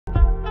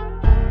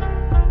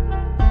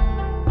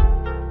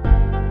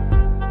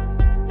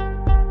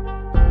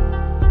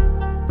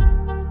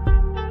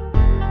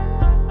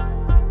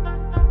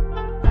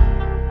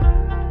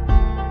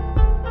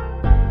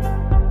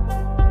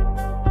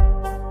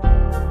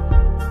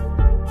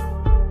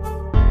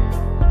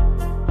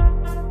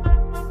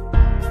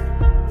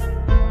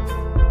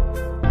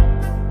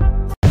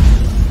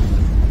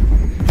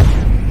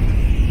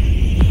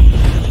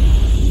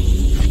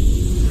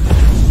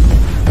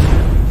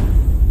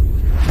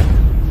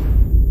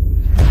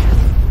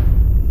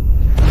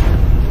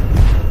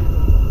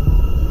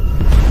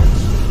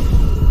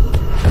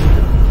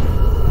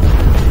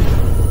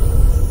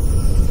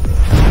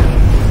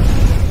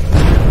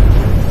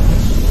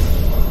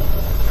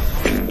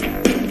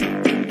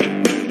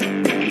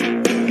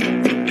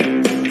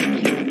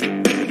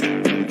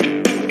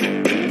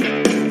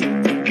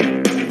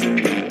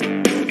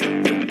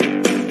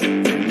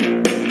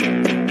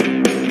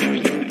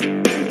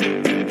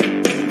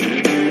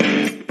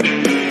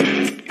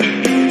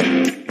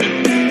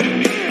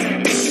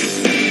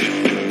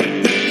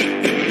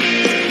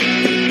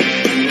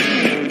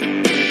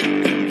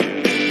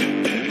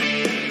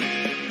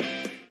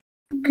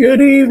Good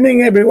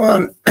evening,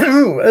 everyone.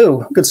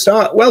 Oh, good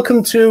start.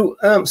 Welcome to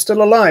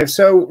Still Alive.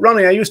 So,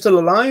 Ronnie, are you still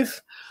alive?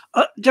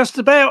 Just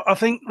about, I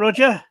think,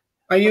 Roger.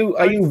 Are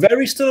you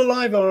very still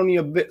alive, or only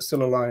a bit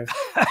still alive?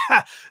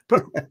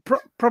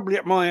 Probably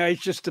at my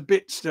age, just a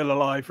bit still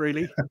alive,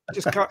 really.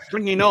 Just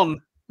clinging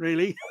on,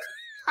 really.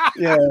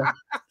 Yeah.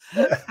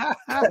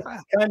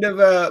 Kind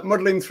of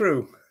muddling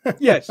through.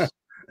 Yes.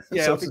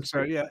 Yeah, I think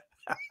so, yeah.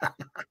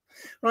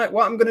 Right,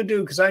 what I'm going to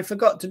do, because I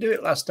forgot to do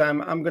it last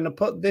time, I'm going to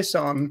put this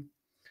on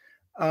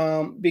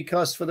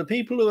because for the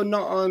people who are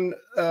not on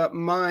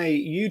my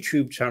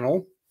YouTube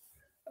channel,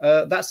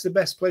 that's the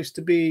best place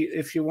to be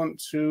if you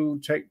want to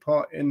take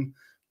part in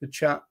the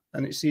chat,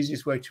 and it's the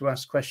easiest way to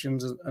ask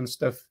questions and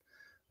stuff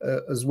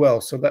as well.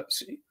 So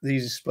that's the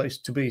easiest place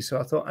to be. So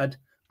I thought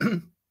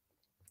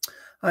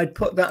I'd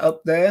put that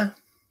up there.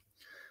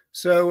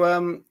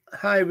 So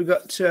hi, we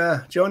got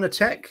Jonah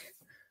Tech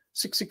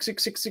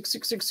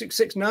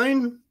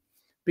 666666669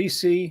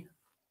 BC.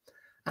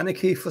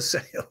 Anarchy for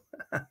sale.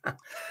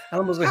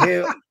 Animals are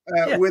here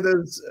Yeah. with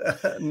us,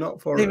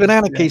 not for even us.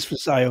 anarchy's for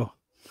sale.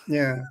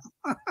 Yeah.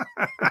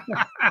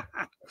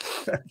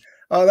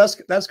 Oh,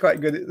 that's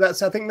quite good. I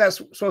think that's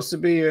supposed to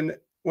be in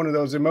one of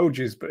those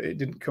emojis, but it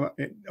didn't come up.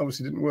 It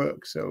obviously didn't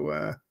work.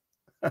 So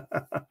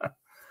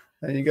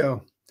there you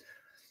go.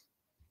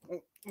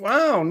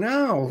 Wow!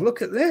 Now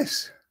look at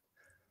this.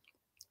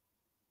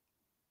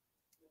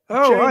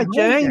 Oh, hi,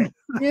 Jane.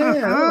 Yeah.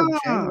 Hello,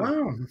 Jane.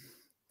 Wow.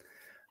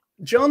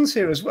 John's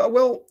here as well.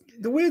 Well,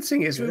 the weird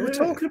thing is, we were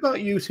talking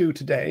about you two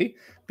today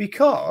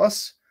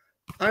because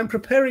I'm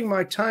preparing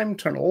my time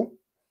tunnel,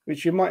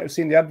 which you might have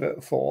seen the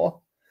advert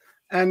for,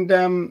 and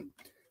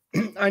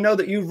I know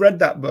that you've read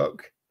that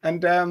book,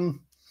 and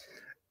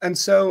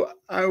so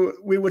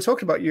we were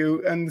talking about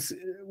you, and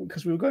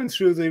because we were going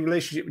through the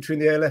relationship between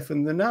the ALF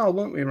and the NAL,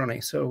 weren't we,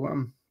 Ronnie?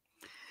 So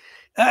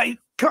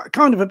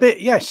kind of a bit,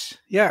 yes,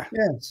 yeah,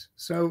 yes.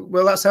 So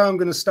well, that's how I'm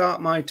going to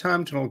start my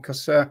time tunnel,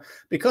 because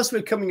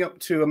we're coming up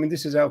to, I mean,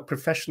 this is how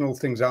professional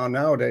things are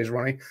nowadays,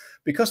 Ronnie.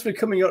 Because we're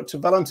coming up to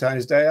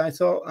Valentine's Day, I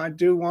thought I'd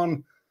do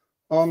one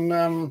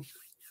on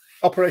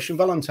Operation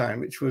Valentine,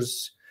 which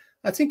was,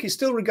 I think it's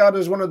still regarded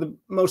as one of the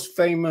most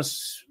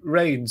famous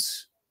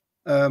raids,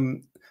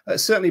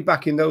 certainly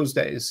back in those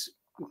days.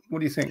 What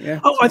do you think?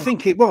 Yeah. Oh, I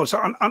think it was.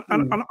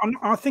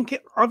 I think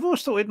I've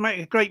always thought it'd make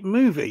a great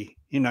movie.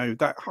 You know,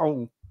 that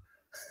whole.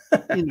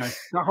 You know,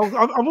 that whole.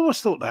 I've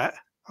always thought that.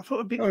 I thought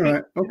it'd be,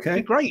 okay. It'd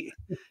be great.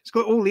 It's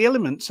got all the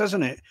elements,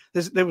 hasn't it?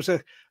 There was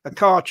a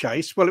car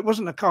chase. Well, it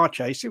wasn't a car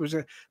chase. It was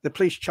the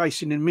police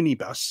chasing a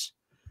minibus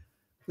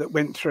that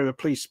went through a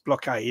police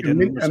blockade,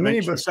 and a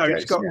minibus. So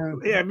it's got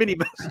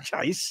minibus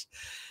chase,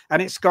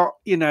 and it's got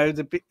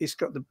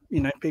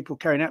the people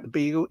carrying out the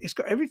beagle. It's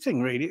got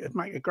everything really. It'd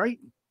make a great.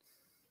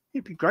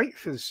 It'd be great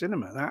for the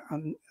cinema. That,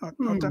 and I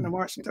don't know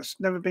why that's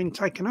never been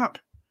taken up.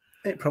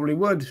 It probably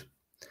would.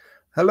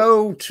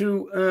 Hello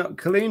to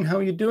Colleen. How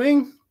are you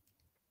doing?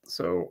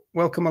 So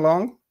welcome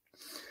along.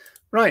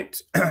 Right,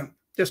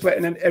 just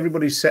letting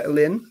everybody settle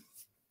in.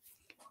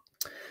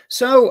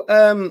 So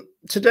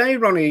today,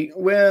 Ronnie,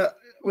 we're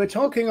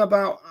talking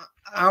about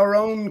our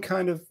own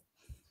kind of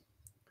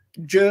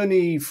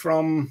journey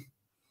from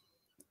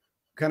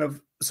kind of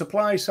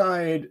supply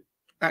side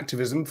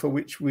activism, for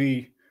which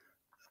we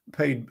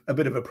paid a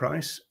bit of a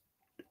price,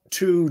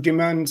 to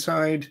demand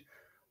side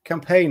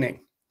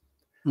campaigning.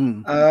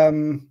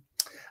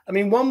 I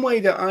mean, one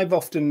way that I've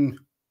often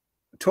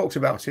talked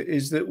about it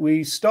is that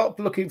we stopped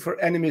looking for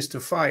enemies to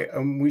fight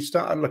and we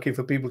started looking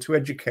for people to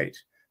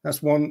educate.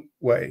 That's one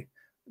way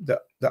that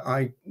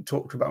I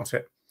talked about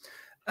it.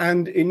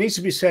 And it needs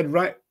to be said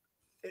right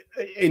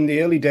in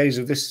the early days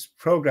of this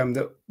program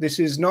that this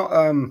is not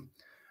a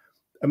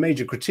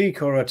major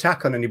critique or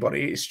attack on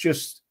anybody. It's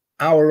just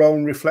our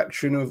own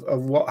reflection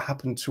of what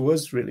happened to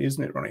us, really,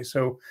 isn't it, Ronnie?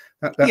 So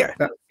that's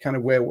kind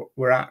of where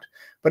we're at.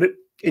 But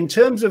in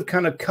terms of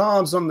kind of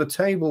cards on the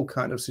table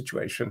kind of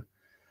situation,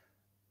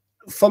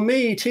 for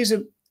me,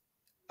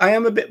 I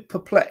am a bit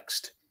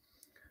perplexed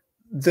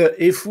that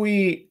if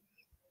we,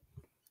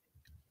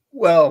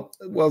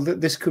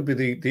 this could be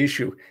the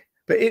issue,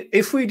 but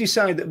if we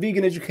decide that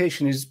vegan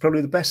education is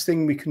probably the best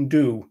thing we can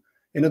do,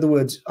 in other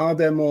words, are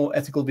there more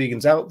ethical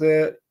vegans out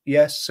there?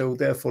 Yes, so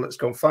therefore let's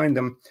go and find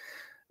them.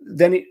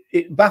 Then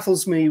it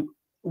baffles me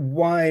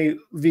why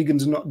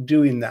vegans are not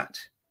doing that,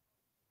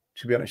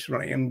 to be honest,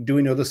 Ronnie, and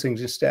doing other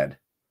things instead.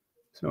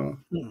 So,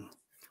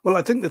 well,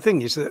 I think the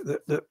thing is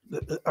that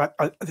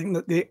I think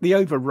that the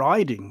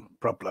overriding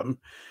problem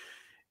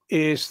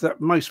is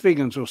that most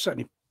vegans, or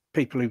certainly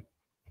people who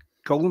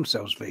call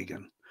themselves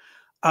vegan,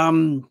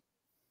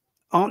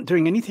 aren't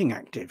doing anything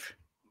active,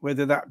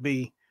 whether that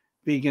be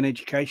vegan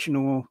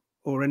education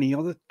or any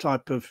other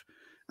type of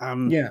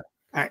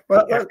that's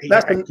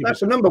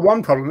the number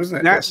one problem, isn't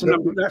it? That's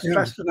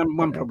the number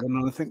one problem,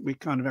 and I think we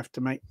kind of have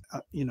to make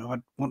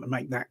I'd want to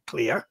make that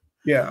clear.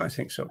 Yeah, I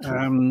think so too.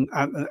 And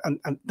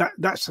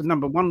that's the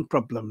number one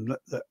problem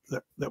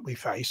that we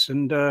face.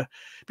 And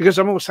because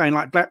I'm all saying,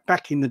 like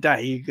back in the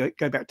day, you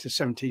go back to the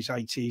 70s,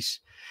 80s,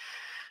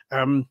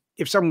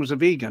 if someone was a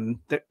vegan,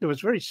 there was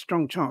a very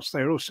strong chance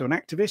they were also an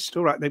activist.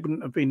 All right, they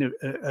wouldn't have been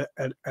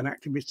an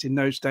activist in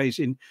those days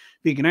in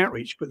vegan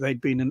outreach, but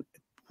they'd been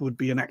would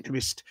be an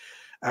activist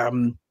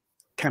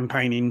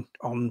campaigning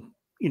on,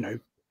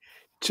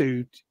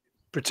 to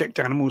protect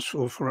animals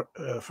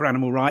for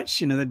animal rights.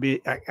 There'd be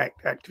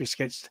activists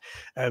against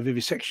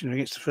vivisection,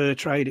 against the fur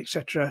trade,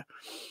 etc.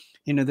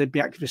 There'd be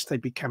activists,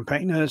 they'd be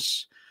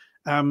campaigners.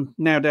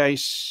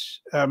 Nowadays,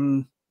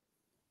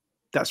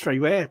 that's very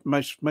rare.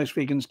 Most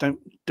vegans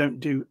don't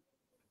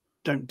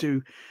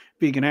do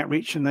vegan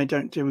outreach, and they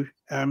don't do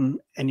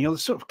any other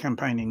sort of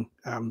campaigning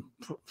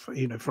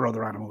for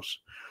other animals.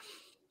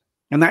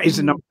 And that is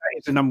the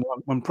number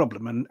one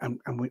problem,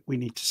 and we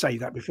need to say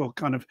that before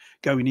kind of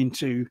going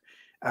into.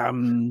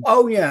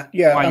 Oh yeah.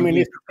 I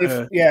mean,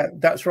 if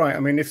that's right. I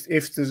mean, if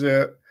there's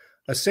a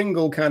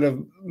single kind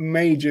of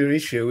major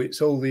issue,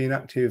 it's all the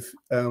inactive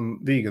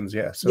vegans.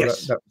 Yeah. So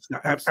yes,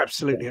 that's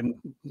absolutely, and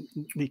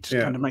need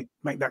to kind of make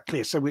that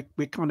clear. So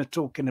we're kind of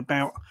talking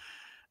about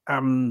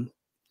kind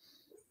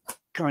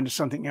of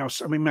something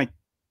else. I mean, we may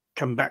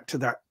come back to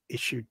that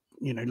issue,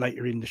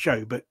 later in the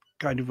show, but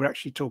kind of we're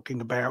actually talking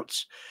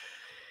about,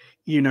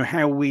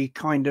 how we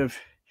kind of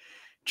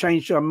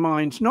changed our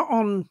minds, not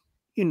on,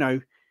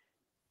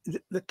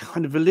 the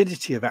kind of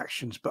validity of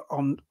actions, but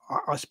on,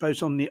 I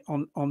suppose, on the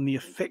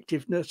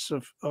effectiveness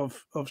of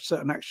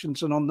certain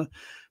actions, and on the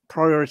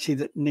priority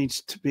that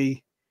needs to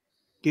be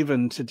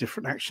given to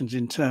different actions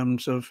in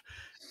terms of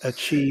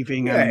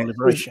achieving animal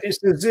liberation. It's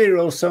the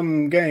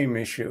zero-sum game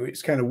issue.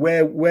 It's kind of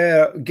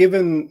where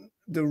given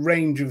the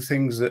range of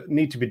things that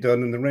need to be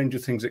done and the range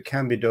of things that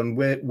can be done,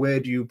 where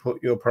do you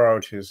put your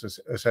priorities,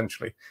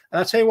 essentially? And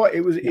I'll tell you what,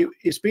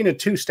 it's been a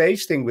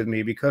two-stage thing with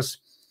me, because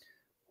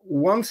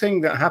one thing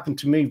that happened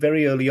to me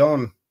very early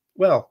on,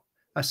 well,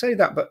 I say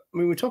that, but I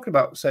mean, we're talking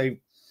about, say,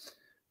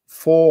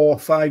 4 or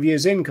 5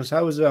 years in, because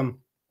I was a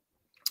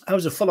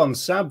full-on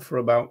SAB for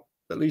about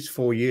at least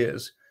 4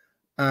 years.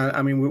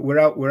 I mean, we're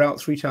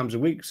out 3 times a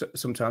week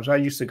sometimes. I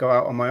used to go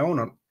out on my own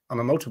on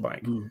a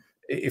motorbike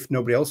if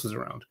nobody else was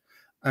around.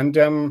 But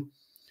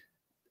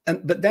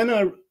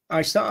then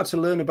I started to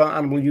learn about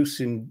animal use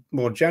in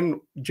more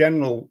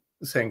general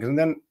things, and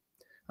then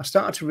I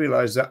started to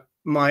realize that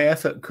my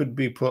effort could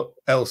be put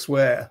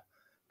elsewhere,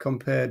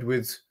 compared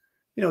with,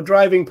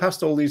 driving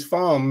past all these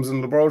farms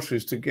and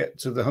laboratories to get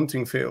to the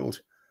hunting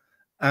field.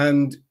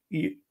 And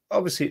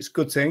obviously, it's a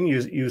good thing.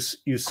 You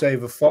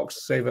save a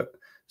fox,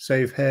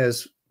 save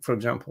hares, for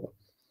example.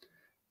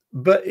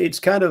 But it's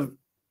kind of,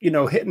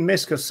 hit and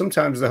miss, because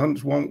sometimes the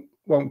hunts won't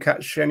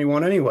catch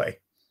anyone anyway.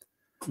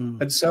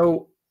 And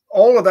so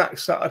all of that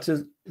started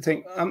to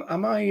think,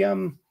 am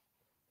I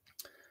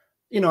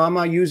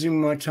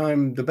using my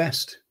time the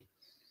best?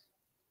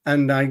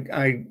 And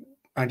I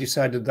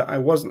decided that I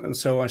wasn't, and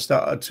so I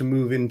started to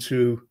move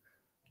into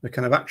the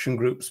kind of action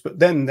groups. But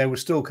then there was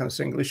still kind of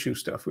single issue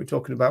stuff. We're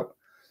talking about,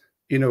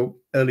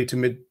 early to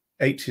mid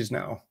 80s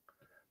now,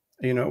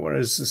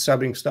 whereas the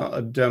sabbing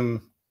started,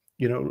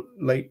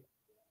 late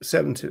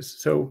 70s.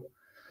 So,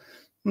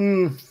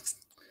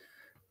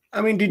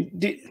 I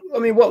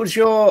mean, what was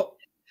your?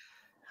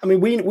 I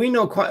mean, we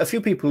know quite a few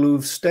people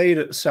who've stayed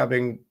at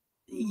sabbing.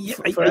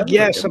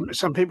 Yeah,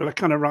 some people are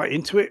kind of right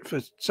into it for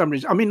some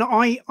reason. I mean,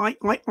 I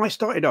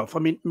started off. I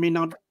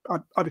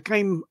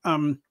became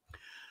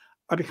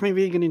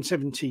vegan in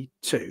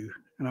 72,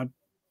 and I'd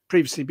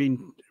previously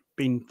been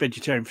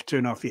vegetarian for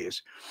 2.5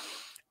 years.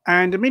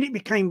 And the minute I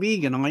became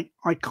vegan,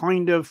 I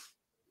kind of,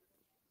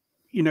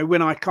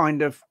 when I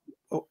kind of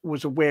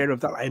was aware of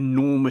that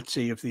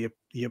enormity of the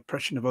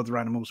oppression of other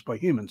animals by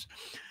humans,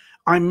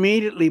 I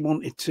immediately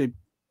wanted to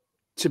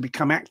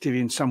become active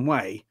in some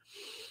way.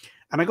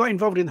 And I got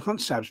involved in hunt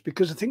sabs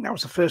because I think that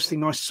was the first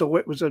thing I saw.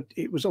 It was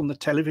on the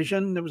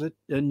television. There was a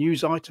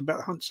news item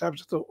about hunt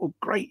sabs. I thought, oh,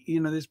 great!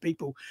 There's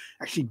people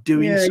actually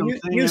doing something.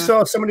 You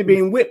saw somebody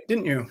being whipped,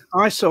 didn't you?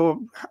 I saw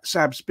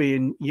sabs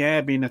being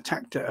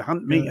attacked at a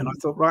hunt meet, and I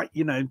thought, right,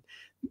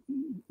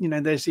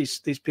 there's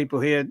these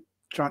people here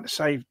trying to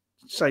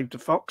save the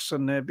fox,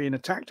 and they're being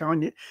attacked. I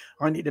need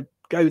to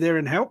go there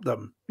and help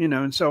them,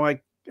 And so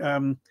I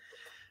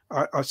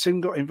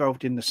soon got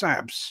involved in the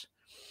sabs.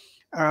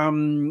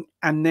 And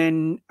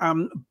then,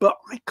 but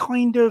I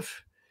kind of,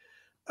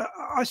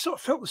 I sort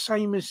of felt the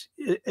same as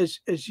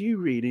you,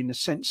 really, in the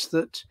sense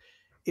that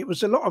it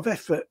was a lot of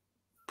effort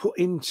put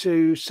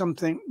into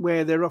something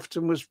where there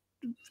often was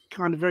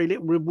kind of very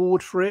little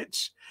reward for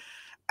it.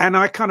 And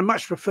I kind of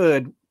much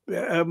preferred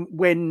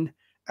when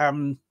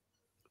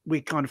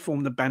we kind of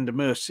formed the Band of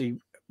Mercy,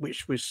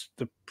 which was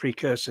the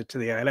precursor to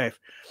the ALF.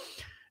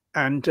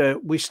 And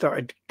we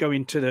started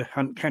going to the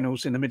hunt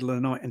kennels in the middle of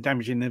the night and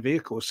damaging their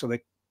vehicles so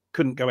they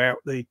couldn't go out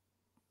the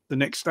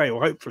next day,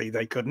 or hopefully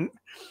they couldn't.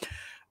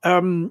 I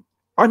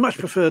much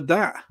preferred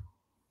that,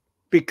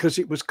 because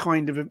it was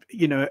kind of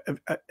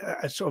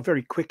a sort of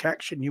very quick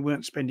action. You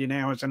weren't spending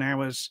hours and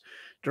hours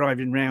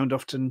driving around,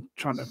 often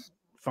trying to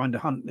find a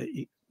hunt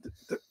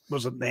that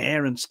wasn't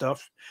there and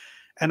stuff.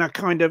 And I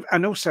kind of,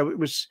 and also it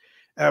was,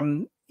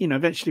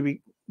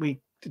 eventually we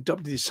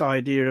adopted this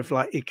idea of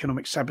like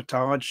economic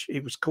sabotage.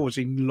 It was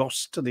causing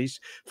loss to these,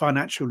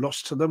 financial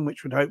loss to them,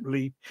 which would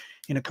hopefully,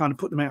 you know, kind of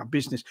put them out of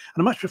business.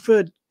 And I much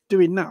preferred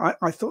doing that.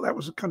 I thought that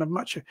was a kind of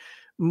much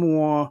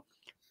more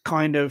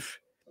kind of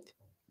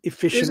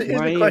efficient Here's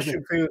a way.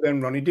 question for you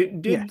then, Ronnie.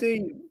 Did Yeah.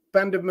 the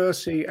Band of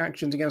Mercy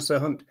actions against the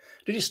hunt,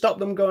 did it stop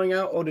them going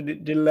out, or did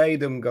it delay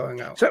them going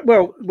out? So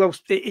well,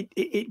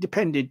 it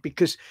depended,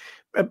 because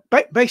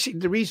basically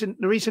the reason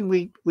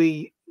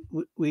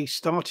we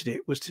started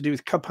it was to do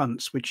with cub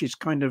hunts, which is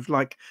kind of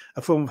like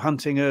a form of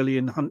hunting early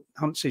in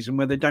hunt season,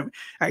 where they don't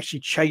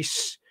actually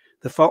chase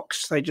the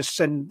fox. They just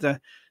send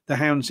the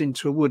hounds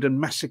into a wood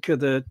and massacre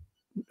the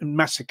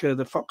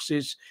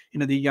foxes, you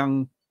know, the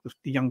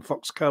young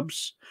fox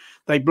cubs.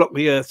 They block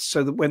the earth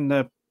so that when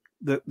the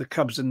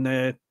cubs and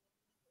their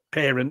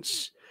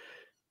parents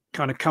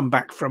kind of come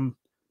back from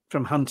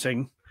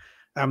hunting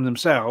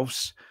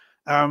themselves,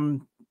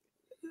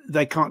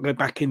 they can't go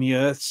back in the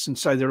earths, and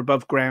so they're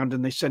above ground,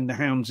 and they send the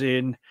hounds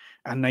in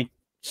and they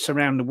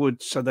surround the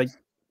woods so they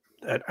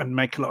and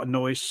make a lot of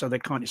noise so they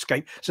can't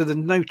escape. So there's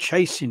no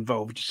chase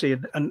involved, you see.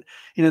 And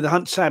you know, the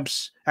hunt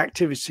sabs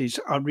activities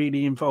are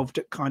really involved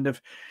at kind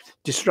of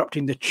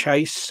disrupting the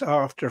chase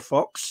after a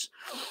fox.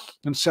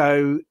 And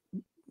so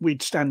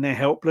we'd stand there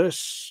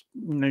helpless,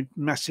 you know,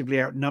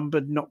 massively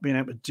outnumbered, not being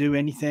able to do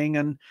anything.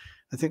 And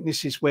I think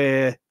this is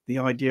where the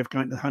idea of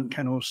going to the hunt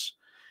kennels,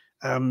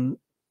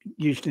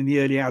 usually in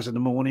the early hours of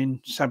the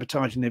morning,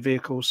 sabotaging their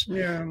vehicles,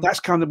 that's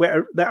kind of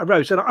where that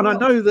arose. And I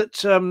know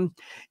that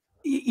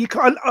you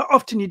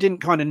often you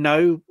didn't kind of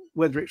know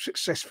whether it's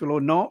successful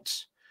or not,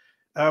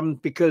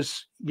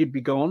 because you'd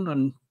be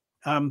gone.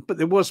 And but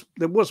there was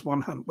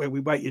one hunt where we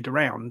waited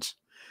around,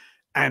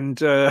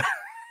 and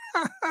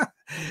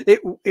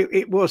it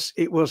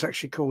was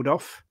actually called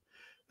off.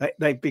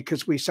 They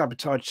because we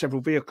sabotaged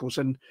several vehicles,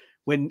 and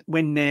when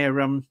their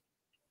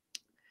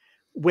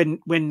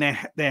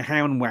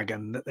hound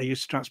wagon that they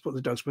used to transport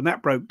the dogs, when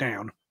that broke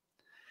down,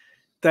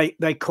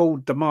 they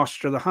called the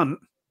master of the hunt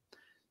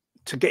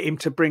to get him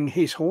to bring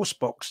his horse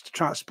box to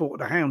transport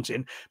the hounds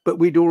in, but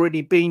we'd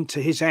already been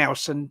to his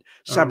house and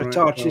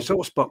sabotaged his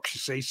horse box, you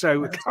see.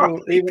 So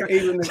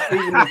even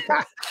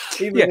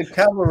the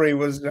cavalry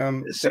was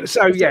the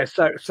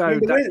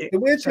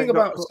weird thing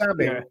about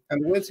sabbing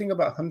and the weird thing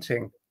about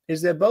hunting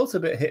is they're both a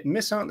bit hit and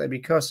miss, aren't they?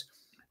 Because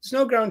there's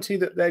no guarantee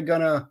that they're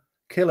gonna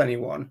kill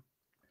anyone,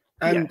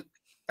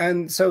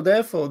 and so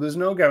therefore there's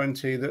no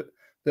guarantee that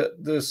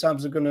the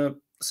sabs are gonna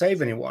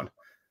save anyone,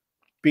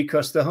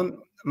 because the hunt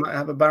might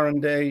have a barren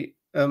day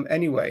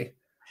anyway.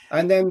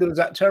 And then there was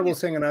that terrible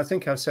thing, and I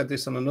think I've said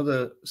this on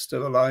another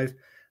Still Alive,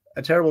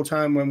 a terrible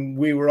time when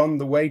we were on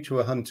the way to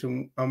a hunt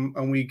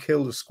and we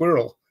killed a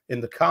squirrel in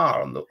the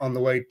car on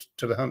the way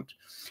to the hunt.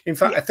 In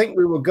fact, I think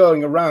we were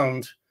going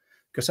around,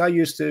 because I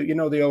used to, you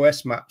know, the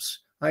OS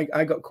maps.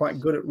 I got quite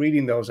good at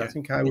reading those. I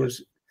think I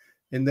was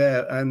in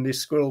there, and this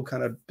squirrel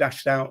kind of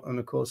dashed out, and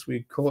of course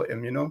we caught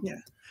him, you know. Yeah,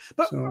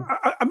 but so,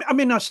 I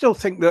mean, I still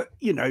think that,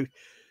 you know,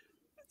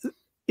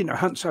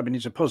 hunt sabbing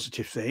is a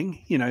positive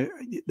thing. You know,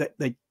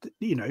 they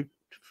you know,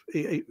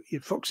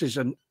 foxes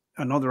and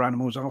other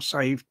animals are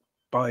saved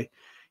by,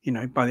 you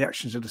know, by the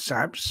actions of the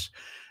sabs,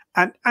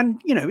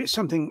 and you know, it's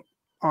something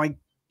I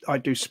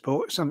do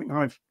support. It's something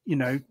I've, you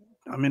know,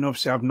 I mean,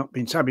 obviously I've not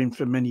been sabbing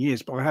for many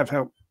years, but I have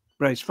helped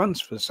raise funds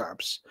for the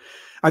sabs.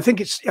 I think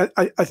it's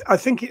I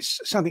think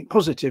it's something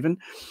positive, and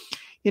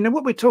you know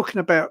what we're talking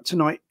about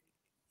tonight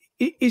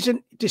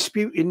isn't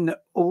disputing that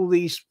all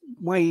these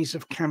ways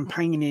of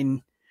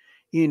campaigning,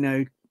 you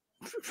know,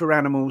 for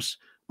animals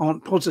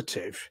aren't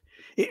positive.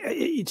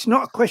 It's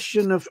not a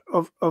question of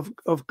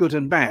good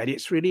and bad.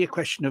 It's really a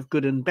question of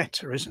good and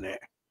better, isn't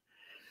it?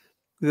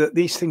 That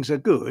these things are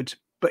good,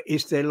 but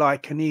is there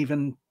like an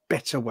even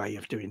better way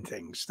of doing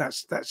things?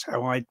 That's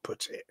how I'd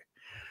put it.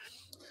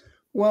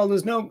 Well,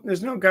 there's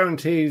no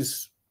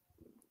guarantees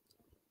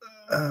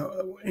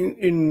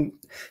in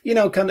you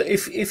know, kind of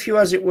if you,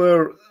 as it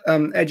were,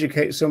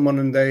 educate someone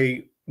and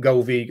they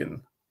go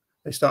vegan,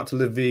 they start to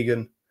live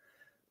vegan,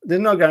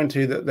 there's no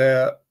guarantee that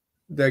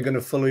they're going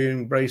to fully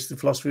embrace the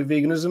philosophy of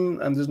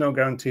veganism, and there's no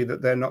guarantee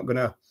that they're not going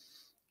to,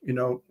 you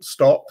know,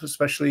 stop,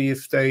 especially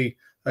if they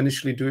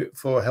initially do it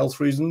for health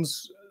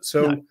reasons.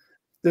 So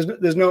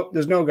there's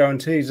no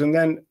guarantees. And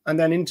then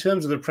in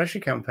terms of the pressure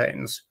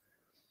campaigns,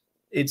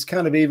 it's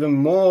kind of even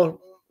more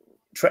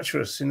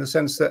treacherous in the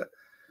sense that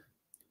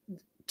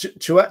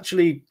to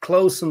actually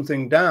close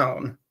something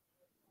down,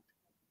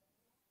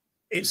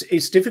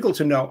 it's difficult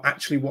to know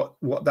actually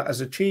what that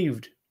has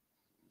achieved.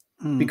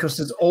 Because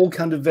there's all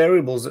kind of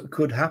variables that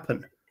could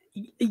happen.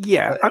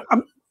 Yeah,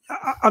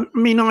 I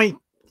mean,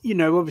 you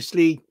know,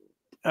 obviously,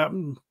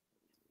 kind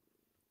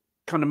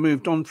of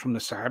moved on from the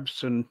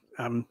Sabs and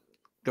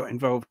got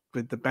involved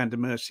with the Band of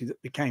Mercy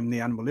that became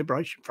the Animal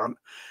Liberation Front.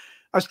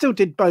 I still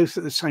did both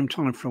at the same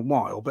time for a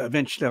while, but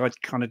eventually I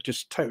kind of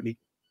just totally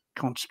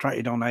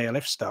concentrated on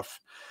ALF stuff,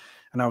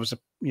 and I was a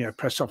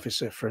press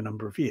officer for a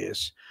number of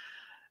years,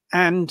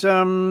 and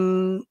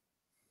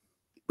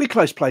we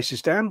closed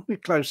places down. We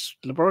closed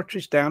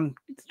laboratories down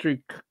through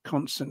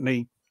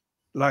constantly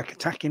like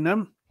attacking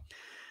them.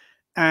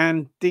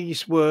 And there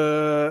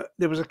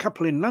was a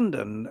couple in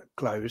London that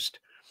closed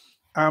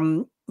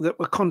that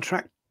were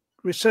contract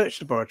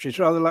research laboratories,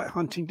 rather like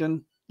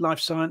Huntingdon Life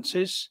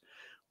Sciences,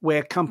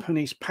 where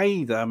companies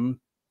pay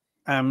them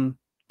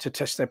to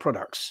test their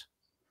products.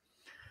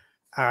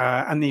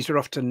 And these are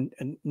often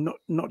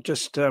not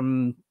just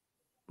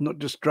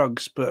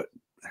drugs, but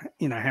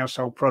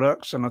household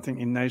products. And I think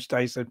in those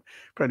days they'd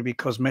probably be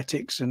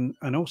cosmetics and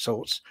all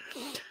sorts.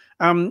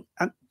 And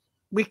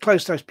we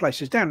closed those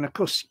places down. And of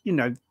course,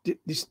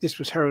 this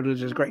was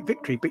heralded as a great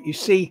victory. But you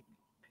see,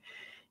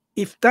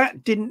 if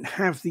that didn't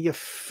have the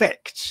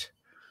effect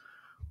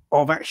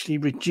of actually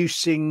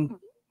reducing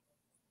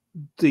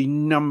the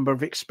number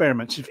of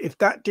experiments, if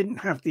that didn't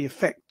have the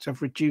effect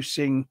of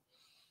reducing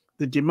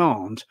the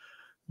demand,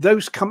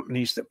 those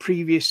companies that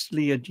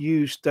previously had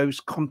used those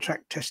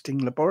contract testing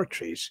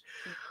laboratories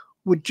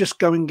would just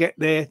go and get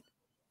their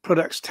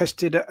products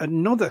tested at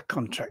another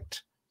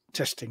contract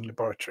testing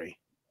laboratory.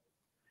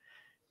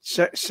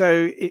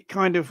 So it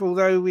kind of,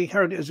 although we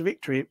heralded it as a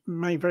victory, it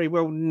may very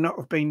well not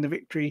have been the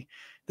victory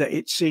that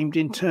it seemed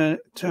in terms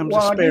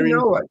of sparing. I do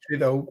know, actually,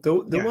 though,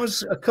 there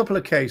was a couple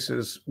of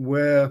cases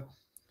where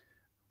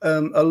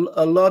a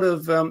lot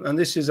of, and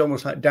this is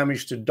almost like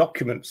damage to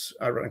documents,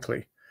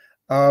 ironically,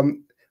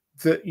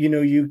 that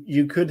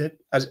you could,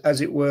 as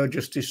it were,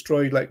 just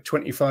destroy like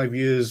 25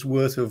 years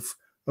worth of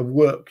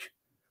work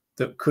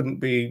that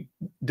couldn't be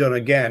done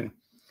again.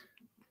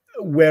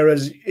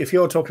 Whereas if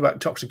you're talking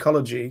about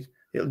toxicology,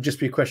 it'll just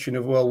be a question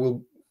of,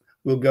 well,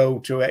 we'll go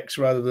to X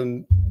rather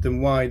than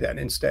Y then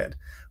instead.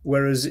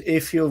 Whereas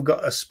if you've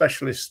got a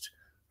specialist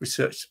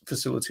research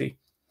facility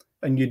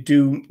and you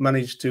do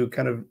manage to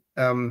kind of,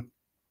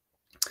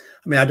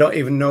 I don't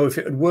even know if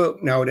it would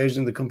work nowadays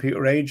in the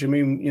computer age. I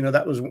mean,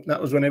 that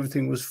was when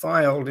everything was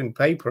filed in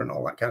paper and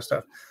all that kind of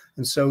stuff.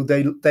 And so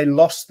they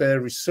lost their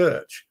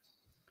research.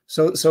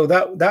 So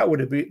that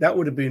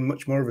would have been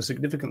much more of a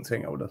significant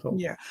thing, I would have thought.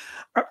 Yeah,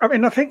 I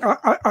mean, I think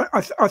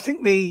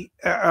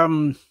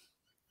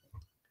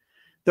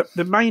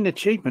the main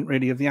achievement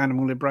really of the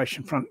Animal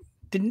Liberation Front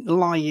didn't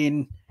lie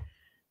in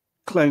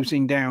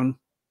closing down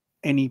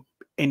any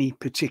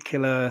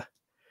particular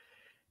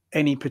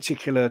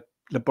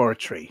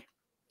laboratory.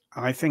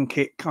 I think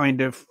it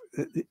kind of,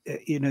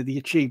 the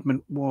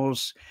achievement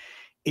was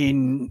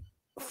in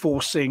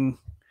forcing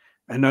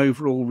an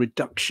overall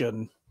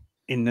reduction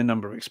in the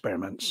number of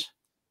experiments.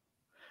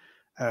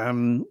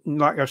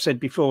 Like I've said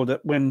before,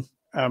 that when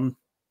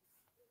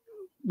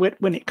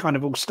it kind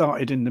of all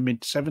started in the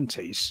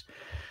mid-70s,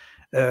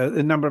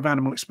 the number of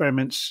animal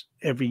experiments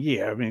every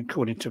year, I mean,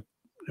 according to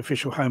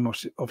official Home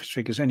Office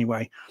figures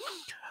anyway,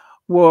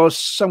 was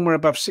somewhere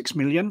above 6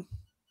 million.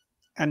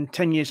 And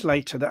 10 years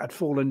later, that had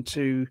fallen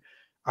to,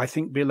 I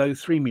think, below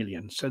 3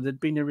 million. So there'd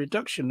been a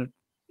reduction of,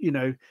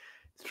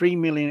 3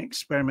 million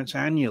experiments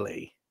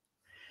annually.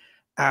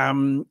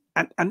 And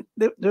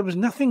there was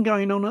nothing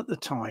going on at the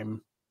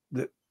time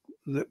that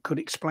could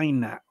explain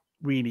that,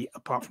 really,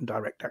 apart from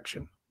direct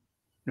action.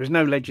 There was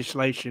no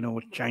legislation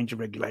or change of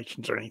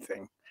regulations or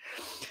anything.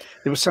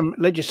 There was some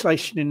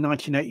legislation in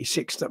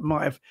 1986 that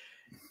might have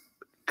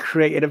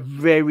created a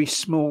very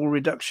small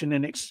reduction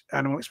in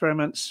animal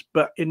experiments,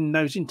 but in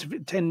those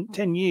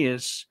 10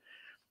 years,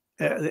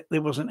 there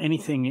wasn't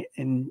anything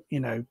in,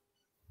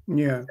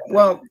 Yeah,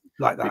 well,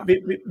 like that.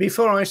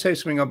 Before I say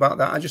something about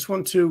that, I just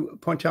want to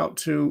point out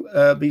to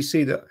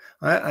BC that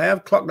I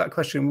have clocked that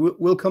question.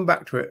 We'll come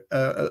back to it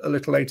a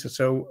little later.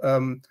 So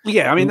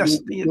yeah, I mean that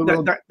is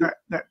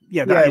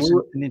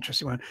an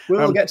interesting one.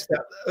 We'll get to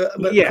that.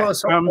 But yeah, of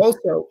course,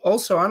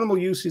 also animal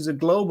use is a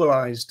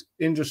globalized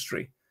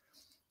industry.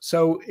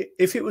 So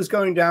if it was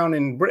going down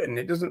in Britain,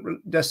 it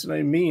doesn't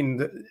necessarily mean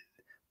that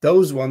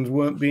those ones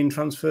weren't being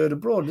transferred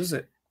abroad, does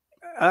it?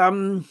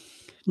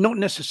 Not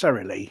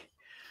necessarily.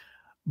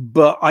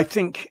 But I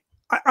think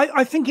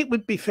it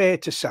would be fair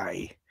to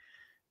say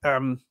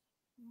that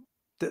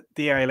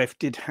the ALF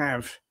did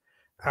have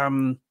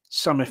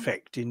some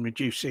effect in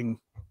reducing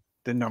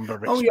the number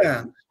of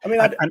experiments. I mean,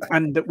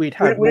 and that we'd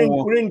had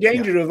we're in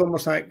danger of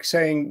almost like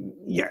saying,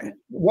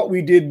 what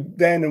we did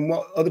then and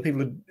what other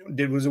people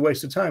did was a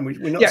waste of time.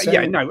 We're not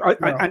saying,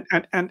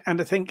 and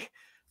I think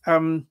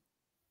and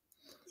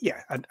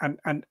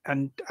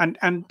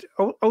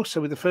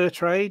also with the fur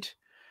trade.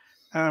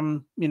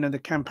 The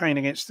campaign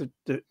against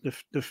the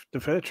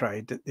fur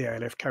trade that the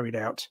ALF carried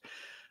out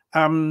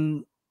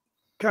kind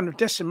of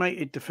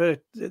decimated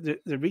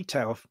the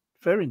retail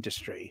fur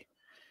industry.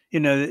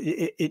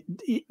 It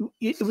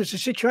was a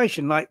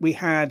situation like we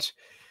had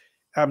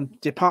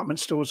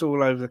department stores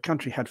all over the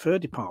country had fur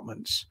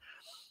departments,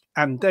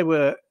 and there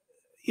were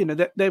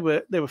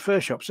fur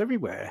shops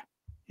everywhere.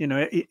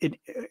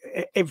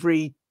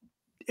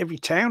 Every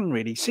town,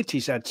 really,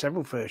 cities had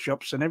several fur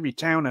shops, and every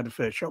town had a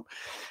fur shop.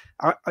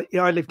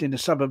 I lived in a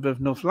suburb of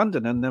North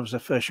London, and there was a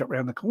fur shop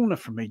around the corner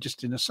from me,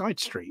 just in a side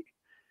street.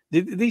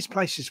 These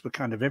places were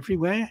kind of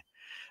everywhere,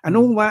 and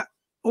all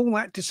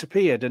that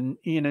disappeared. And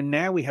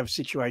now we have a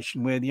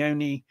situation where the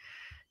only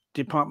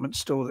department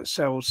store that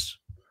sells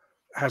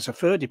has a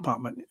fur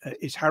department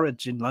is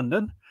Harrods in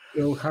London.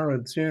 The old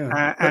Harrods,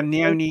 yeah. And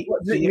the only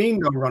what does it mean,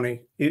 though,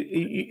 Ronnie?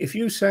 If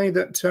you say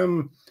that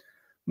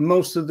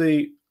most of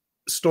the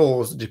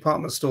stores, the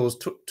department stores,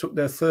 took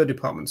their fur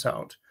departments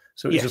out,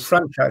 so it's a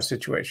franchise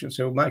situation.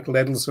 So Michael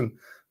Edelson,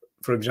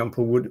 for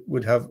example,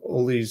 would have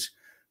all these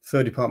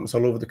fur departments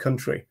all over the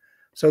country.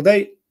 So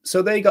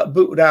they got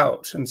booted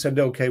out and said,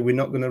 okay, we're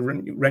not going to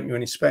rent you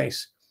any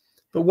space.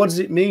 But what does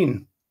it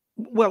mean?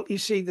 Well, you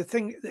see, the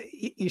thing,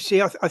 you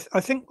see, I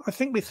think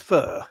with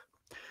fur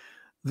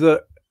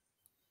that,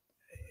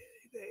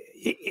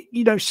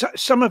 you know,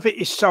 some of it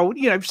is sold.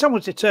 You know, if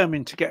someone's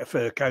determined to get a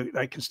fur coat,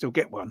 they can still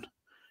get one,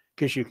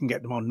 because you can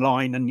get them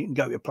online, and you can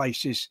go to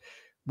places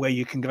where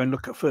you can go and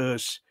look at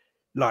furs,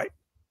 like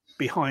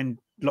behind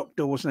locked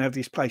doors, and have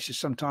these places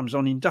sometimes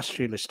on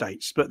industrial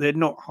estates, but they're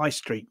not high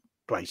street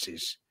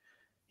places.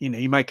 You know,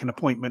 you make an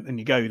appointment and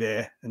you go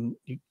there and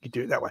you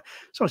do it that way.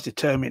 Someone's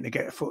determined to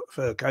get a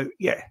fur coat,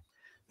 yeah,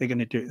 they're going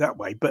to do it that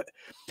way. But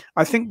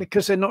I think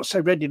because they're not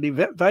so readily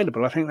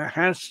available, I think that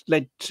has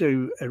led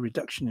to a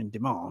reduction in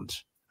demand.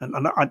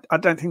 And I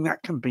don't think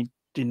that can be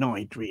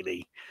denied,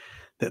 really,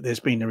 that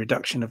there's been a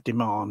reduction of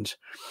demand,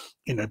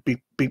 you know,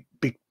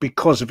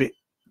 because of it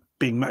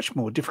being much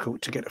more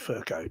difficult to get a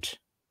fur coat.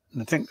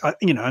 And I think,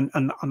 you know,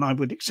 and I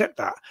would accept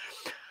that.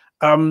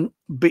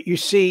 But you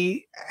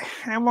see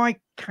how I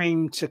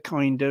came to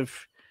kind of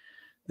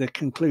the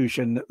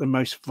conclusion that the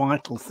most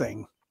vital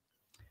thing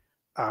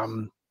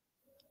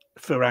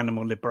for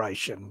animal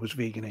liberation was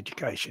vegan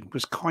education,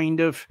 was kind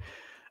of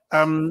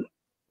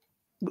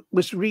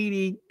was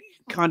really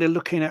kind of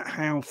looking at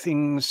how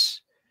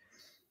things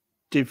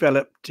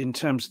developed in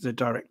terms of the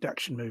direct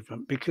action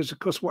movement, because of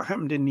course what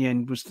happened in the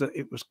end was that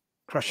it was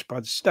crushed by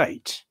the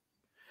state.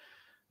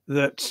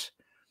 That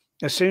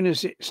as soon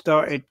as it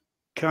started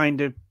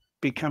kind of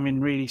becoming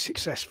really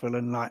successful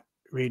and like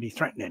really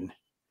threatening,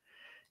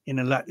 you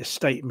know, like the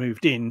state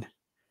moved in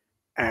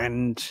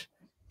and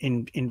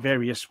in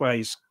various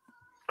ways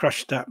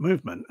crushed that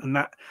movement. And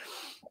that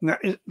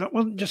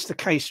wasn't just the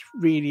case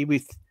really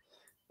with,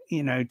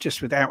 you know,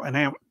 just with out and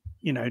out,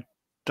 you know,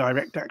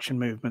 direct action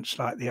movements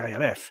like the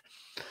ALF,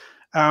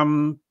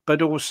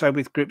 but also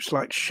with groups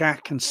like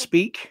SHAC and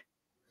Speak,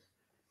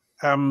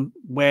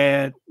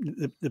 where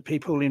the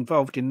people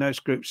involved in those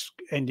groups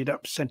ended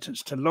up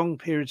sentenced to long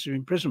periods of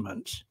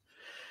imprisonment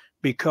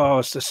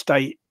because the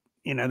state,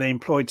 you know, they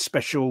employed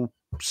special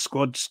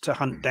squads to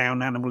hunt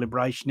down animal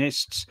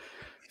liberationists,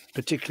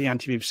 particularly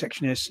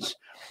anti-vivisectionists.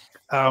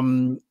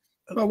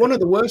 Well, one of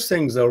the worst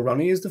things, though,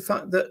 Ronnie, is the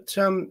fact that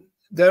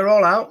they're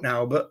all out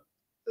now, but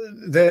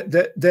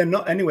they're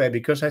not anywhere,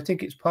 because I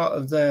think it's part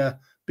of their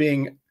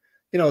being,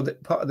 you know,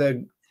 part of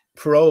their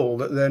parole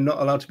that they're not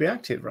allowed to be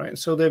active, right?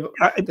 So they've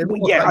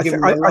yeah, I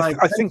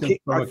think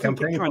it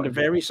kind of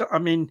varies. I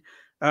mean,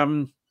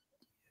 I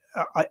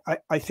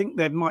think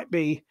there might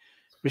be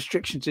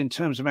restrictions in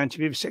terms of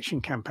anti-vivisection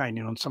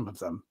campaigning on some of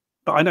them,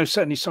 but I know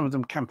certainly some of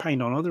them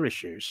campaign on other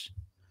issues.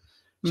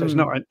 So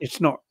it's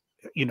not,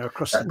 you know,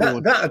 across the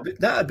board.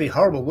 That'd be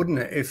horrible, wouldn't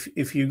it?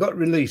 If you got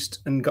released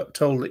and got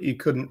told that you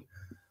couldn't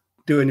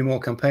do any more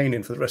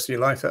campaigning for the rest of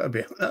your life, that'd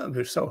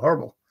be so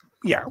horrible.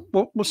 Yeah,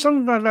 well, some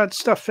of them had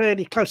stuff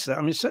fairly close to that.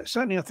 I mean,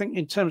 certainly, I think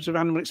in terms of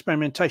animal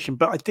experimentation,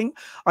 but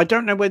I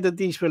don't know whether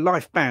these were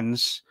life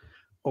bans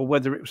or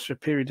whether it was for a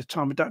period of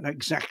time. I don't know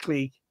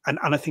exactly, and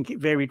I think it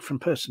varied from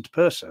person to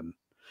person.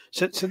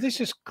 So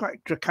this is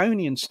quite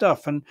draconian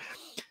stuff. And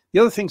the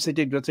other things they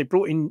did was they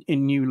brought in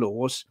new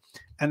laws,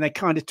 and they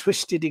kind of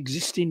twisted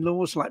existing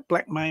laws like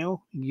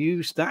blackmail,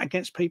 used that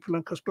against people.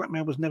 And of course,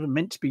 blackmail was never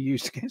meant to be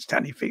used against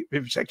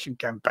anti-vivisection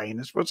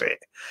campaigners, was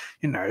it?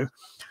 You know.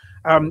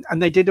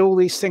 And they did all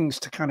these things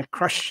to kind of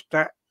crush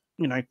that,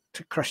 you know,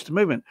 to crush the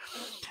movement.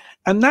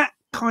 And that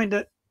kind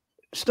of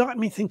started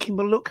me thinking,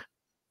 well, look,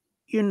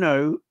 you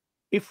know,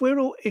 if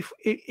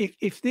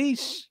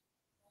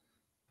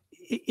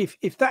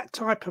that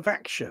type of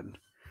action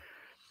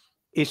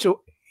is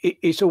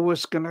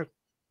always going to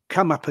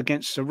come up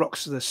against the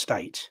rocks of the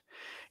state,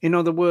 in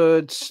other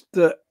words,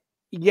 that,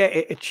 yeah,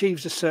 it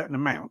achieves a certain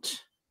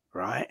amount,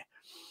 right?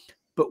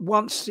 But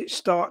once it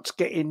starts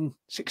getting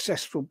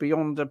successful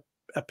beyond a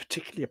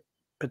particular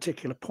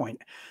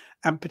point,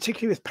 and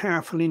particularly with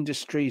powerful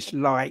industries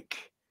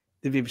like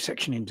the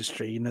vivisection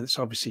industry, you know, that's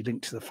obviously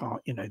linked to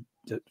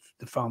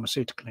the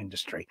pharmaceutical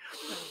industry,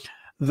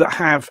 that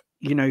have,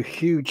 you know,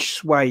 huge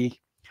sway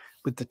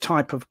with the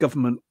type of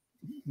government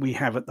we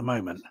have at the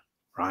moment,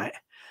 right?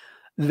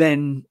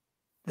 Then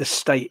the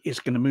state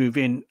is going to move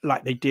in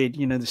like they did.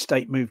 You know, the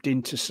state moved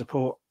in to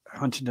support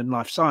Huntington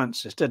Life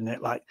Sciences, didn't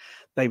it? Like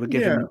they were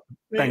given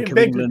Bank of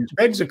England.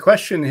 Begs a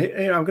question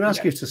here. I'm going to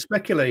ask you to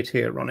speculate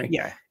here, Ronnie.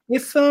 Yeah.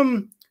 If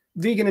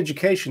vegan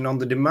education on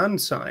the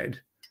demand side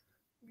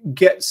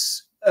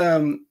gets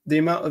the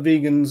amount of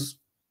vegans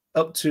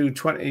up to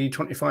 20,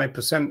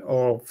 25%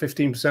 or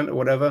 15% or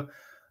whatever,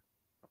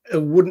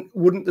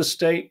 wouldn't the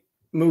state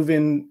move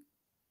in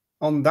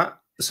on that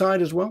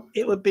side as well?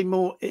 It would be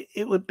more.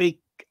 It would be.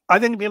 I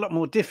think it'd be a lot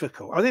more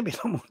difficult. I think it'd be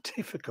a lot more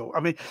difficult. I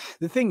mean,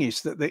 the thing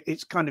is that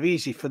it's kind of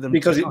easy for them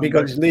because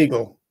it's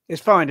legal.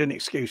 It's find an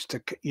excuse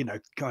to, you know,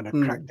 kind of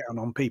crack down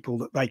on people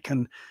that they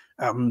can,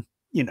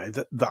 you know,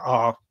 that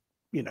are,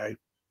 you know,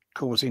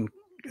 causing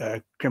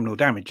criminal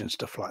damage and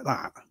stuff like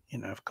that. You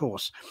know, of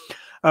course.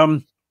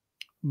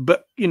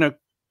 But you know,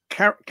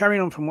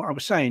 carrying on from what I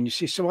was saying, you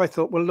see. So I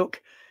thought, well,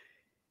 look,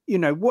 you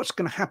know, what's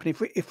going to happen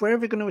if we're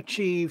ever going to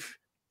achieve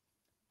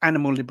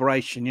animal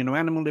liberation? You know,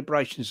 animal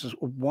liberation is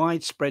a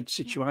widespread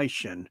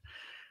situation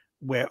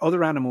where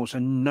other animals are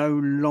no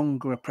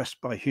longer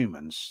oppressed by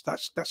humans.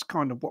 That's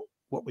kind of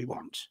what we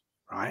want,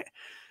 right?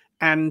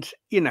 And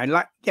you know,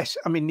 like, yes,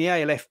 I mean the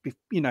ALF,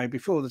 you know,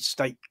 before the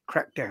state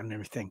crackdown and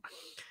everything,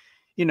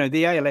 you know,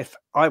 the ALF,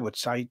 I would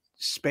say,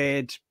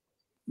 spared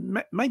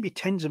maybe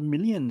tens of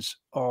millions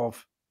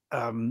of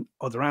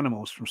other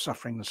animals from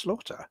suffering the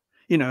slaughter.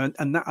 You know,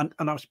 and I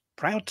was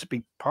proud to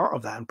be part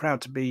of that, and proud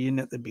to be in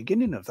at the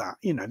beginning of that.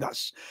 You know,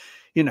 that's,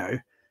 you know,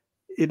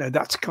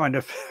 that's kind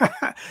of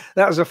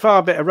that was a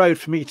far better road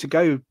for me to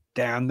go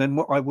down than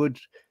what I would,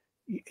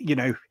 you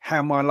know,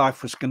 how my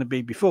life was going to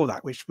be before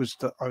that, which was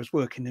that I was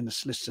working in a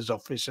solicitor's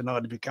office and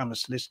I'd become a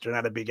solicitor and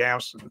had a big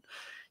house and,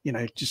 you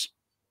know, just,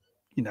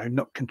 you know,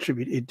 not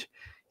contributed,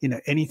 you know,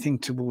 anything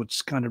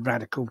towards kind of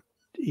radical,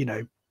 you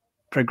know,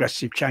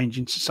 progressive change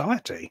in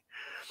society.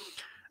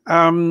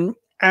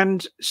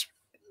 And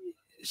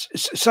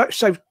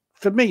so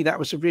for me, that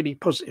was a really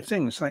positive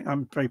thing. It's like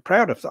I'm very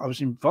proud of that. I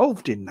was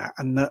involved in that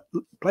and that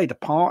played a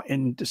part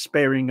in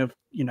despairing of,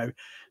 you know,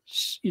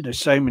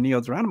 so many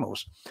other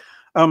animals.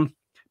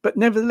 But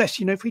nevertheless,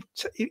 you know,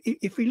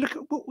 if we look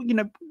at what, you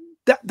know,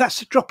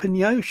 that's a drop in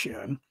the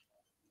ocean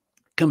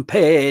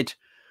compared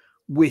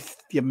with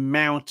the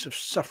amount of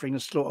suffering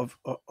and slaughter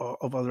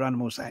of other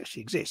animals that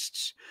actually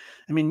exists.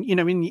 I mean, you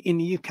know, in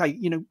the UK,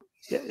 you know,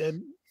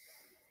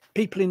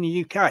 people in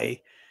the UK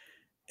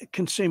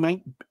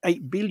consume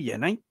 8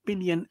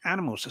 billion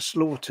animals are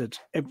slaughtered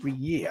every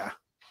year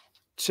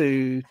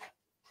to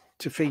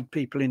feed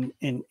people in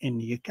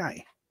the UK,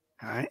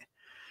 right?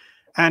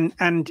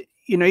 And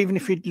you know, even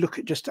if you look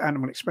at just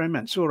animal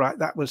experiments, all right,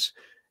 that was,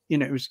 you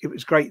know, it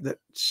was great that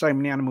so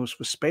many animals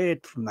were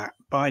spared from that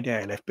by the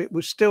ALF, but it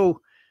was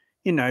still,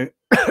 you know,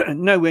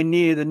 nowhere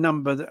near the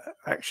number that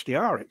actually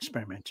are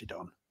experimented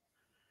on.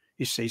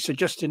 You see, so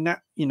just in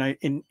that, you know,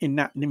 in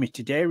that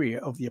limited area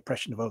of the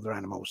oppression of other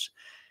animals,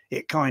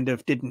 it kind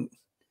of didn't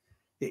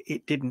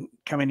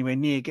come anywhere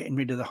near getting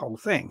rid of the whole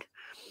thing.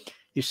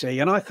 You see,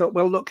 and I thought,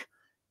 well, look,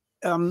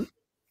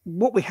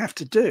 what we have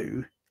to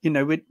do, you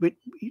know,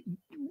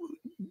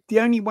 the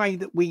only way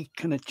that we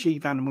can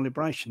achieve animal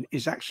liberation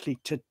is actually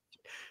to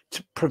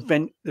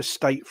prevent the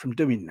state from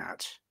doing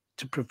that,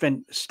 to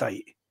prevent the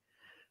state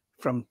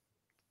from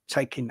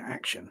taking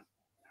action,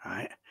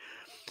 right?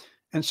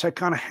 And so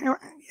kind of how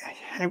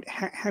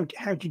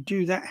do you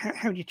do that?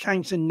 How do you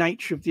change the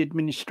nature of the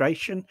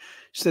administration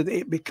so that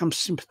it becomes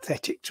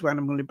sympathetic to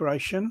animal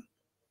liberation?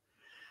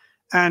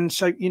 And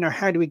so, you know,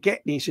 how do we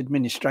get these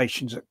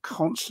administrations that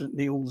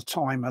constantly all the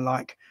time are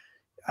like,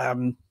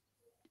 are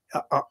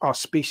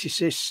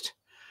speciesist,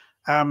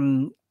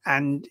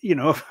 and you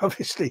know,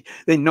 obviously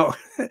they're not,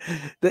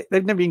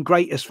 they've never been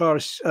great as far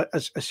as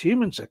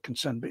humans are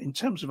concerned, but in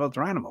terms of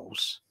other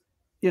animals,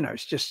 you know,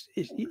 it's just,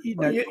 you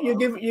know,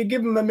 you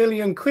give them £1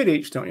 million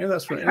each, don't you?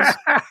 That's what it is.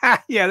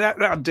 Yeah,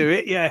 that'll do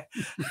it. Yeah.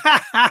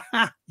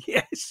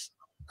 Yes.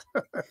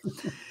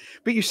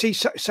 But you see,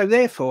 so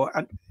therefore,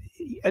 and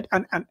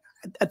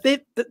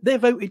they're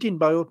voted in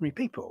by ordinary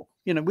people.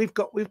 You know, we've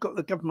got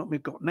the government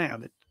we've got now,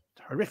 the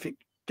horrific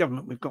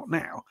government we've got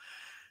now.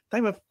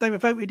 They were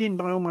voted in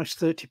by almost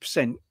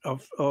 30%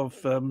 of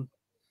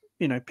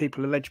you know,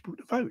 people eligible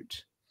to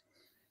vote.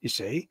 You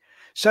see,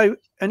 so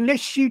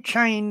unless you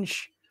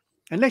change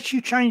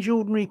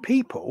ordinary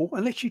people,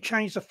 unless you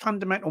change the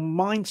fundamental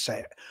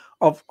mindset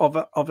of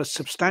a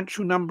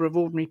substantial number of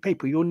ordinary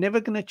people, you're never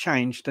going to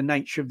change the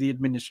nature of the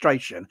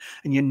administration,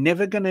 and you're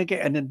never going to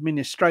get an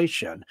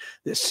administration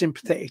that's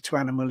sympathetic to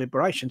animal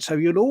liberation. So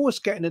you'll always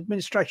get an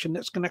administration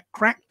that's going to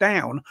crack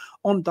down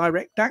on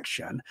direct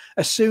action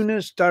as soon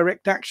as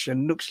direct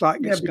action looks like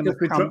it's going to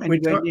come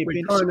anywhere near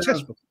being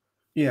successful.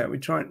 Yeah,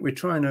 we're trying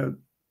to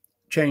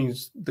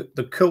change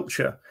the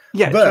culture.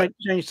 Yeah, trying to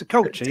change the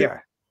culture. Yeah.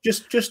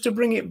 Just to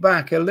bring it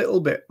back a little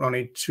bit,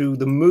 Ronnie, to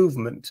the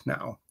movement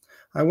now,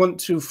 I want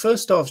to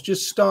first off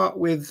just start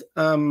with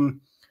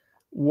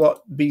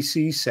what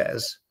BC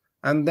says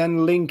and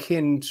then link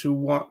into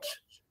what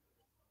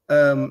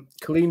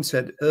Colleen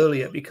said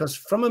earlier, because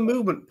from a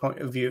movement point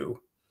of view,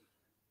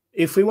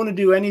 if we want to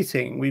do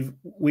anything,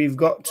 we've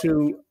got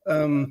to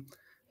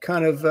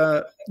kind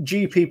of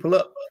G people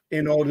up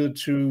in order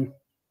to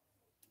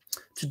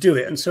do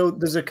it. And so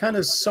there's a kind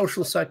of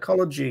social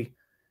psychology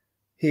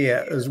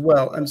here as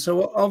well. And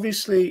so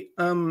obviously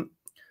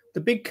the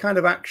big kind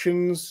of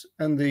actions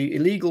and the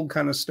illegal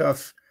kind of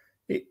stuff,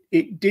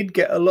 it did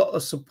get a lot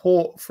of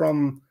support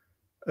from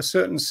a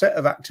certain set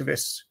of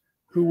activists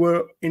who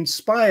were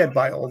inspired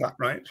by all that,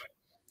 right?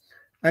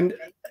 And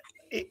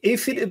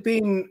if it had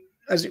been,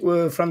 as it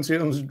were,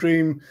 Francine's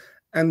dream,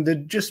 and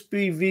there'd just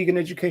be vegan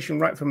education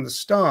right from the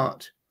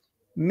start,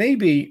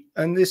 maybe,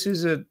 and this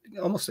is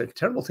almost a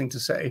terrible thing to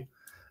say,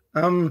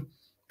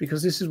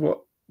 because this is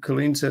what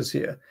Colleen says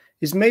here,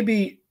 is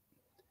maybe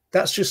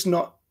that's just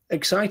not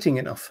exciting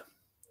enough.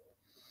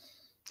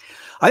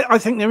 I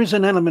think there is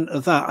an element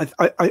of that.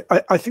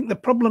 I think the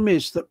problem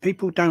is that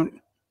people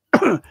don't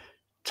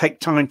take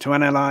time to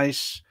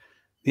analyze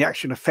the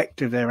actual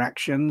effect of their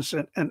actions,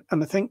 and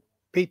I think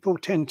people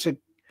tend to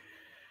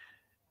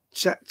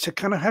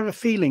kind of have a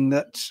feeling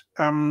that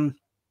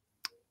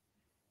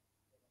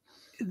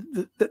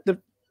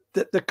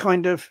the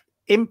kind of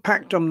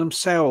impact on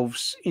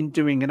themselves in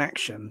doing an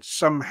action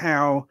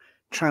somehow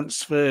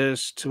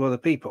transfers to other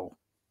people.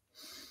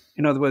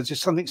 In other words, if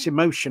something's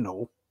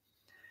emotional,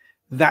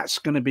 that's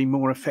going to be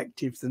more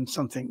effective than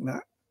something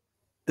that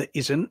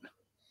isn't,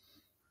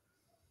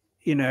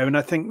 you know. And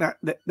I think that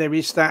there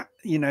is that,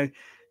 you know,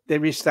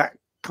 there is that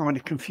kind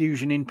of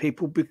confusion in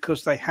people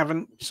because they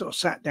haven't sort of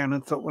sat down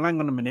and thought, well, hang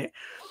on a minute,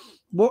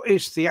 what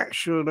is the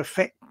actual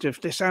effect of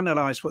this?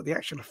 Analyze what the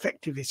actual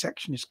effect of this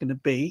action is going to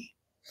be.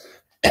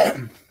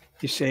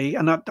 You see,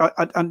 and I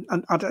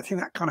don't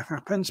think that kind of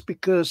happens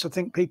because I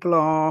think people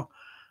are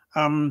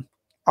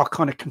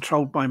kind of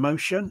controlled by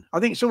emotion. I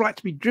think it's all right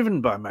to be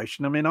driven by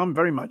emotion. I mean, I'm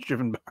very much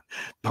driven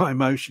by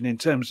emotion in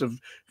terms of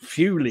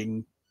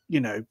fueling,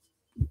 you know,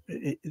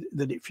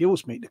 that it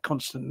fuels me to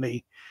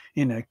constantly,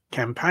 you know,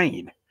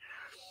 campaign.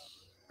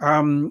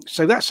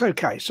 So that's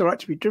okay. It's all right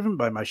to be driven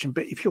by emotion,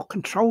 but if you're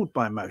controlled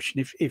by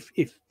emotion, if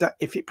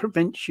it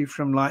prevents you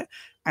from like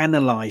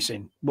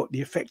analyzing what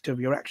the effect of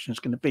your action is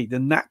going to be,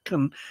 then that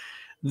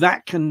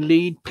can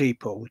lead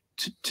people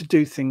to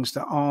do things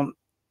that aren't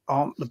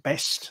the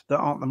best, that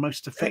aren't the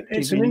most effective.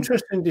 It's an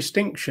interesting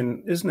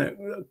distinction, isn't it?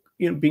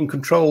 You know, being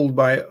controlled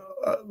by it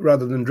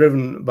rather than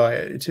driven by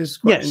it. It is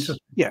quite interesting.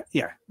 Yeah.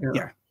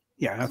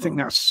 I think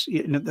that's,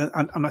 you know,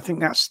 and I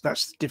think that's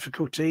the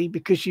difficulty,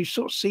 because you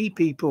sort of see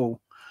people.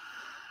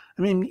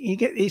 I mean, you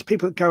get these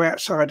people that go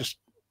outside,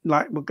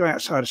 will go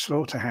outside a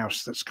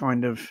slaughterhouse that's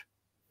kind of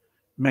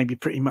maybe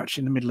pretty much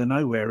in the middle of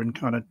nowhere and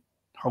kind of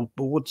hold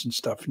boards and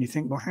stuff, and you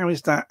think, well, how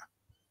is that?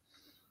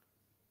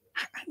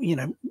 You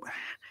know,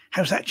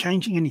 how's that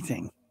changing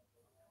anything?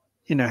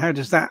 You know, how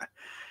does that?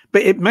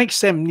 But it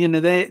makes them, you know,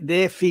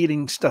 they're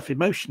feeling stuff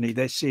emotionally.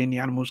 They're seeing the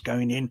animals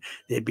going in,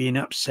 they're being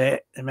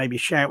upset, they may be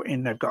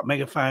shouting, they've got a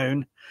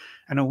megaphone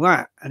and all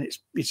that, and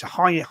it's a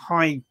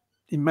high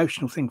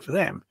emotional thing for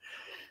them.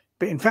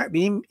 But in fact,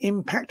 the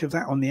impact of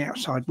that on the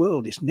outside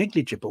world is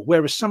negligible.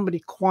 Whereas somebody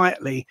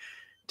quietly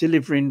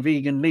delivering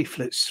vegan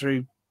leaflets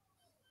through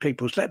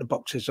people's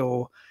letterboxes,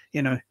 or,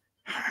 you know,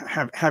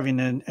 having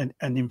an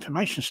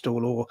information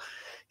stall, or,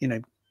 you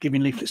know,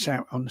 giving leaflets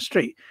out on the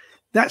street,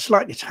 that's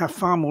likely to have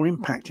far more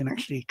impact in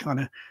actually kind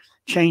of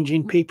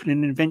changing people,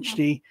 and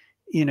eventually,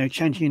 you know,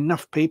 changing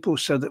enough people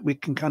so that we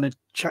can kind of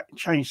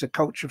change the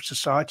culture of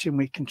society, and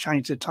we can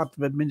change the type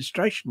of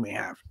administration we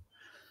have.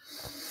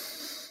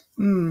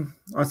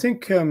 I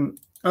think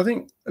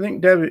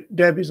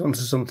Debbie's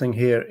onto something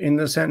here, in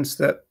the sense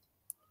that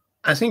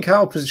I think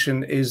our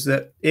position is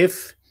that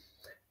if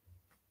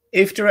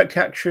direct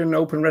action,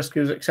 open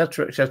rescues,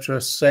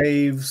 etc.,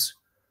 saves,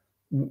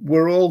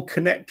 we're all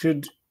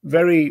connected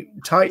very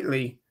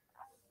tightly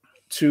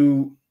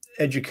to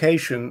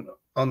education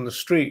on the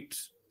street,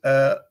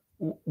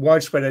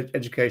 widespread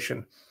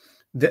education,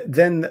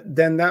 then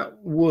that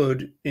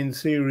would, in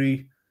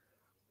theory,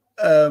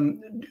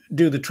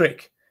 do the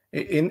trick.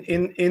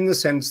 In the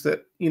sense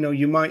that, you know,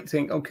 you might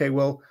think, okay,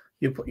 well,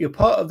 you're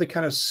part of the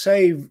kind of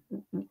save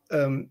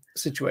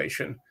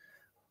situation.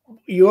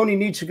 You only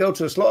need to go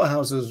to the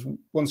slaughterhouses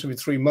once every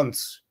 3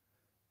 months,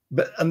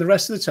 and the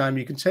rest of the time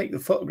you can take the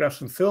photographs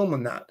and film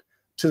and that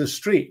to the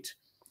street.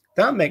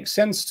 That makes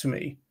sense to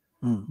me.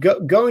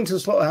 Going to the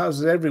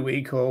slaughterhouses every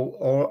week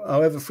or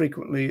however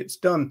frequently it's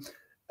done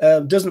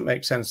doesn't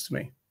make sense to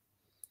me.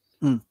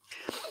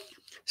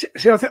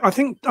 See, I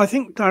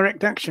think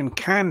direct action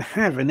can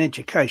have an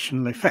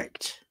educational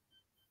effect.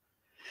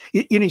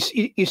 You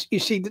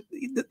see,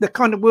 the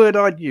kind of word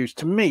I'd use,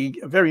 to me,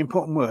 a very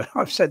important word,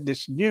 I've said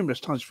this numerous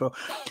times before,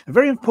 a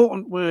very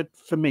important word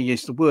for me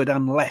is the word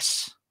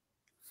unless.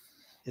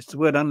 It's the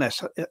word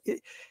unless.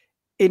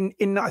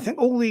 I think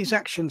all these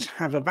actions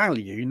have a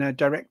value. You know,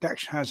 direct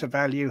action has a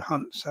value,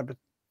 hunts,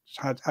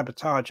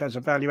 sabotage has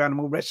a value,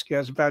 animal rescue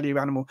has a value,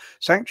 animal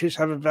sanctuaries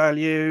have a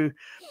value.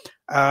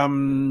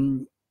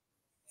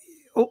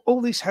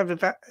 All these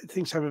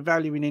things have a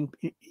value in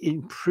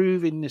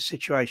improving the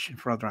situation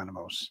for other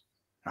animals,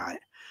 right?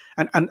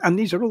 And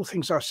these are all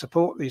things I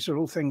support. These are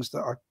all things that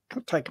I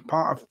take a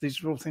part of.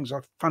 These are all things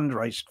I've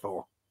fundraised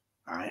for,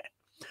 right?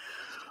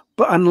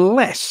 But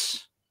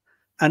unless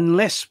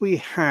we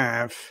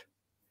have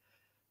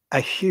a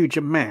huge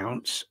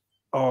amount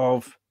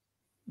of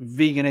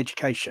vegan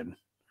education,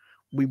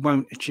 we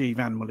won't achieve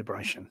animal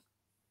liberation.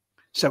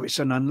 So it's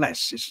an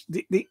unless.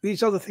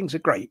 These other things are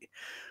great,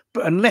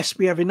 but unless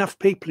we have enough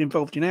people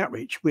involved in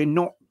outreach, we're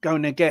not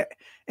going to get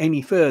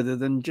any further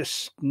than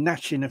just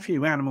snatching a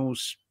few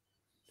animals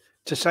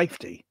to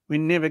safety. We're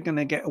never going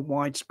to get a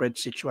widespread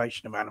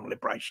situation of animal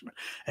liberation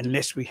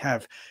unless we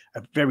have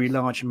a very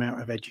large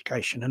amount of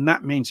education. And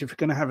that means if we're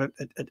going to have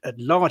a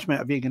large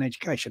amount of vegan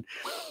education,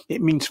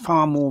 it means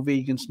far more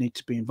vegans need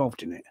to be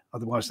involved in it.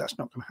 Otherwise, that's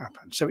not going to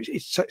happen. So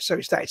it's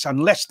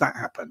unless that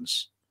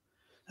happens,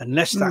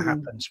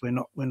 we're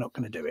not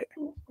going to do it.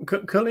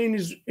 Colleen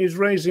is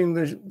raising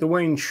the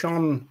Wayne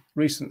Sean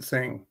recent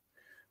thing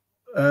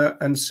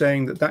and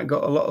saying that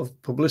got a lot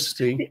of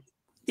publicity.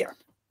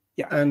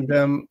 Yeah. And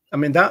I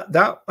mean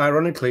that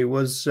ironically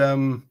was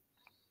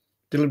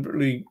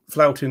deliberately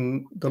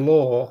flouting the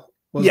law,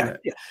 wasn't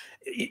it? Yeah.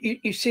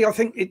 You see, I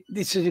think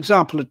this is an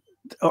example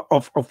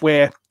of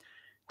where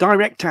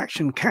direct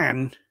action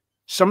can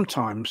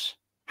sometimes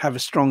have a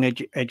strong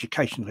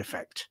educational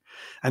effect,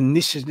 and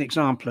this is an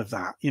example of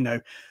that. You know,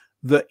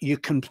 that you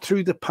can,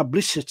 through the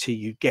publicity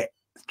you get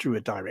through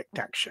a direct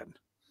action,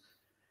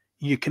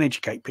 you can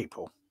educate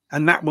people,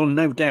 and that will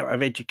no doubt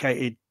have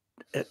educated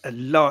a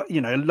lot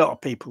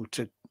of people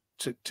to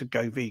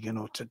go vegan,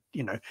 or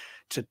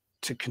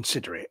to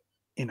consider it,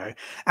 and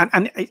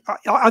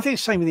I think the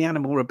same with the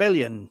animal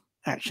rebellion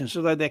actions,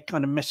 although their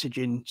kind of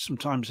messaging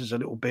sometimes is a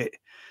little bit,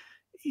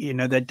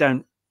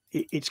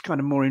 it's kind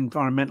of more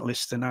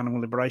environmentalist than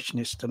animal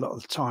liberationist a lot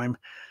of the time.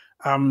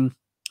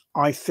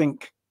 I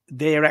think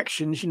their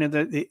actions,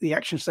 the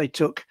actions they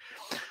took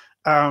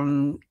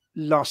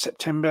last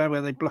September,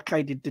 where they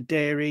blockaded the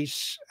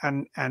dairies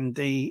and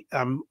the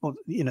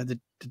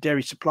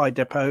dairy supply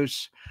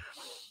depots,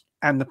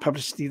 and the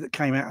publicity that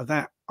came out of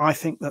that, I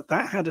think that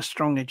had a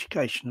strong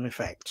educational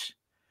effect,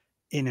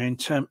 in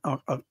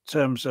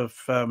terms of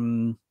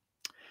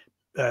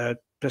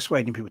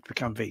persuading people to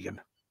become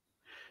vegan.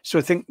 So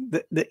I think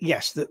that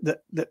yes,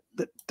 that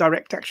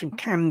direct action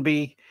can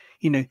be,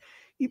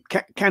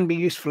 can be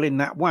useful in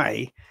that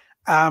way,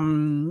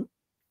 and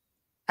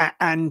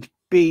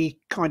be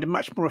kind of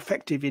much more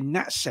effective in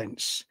that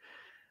sense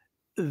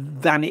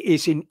than it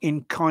is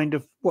in kind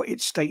of what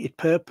its stated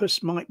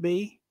purpose might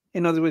be.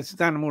 In other words,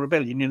 the animal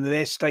rebellion,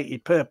 their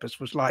stated purpose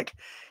was like,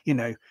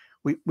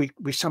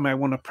 we somehow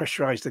want to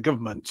pressurize the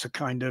government to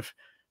kind of,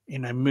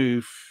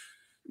 move,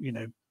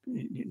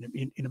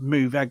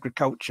 move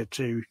agriculture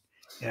to,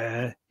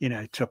 to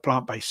a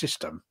plant-based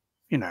system.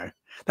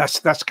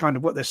 That's kind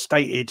of what the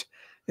stated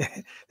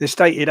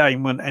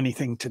aim wasn't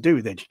anything to do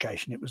with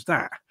education. It was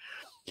that,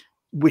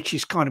 which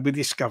is kind of, with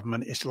this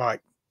government, it's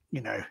like,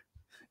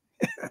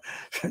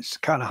 it's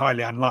kind of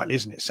highly unlikely,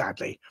 isn't it?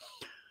 Sadly.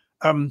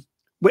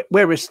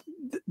 Whereas,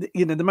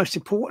 the most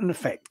important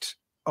effect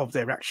of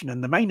their action,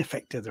 and the main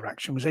effect of their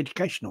action, was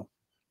educational.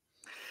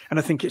 And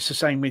I think it's the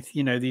same with,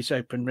 these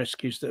open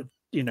rescues that,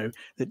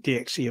 that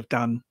DXE have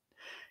done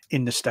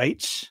in the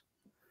States.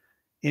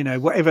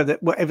 Whatever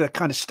the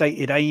kind of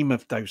stated aim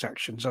of those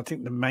actions, I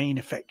think the main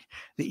effect,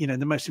 the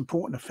most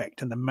important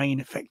effect and the main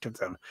effect of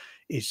them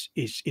is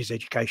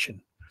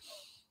education.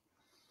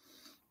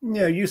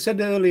 Yeah, you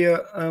said earlier,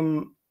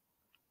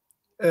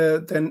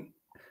 then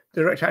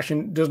direct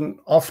action doesn't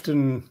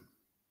often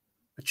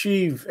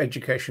achieve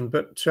education,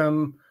 but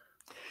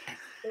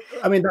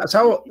I mean that's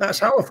our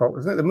fault,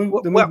 isn't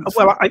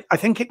it? I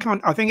think it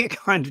kind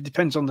of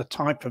depends on the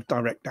type of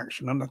direct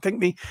action, and I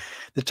think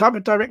the type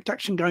of direct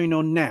action going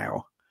on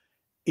now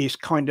is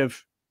kind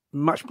of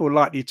much more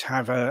likely to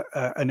have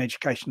an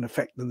educational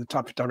effect than the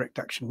type of direct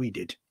action we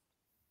did.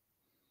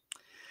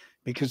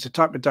 Because the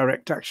type of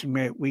direct action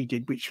we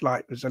did, which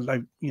was a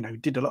low,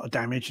 did a lot of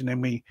damage, and then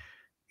we,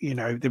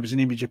 there was an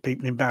image of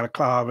people in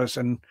balaclavas,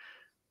 and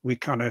we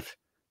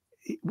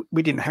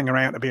didn't hang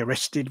around to be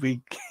arrested.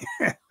 We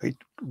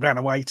ran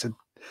away to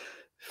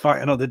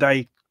fight another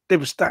day. There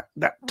was that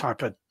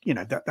type of,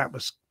 that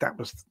was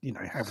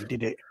how we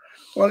did it.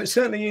 Well, it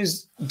certainly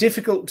is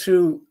difficult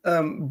to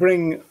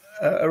bring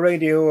a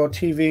radio or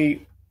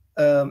TV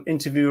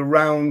interview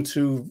around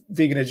to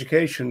vegan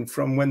education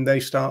from when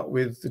they start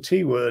with the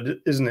T word,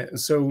 isn't it?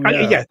 So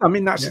yeah, I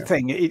mean that's the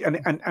thing,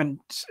 and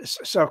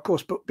so of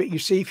course, but you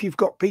see, if you've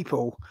got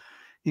people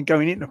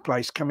going into a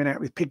place, coming out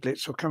with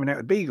piglets or coming out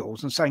with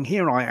beagles and saying,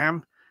 "Here I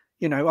am,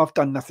 I've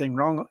done nothing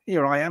wrong.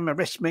 Here I am,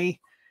 arrest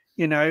me.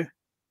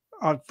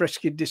 I've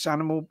rescued this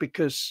animal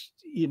because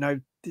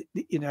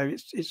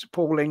it's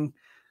appalling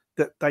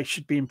that they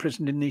should be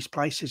imprisoned in these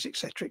places,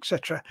 etc.,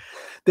 etc."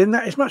 Then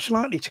that is much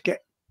likely to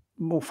get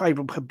more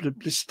favorable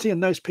publicity,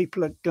 and those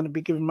people are going to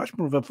be given much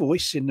more of a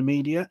voice in the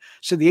media.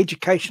 So the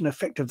education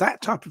effect of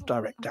that type of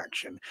direct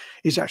action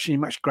is actually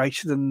much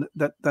greater than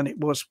it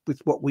was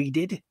with what we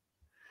did.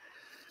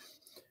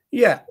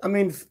 Yeah, I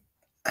mean,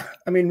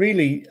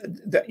 really,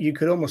 that you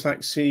could almost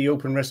like see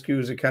open rescue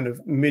as a kind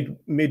of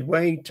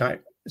midway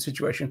type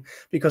situation,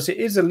 because it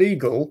is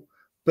illegal,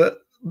 but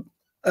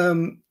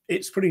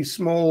it's pretty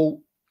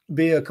small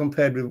beer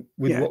compared with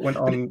what went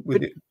on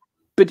with it.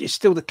 But it's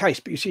still the case.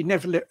 But you see,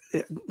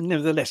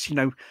 nevertheless,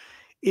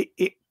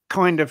 it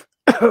kind of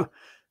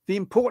the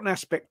important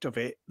aspect of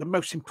it, the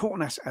most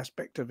important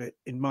aspect of it,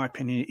 in my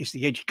opinion, is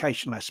the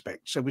educational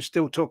aspect. So we're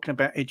still talking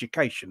about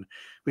education.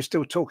 We're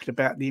still talking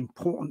about the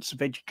importance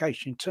of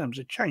education in terms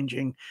of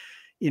changing,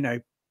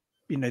 the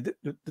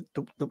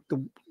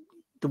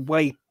the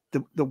way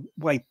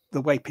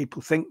the way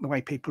people think, the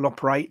way people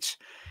operate,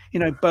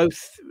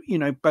 both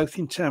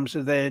in terms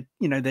of their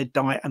their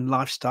diet and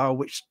lifestyle,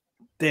 which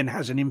then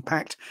has an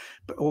impact,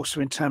 but also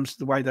in terms of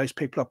the way those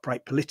people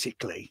operate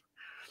politically.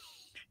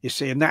 You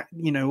see, and that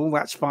all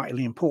that's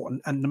vitally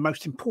important. And the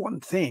most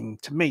important thing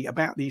to me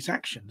about these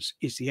actions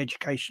is the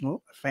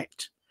educational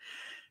effect.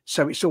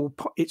 So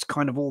it's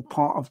kind of all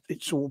part of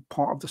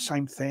the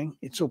same thing.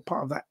 It's all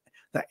part of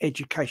that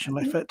educational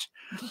effort.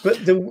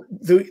 But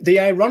the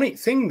ironic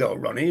thing, though,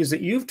 Ronnie, is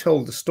that you've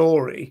told the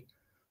story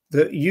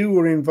that you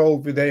were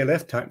involved with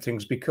ALF type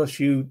things because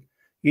you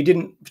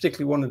didn't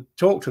particularly want to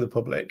talk to the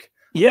public.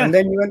 Yeah. And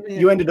then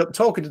you ended up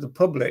talking to the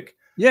public.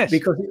 Yes.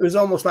 Because it was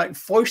almost like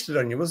foisted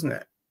on you, wasn't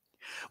it?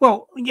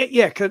 Well,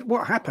 yeah. Because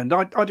what happened,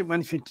 I didn't want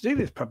anything to do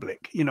with the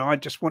public. I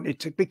just wanted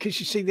to, because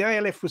you see, the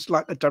ALF was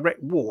like a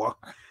direct war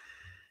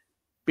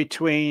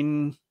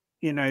between,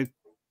 the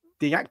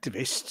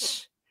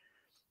activists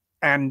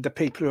and the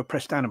people who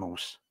oppressed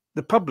animals.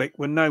 The public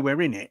were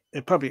nowhere in it.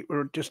 The public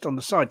were just on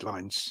the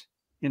sidelines.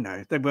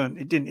 They weren't.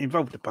 It didn't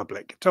involve the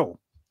public at all.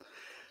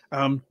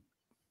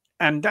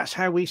 And that's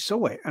how we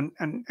saw it.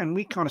 And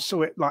we kind of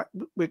saw it like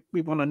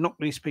we want to knock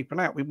these people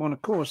out. We want to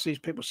cause these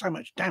people so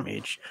much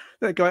damage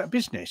that they go out of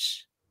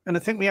business. And I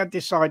think we had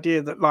this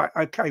idea that, like,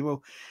 okay,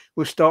 well,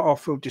 we'll start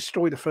off, we'll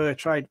destroy the fur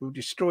trade, we'll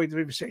destroy the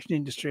vivisection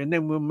industry, and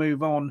then we'll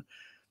move on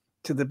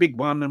to the big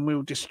one, and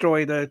we'll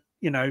destroy the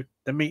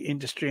the meat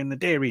industry and the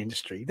dairy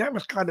industry. That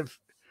was kind of,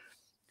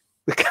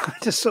 we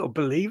kind of sort of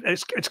believe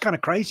it's kind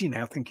of crazy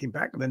now thinking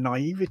back, the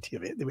naivety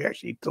of it, that we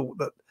actually thought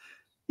that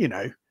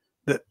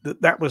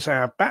that was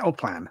our battle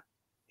plan,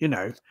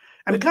 and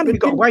kind of we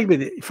got away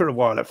with it for a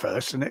while at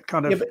first, and it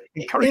kind of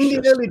encouraged us.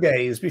 In the early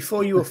days,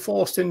 before you were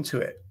forced into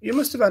it, you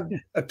must have had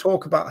a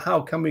talk about how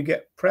can we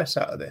get press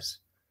out of this,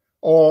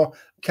 or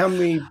can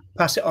we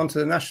pass it on to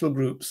the national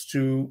groups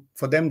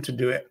for them to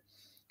do it?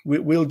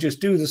 We'll just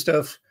do the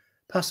stuff,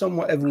 pass on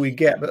whatever we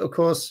get. But of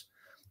course,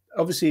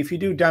 obviously, if you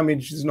do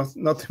damage, there's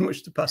nothing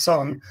much to pass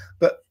on.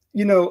 But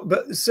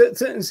but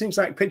certain things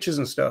like pictures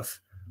and stuff.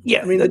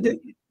 Yeah, I mean,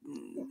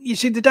 you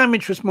see, the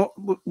damage was more.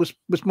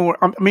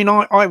 I mean,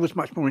 I was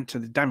much more into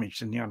the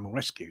damage than the animal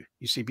rescue.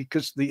 You see,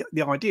 because the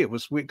idea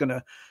was we're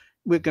gonna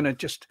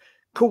just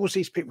cause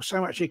these people so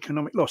much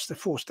economic loss they're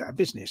forced out of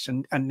business,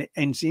 and it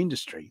ends the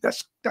industry.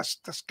 That's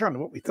kind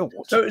of what we thought.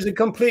 So it was a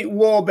complete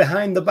war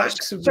behind the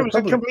backs of the public.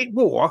 It was a complete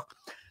war,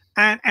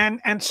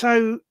 and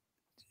so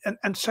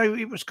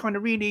it was kind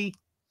of really,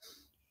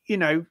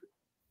 the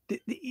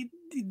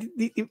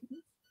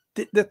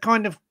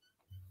kind of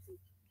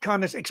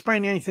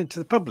explaining anything to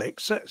the public,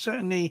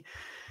 certainly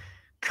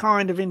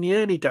kind of in the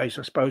early days,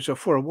 I suppose, or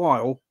for a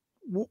while,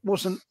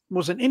 wasn't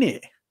in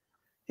it.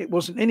 It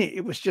wasn't in it.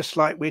 It was just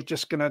like, we're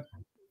just going to,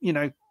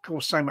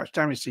 cause so much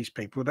damage to these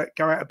people that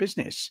go out of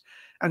business.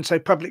 And so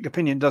public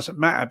opinion doesn't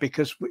matter,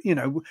 because,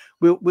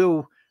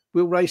 we'll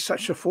raise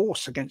such a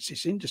force against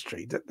this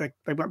industry that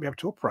they won't be able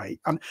to operate.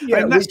 And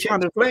that's which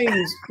kind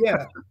explains,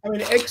 I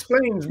mean, it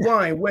explains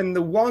why, when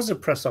there was a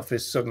press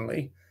office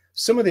suddenly,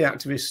 some of the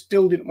activists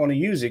still didn't want to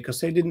use it because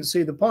they didn't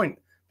see the point,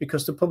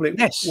 because the public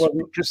wasn't,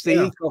 because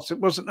the ethos, it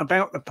wasn't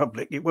about the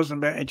public, it wasn't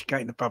about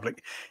educating the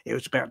public, it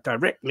was about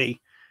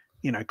directly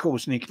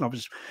causing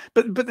economic.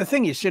 But the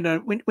thing is,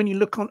 when you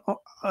look on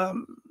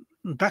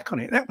back on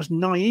it, that was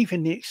naive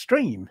in the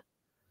extreme.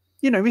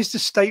 Is the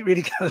state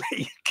really going to let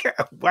you get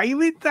away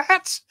with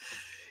that?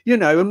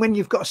 And when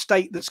you've got a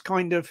state that's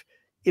kind of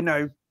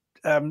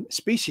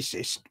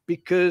speciesist,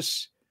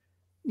 because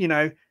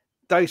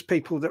those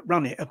people that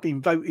run it have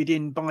been voted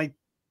in by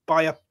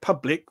a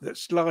public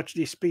that's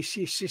largely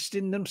speciesist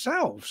in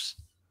themselves.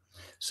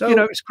 So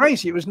it's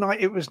crazy. It was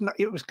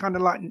kind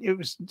of like, it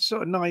was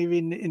sort of naive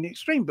in the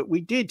extreme. But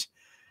we did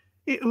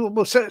it.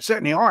 Well,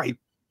 certainly I,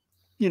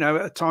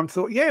 at the time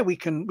thought,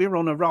 we're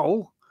on a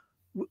roll.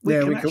 We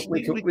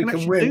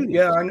can win.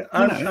 Yeah,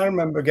 I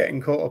remember getting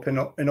caught up in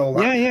all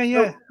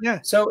that. Yeah.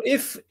 So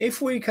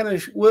if we kind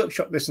of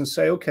workshop this and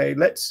say, okay,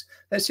 let's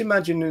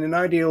imagine in an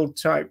ideal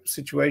type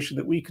situation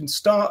that we can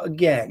start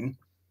again.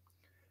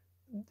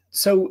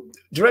 So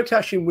direct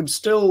action would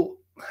still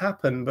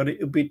happen, but it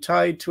would be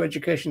tied to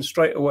education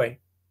straight away.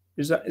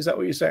 Is that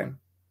what you're saying?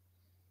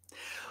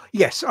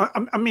 Yes,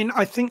 I mean,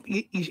 I think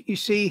you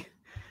see,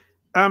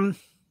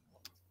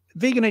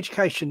 vegan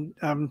education.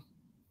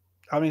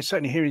 I mean,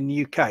 certainly here in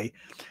the UK,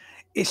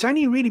 it's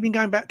only really been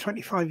going back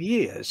 25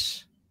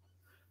 years.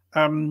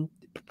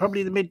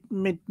 Probably the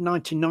mid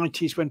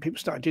 1990s, when people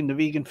started doing the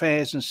vegan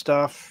fairs and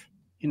stuff.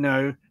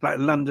 Like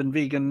London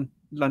Vegan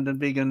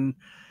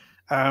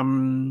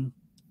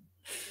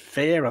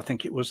Fair, I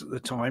think it was at the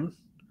time.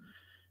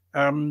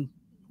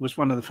 Was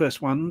one of the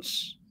first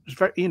ones. It was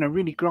very,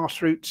 really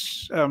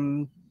grassroots.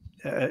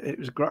 It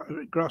was a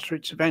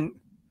grassroots event.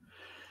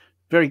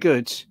 Very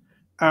good.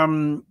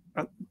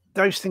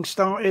 Those things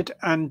started,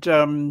 and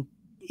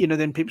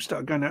then people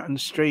started going out on the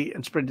street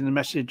and spreading the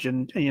message,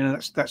 and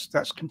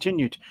that's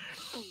continued.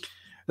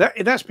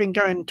 That's been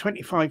going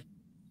 25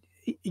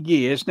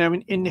 years now.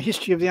 In the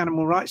history of the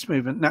animal rights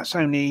movement, that's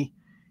only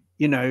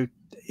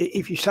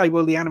if you say,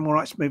 well, the animal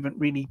rights movement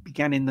really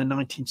began in the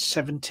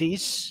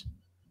 1970s,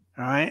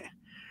 right?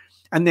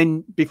 And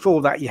then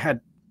before that, you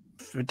had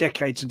for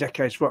decades and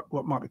decades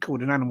what might be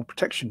called an animal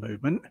protection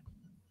movement.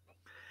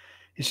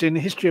 It's in the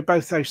history of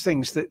both those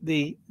things that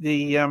the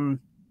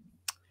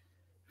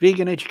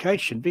vegan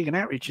education, vegan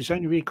outreach is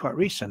only really quite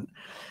recent.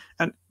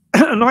 And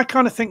and I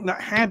kind of think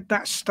that had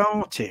that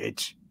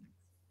started,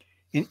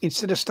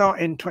 instead of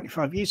starting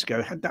 25 years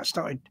ago, had that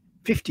started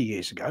 50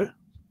 years ago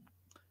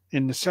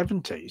in the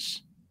 70s,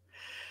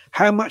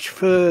 how much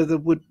further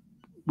would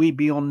we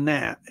be on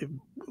now?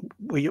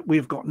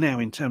 We've got now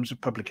in terms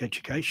of public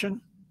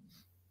education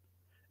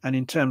and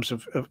in terms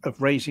of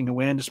raising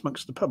awareness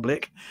amongst the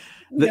public.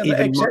 Yeah,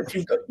 except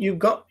you've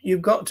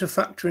got to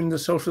factor in the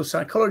social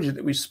psychology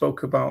that we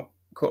spoke about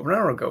a quarter of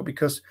an hour ago,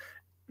 because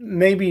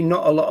maybe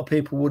not a lot of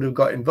people would have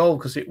got involved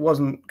because it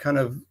wasn't kind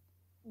of,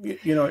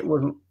 you know, it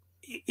wasn't.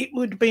 It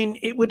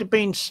would have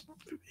been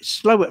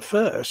slow at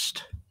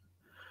first,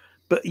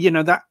 but you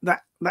know that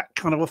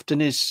kind of often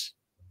is,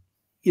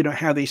 you know,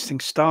 how these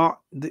things start.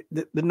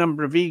 The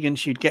number of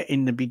vegans you'd get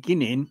in the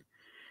beginning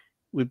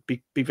would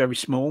be very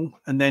small,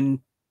 and then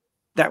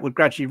that would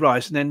gradually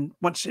rise, and then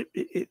once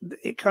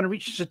it kind of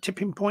reaches a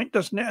tipping point,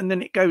 doesn't it? And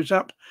then it goes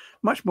up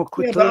much more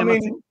quickly. Yeah, but I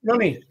mean,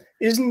 Ronnie,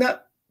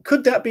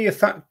 could that be a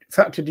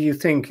factor, do you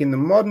think, in the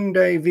modern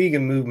day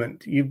vegan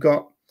movement? You've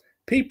got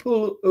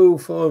people who,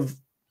 for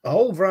a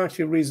whole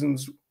variety of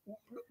reasons,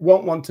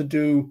 won't want to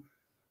do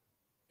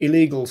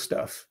illegal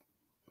stuff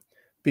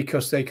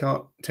because they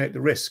can't take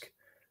the risk,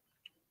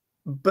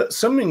 but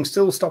something's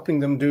still stopping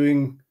them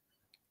doing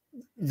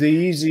the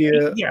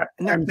easier stuff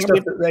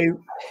that they.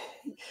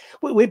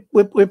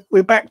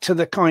 We're back to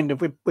the kind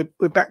of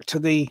we're back to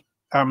the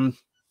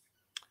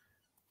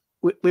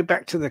we're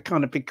back to the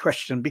kind of big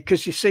question,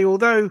 because you see,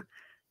 although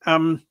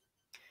you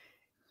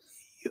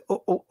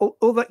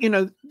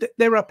know,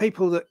 there are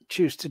people that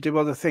choose to do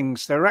other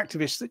things, there are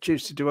activists that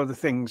choose to do other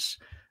things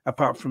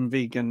apart from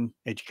vegan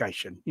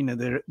education. You know,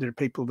 there are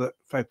people that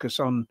focus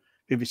on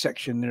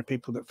vivisection, there are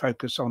people that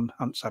focus on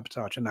hunt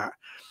sabotage and that,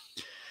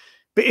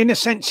 but in a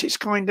sense it's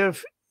kind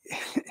of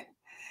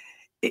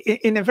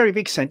in a very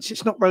big sense,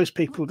 it's not those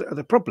people that are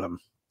the problem.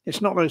 It's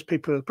not those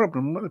people that are the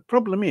problem. What the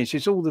problem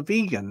is all the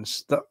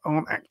vegans that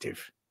aren't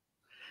active.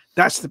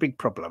 That's the big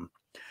problem.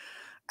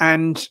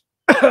 And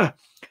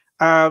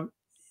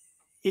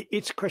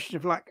it's a question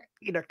of, like,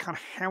 you know, kind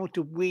of how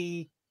do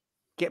we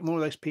get more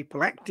of those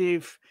people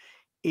active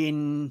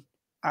in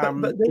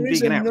but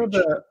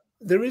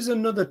there is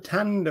another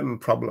tandem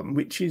problem,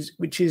 which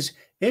is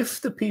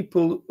if the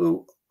people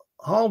who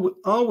are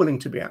willing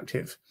to be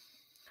active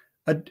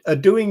are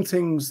doing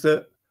things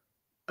that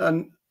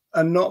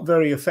are not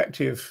very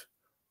effective,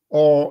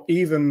 or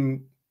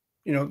even,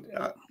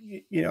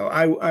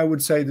 I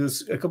would say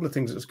there's a couple of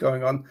things that's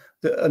going on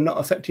that are not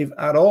effective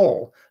at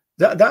all.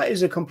 That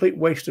is a complete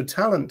waste of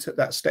talent at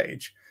that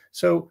stage.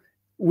 So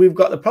we've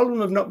got the problem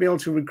of not being able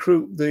to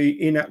recruit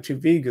the inactive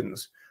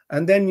vegans,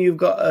 and then you've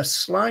got a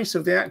slice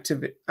of the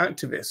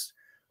activists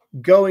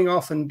going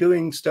off and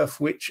doing stuff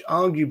which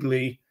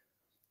arguably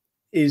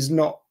is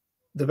not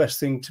the best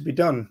thing to be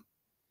done.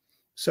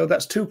 So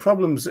that's two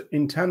problems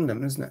in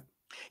tandem, isn't it?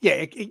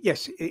 Yeah,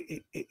 yes,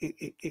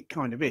 it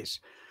kind of is.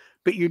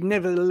 But you'd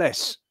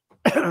nevertheless,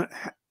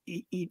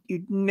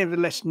 you'd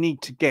nevertheless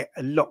need to get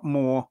a lot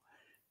more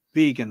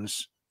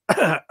vegans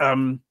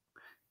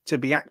to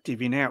be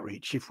active in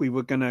outreach if we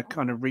were going to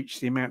kind of reach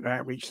the amount of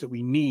outreach that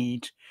we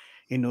need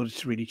in order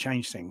to really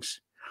change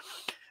things.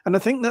 And I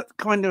think that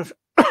kind of,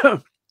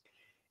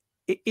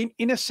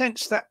 in a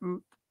sense, that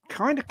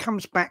kind of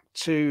comes back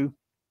to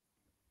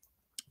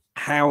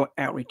how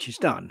outreach is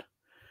done,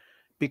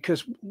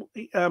 because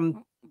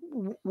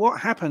what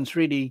happens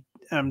really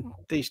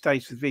these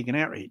days with vegan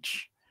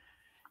outreach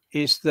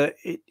is that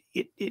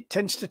it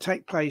tends to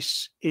take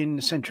place in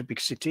the centre of big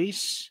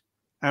cities,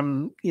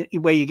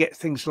 where you get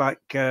things like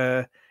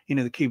the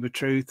Cube of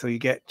Truth, or you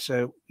get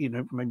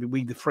maybe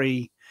We the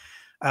Free,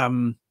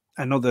 and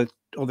other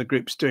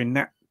groups doing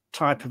that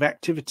type of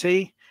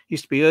activity.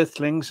 Used to be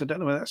Earthlings. I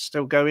don't know whether that's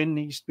still going.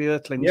 It used to be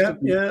Earthlings.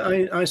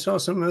 Yeah. I saw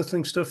some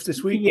Earthling stuff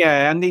this week.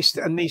 Yeah, and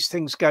these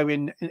things go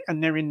in,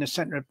 and they're in the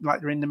centre of,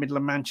 like, they're in the middle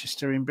of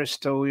Manchester, in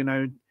Bristol,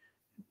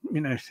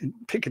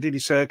 Piccadilly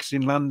Circus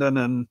in London,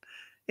 and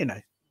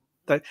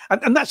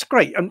and that's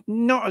great. I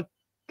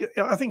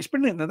think it's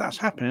brilliant that that's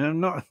happening.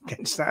 I'm not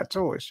against that at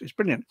all. It's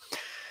brilliant.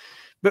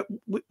 But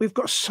we've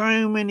got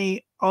so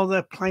many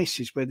other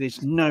places where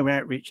there's no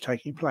outreach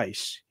taking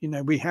place.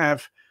 We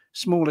have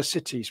smaller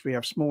cities, we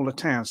have smaller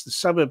towns, the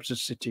suburbs of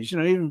cities,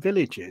 even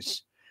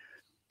villages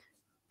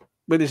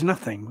where there's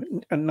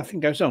nothing and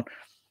nothing goes on.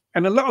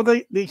 And a lot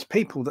of these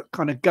people that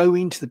kind of go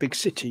into the big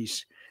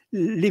cities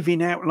live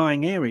in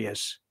outlying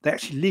areas. They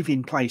actually live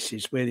in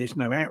places where there's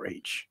no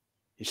outreach,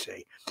 you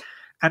see.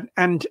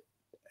 And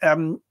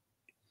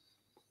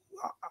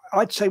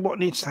I'd say what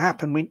needs to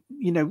happen, we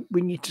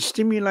need to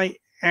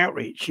stimulate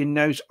outreach in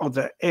those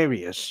other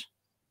areas,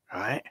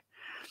 right?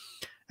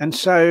 And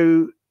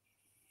so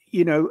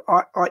you know,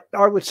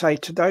 I would say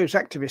to those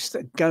activists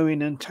that go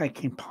in and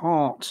taking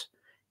part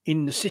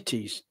in the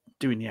cities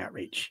doing the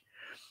outreach,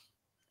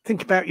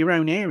 think about your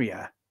own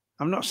area.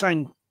 I'm not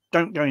saying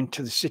don't go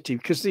into the city,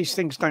 because these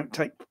things don't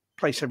take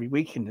place every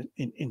week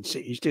in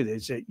cities, do they?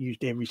 They're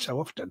usually every so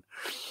often.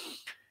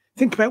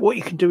 Think about what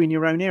you can do in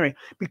your own area,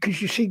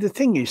 because you see, the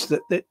thing is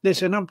that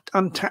there's an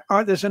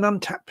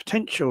untapped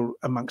potential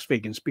amongst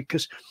vegans,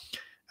 because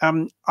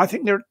I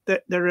think there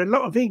are a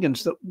lot of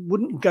vegans that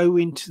wouldn't go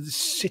into the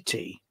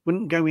city,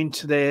 wouldn't go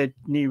into their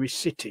nearest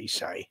city,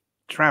 say,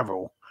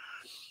 travel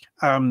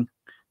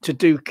to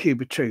do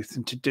Cube of Truth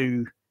and to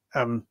do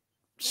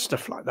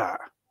stuff like that,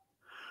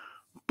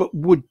 but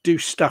would do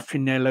stuff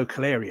in their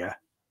local area,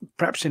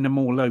 perhaps in a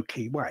more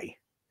low-key way.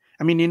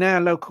 I mean, in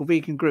our local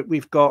vegan group,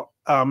 we've got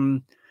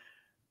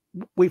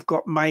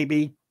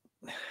maybe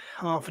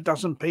half a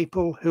dozen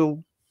people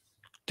who'll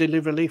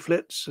deliver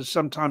leaflets and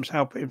sometimes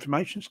help at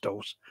information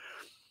stalls.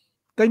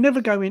 They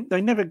never go in.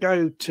 They never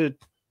go to,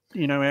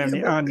 you know,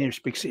 our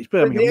nearest big cities,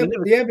 Birmingham.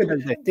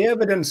 The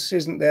evidence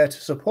isn't there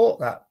to support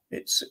that.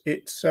 It's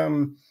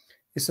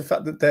the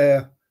fact that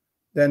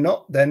they're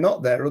not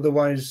there.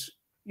 Otherwise,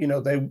 you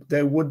know,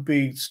 there would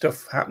be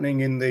stuff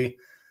happening in the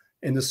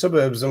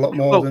suburbs a lot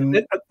more than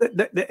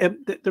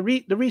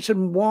the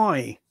reason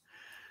why.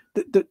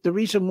 The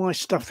reason why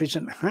stuff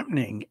isn't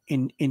happening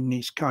in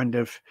these kind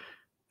of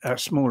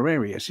smaller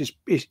areas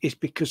is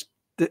because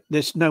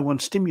there's no one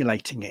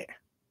stimulating it.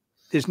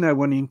 There's no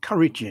one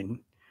encouraging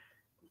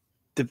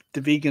the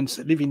vegans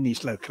that live in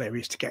these local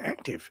areas to get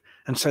active,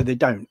 and so they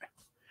don't.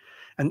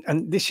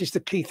 And this is the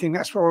key thing.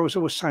 That's why I was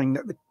always saying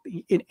that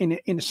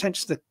in a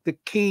sense, the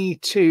key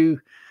to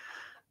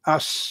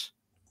us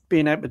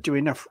being able to do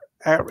enough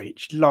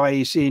outreach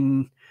lies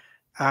in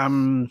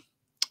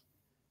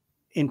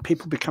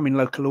people becoming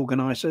local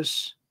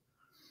organisers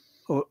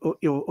or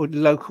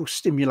local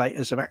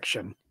stimulators of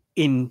action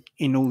in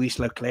all these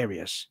local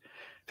areas.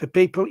 For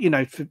people,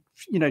 to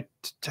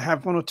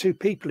have one or two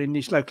people in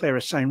these local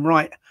areas saying,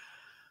 right,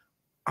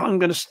 I'm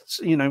going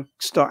to,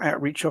 start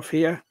outreach off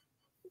here,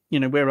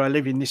 where I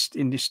live in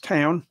this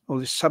town or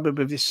this suburb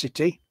of this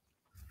city,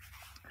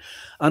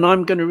 and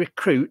I'm going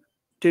to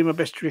do my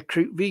best to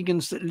recruit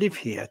vegans that live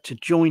here to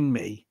join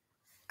me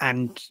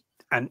and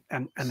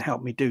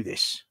help me do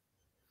this.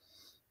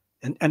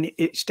 And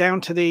it's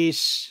down to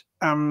these.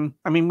 I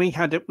mean,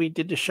 we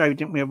did a show,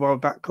 didn't we, a while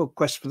back called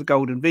Quest for the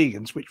Golden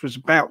Vegans, which was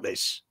about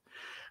this.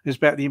 It was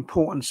about the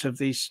importance of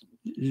these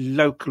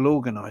local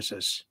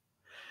organisers.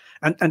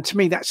 And to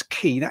me, that's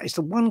key. That is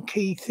the one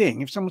key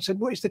thing. If someone said,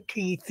 what is the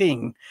key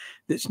thing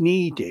that's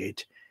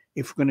needed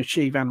if we're going to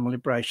achieve animal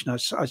liberation?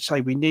 I'd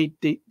say we need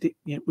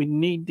we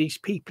need these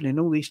people in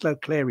all these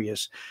local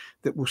areas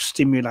that will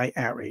stimulate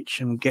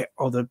outreach and get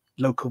other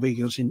local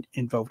vegans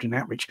involved in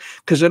outreach.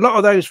 Because a lot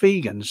of those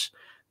vegans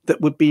that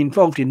would be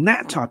involved in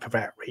that type of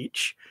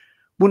outreach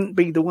wouldn't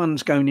be the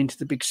ones going into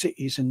the big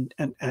cities and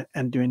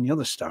doing the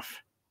other stuff.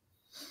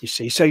 You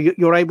see, so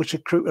you're able to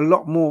recruit a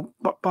lot more,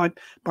 but by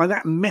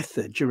that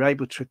method, you're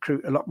able to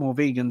recruit a lot more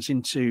vegans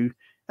into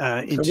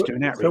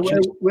doing outreach.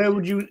 So where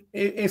would you,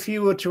 if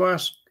you were to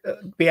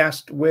be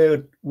asked,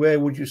 where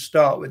would you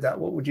start with that?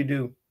 What would you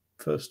do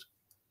first?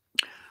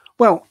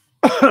 Well,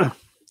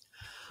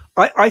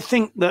 I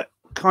think that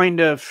kind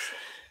of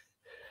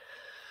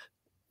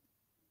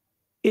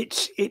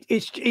it's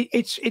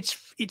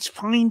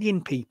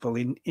finding people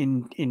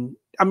in.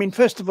 I mean,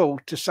 first of all,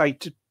 to say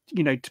to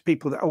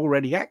people that are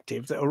already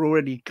active, that are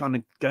already kind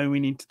of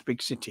going into the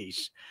big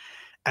cities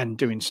and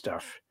doing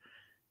stuff,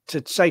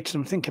 to say to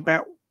them, think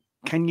about,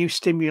 can you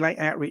stimulate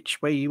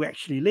outreach where you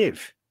actually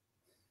live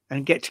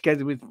and get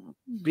together with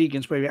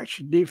vegans where you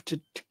actually live to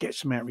get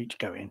some outreach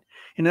going?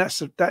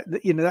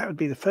 That would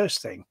be the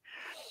first thing.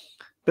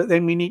 But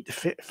then we need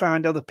to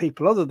find other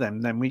people other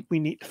than them. We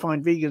need to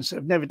find vegans that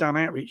have never done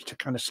outreach to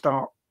kind of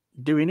start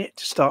doing it,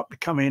 to start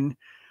becoming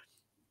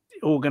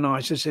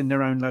organisers in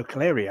their own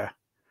local area.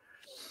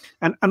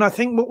 And I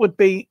think what would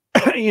be,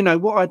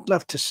 what I'd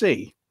love to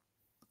see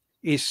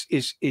is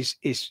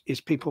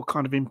people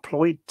kind of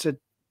employed to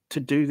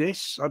do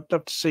this. I'd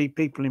love to see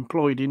people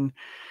employed in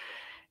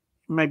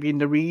maybe in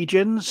the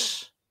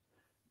regions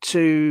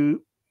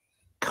to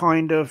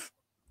kind of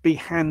be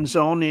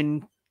hands-on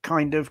in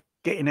kind of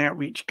getting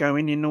outreach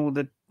going in all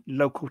the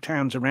local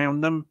towns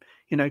around them,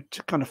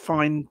 to kind of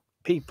find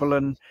people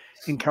and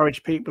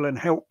encourage people and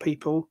help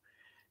people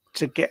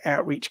to get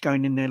outreach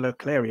going in their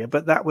local area.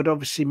 But that would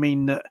obviously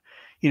mean that,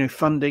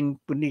 funding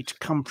would need to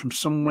come from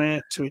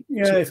somewhere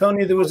if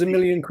only there was £1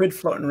 million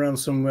floating around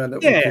somewhere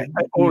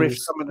that or if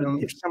some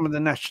of the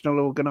national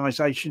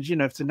organisations,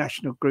 if the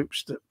national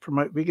groups that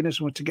promote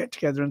veganism were to get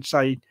together and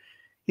say,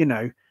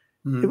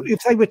 if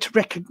they were to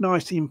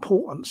recognise the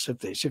importance of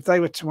this, if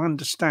they were to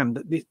understand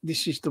that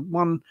this is the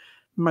one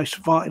most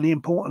vitally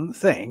important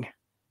thing,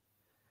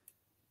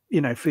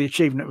 for the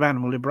achievement of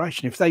animal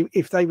liberation,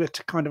 if they were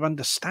to kind of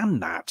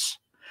understand that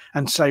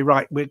and say,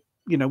 right, we're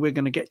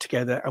going to get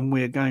together and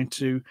we're going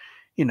to,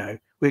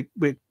 we're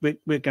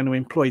going to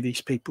employ these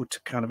people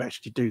to kind of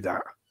actually do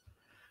that,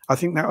 I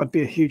think that would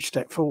be a huge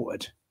step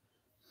forward.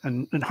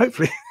 and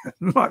hopefully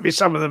might be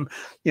some of them,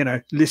 you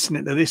know,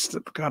 listening to this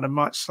that kind of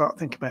might start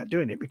thinking about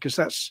doing it, because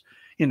that's,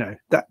 you know,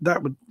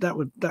 that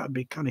would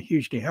be kind of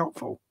hugely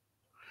helpful.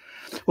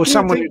 Or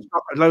someone who's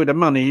got a load of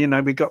money, you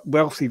know, we got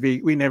wealthy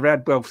we never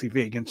had wealthy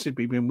vegans, did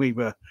we, when we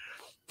were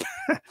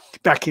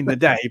back in the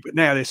day? But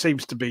now there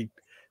seems to be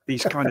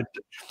these kind of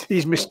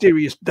these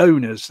mysterious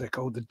donors. They're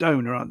called the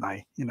donor, aren't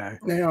they? You know,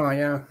 they are,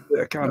 yeah.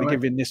 They're kind of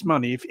giving this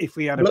money. If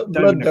we had a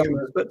blood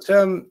donors, but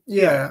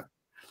yeah,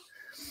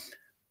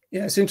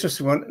 it's an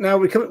interesting one. Now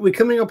we're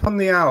coming up on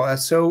the hour,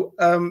 so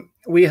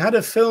we had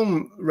a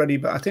film ready,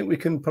 but I think we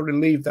can probably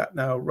leave that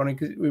now, Ronnie,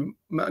 because we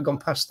might have gone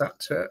past that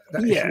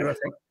issue, I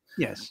think.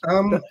 Yes.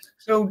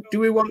 So do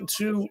we want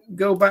to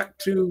go back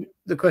to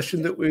the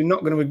question that we're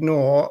not going to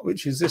ignore,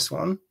 which is this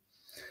one?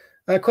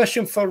 A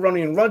question for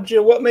Ronnie and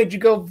Roger: what made you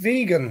go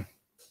vegan?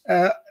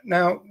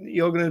 Now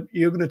you're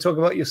gonna talk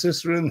about your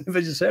sister and the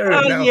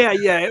vegetarian now.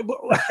 Yeah.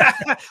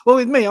 Well,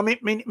 with me, I mean,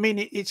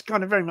 it's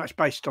kind of very much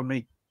based on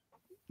me,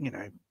 you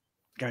know,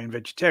 going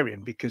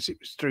vegetarian, because it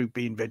was through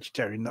being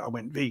vegetarian that I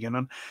went vegan,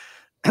 and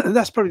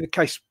that's probably the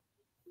case.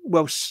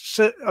 Well,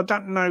 I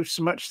don't know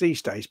so much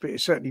these days, but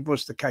it certainly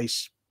was the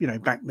case, you know,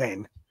 back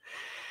then,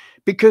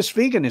 because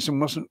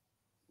veganism wasn't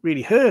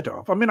really heard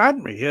of. I mean, I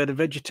hadn't really heard of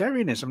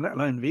vegetarianism, let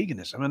alone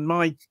veganism. And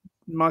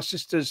my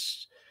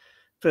sister's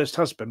first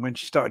husband, when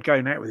she started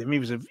going out with him, he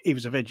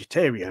was a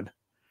vegetarian,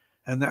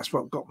 and that's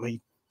what got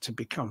me to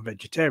become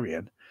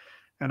vegetarian.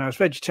 And I was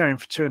vegetarian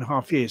for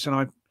 2.5 years, and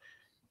I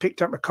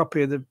picked up a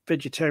copy of the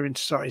Vegetarian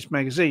Society's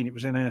magazine. It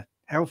was in a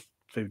health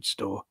food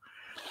store,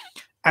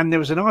 and there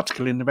was an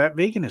article in about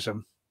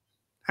veganism,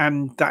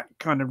 and that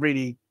kind of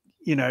really,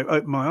 you know,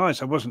 opened my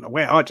eyes. I wasn't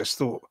aware. I just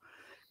thought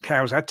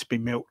cows had to be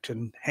milked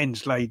and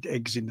hens laid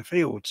eggs in the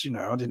fields. You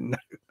know, I didn't know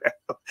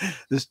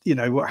this, you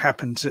know, what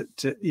happened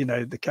to you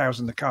know, the cows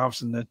and the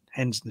calves and the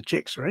hens and the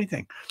chicks or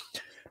anything.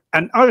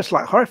 And I was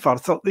like horrified. I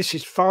thought, this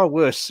is far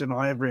worse than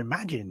I ever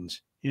imagined,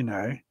 you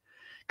know,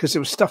 because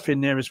there was stuff in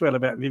there as well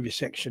about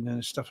vivisection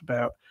and stuff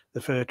about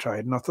the fur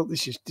trade. And I thought,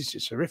 this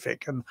is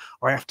horrific, and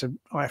I have to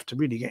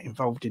really get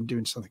involved in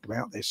doing something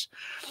about this.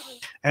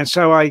 And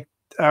so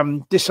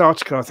this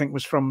article, I think,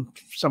 was from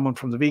someone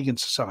from the Vegan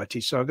Society.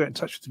 So I got in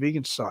touch with the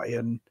Vegan Society,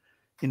 and,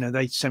 you know,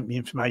 they sent me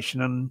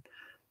information, and,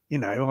 you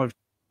know, I've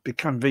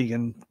become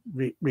vegan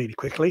really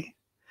quickly.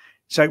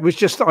 So it was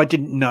just that I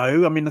didn't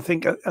know. I mean, I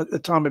think at the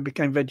time I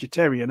became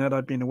vegetarian, that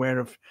I'd been aware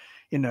of,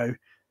 you know,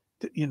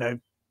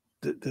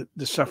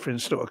 the suffering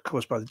sort of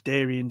caused by the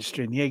dairy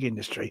industry and the egg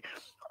industry.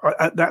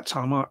 At that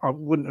time, I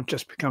wouldn't have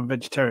just become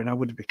vegetarian. I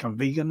would have become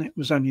vegan. It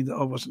was only that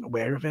I wasn't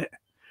aware of it.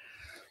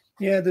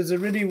 Yeah, there's a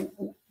really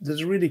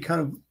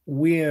kind of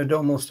weird,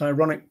 almost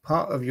ironic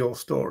part of your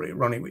story,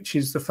 Ronnie, which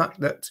is the fact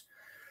that,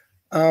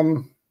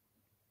 and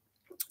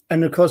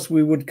of course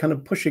we would kind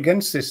of push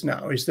against this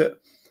now, is that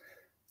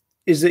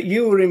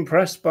you were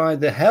impressed by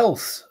the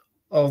health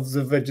of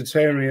the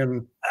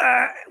vegetarian.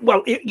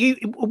 Well,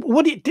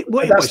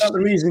 that's not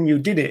the reason you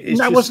did it.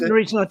 That wasn't the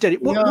reason I did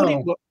it.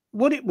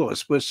 What it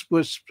was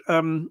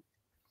I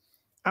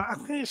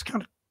think it's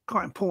kind of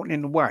quite important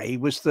in a way,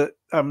 was that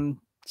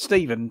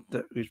Stephen,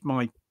 that was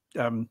my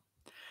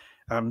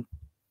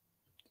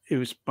he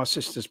was my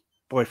sister's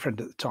boyfriend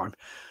at the time.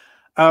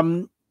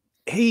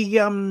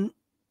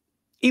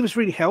 He was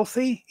really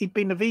healthy. He'd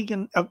been a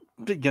vegan,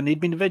 he'd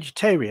been a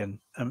vegetarian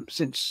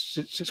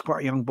since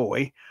quite a young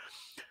boy,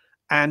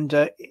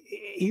 and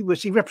he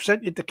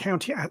represented the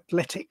county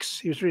athletics.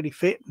 He was really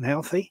fit and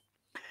healthy,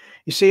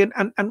 you see,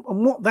 and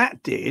what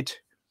that did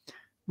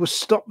was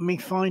stop me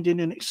finding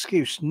an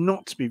excuse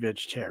not to be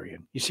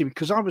vegetarian. You see,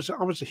 because I was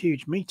a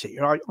huge meat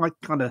eater. I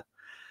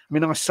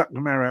sucked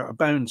the marrow out of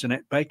bones and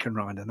ate bacon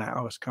rind, and that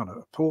I was kind of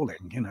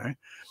appalling, you know.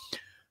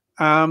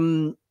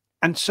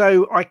 And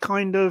so I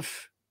kind of,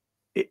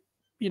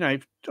 you know,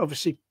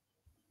 obviously,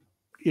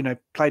 you know,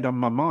 played on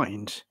my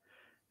mind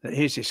that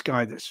here's this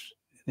guy that's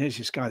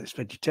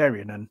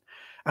vegetarian,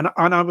 and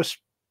I was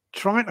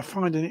trying to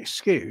find an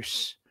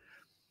excuse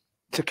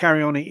to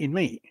carry on eating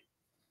meat,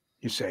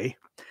 you see.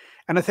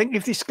 And I think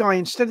if this guy,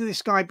 instead of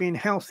this guy being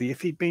healthy,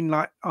 if he'd been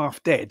like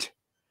half dead,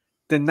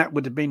 then that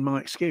would have been my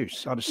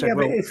excuse. I'd have said,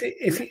 well, but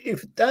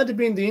if that had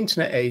been the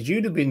internet age,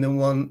 you'd have been the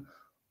one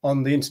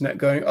on the internet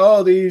going,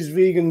 oh, these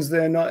vegans,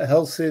 they're not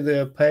healthy,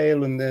 they're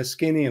pale and they're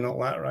skinny and all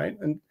that, right?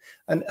 And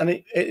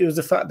it was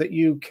the fact that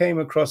you came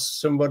across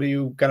somebody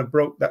who kind of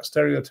broke that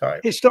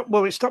stereotype. It stopped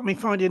me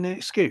finding an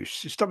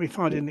excuse. It stopped me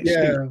finding an excuse.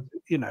 Yeah.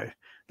 You know,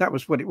 that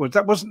was what it was.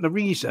 That wasn't the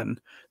reason.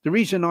 The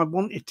reason I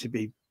wanted to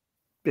be,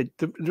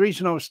 the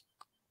reason I was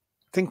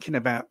thinking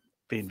about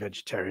being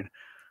vegetarian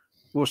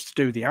was to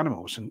do with the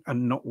animals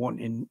and not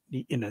wanting,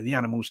 you know, the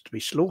animals to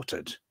be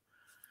slaughtered.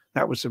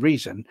 That was the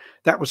reason.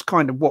 That was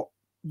kind of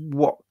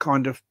what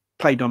kind of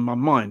played on my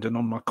mind and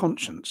on my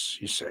conscience,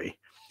 you see.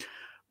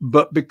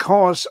 But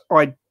because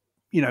I,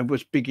 you know,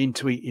 was big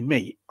into eating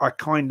meat, a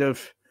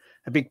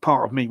big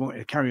part of me wanted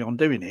to carry on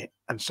doing it.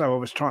 And so I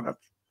was trying to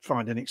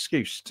find an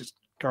excuse to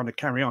kind of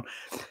carry on.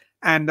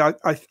 And I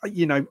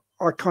you know,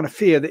 I kind of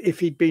fear that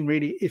if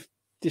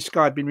this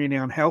guy had been really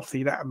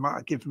unhealthy, that might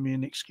have given me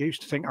an excuse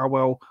to think, oh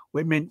well,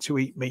 we're meant to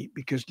eat meat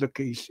because look,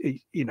 he's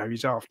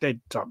half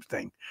dead type of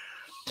thing.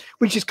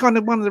 Which is kind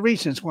of one of the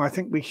reasons why I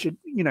think we should,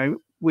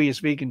 we as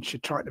vegans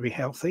should try to be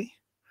healthy.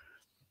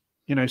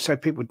 So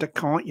people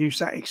can't use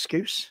that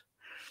excuse.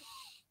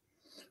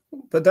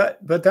 But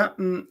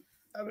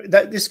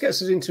this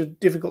gets us into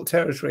difficult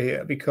territory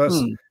here,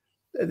 because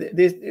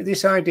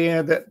this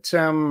idea that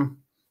some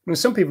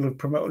people have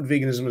promoted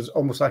veganism as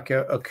almost like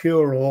a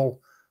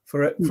cure-all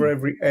for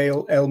every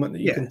ailment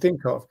that you can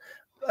think of,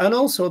 and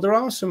also there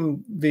are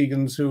some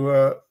vegans who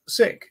are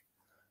sick,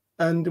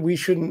 and we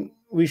shouldn't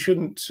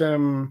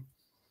kind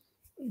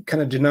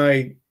of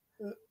deny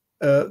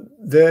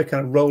their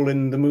kind of role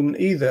in the movement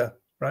either,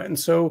 right? And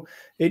so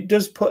it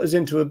does put us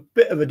into a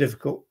bit of a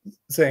difficult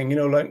thing,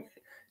 like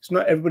it's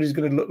not everybody's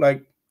going to look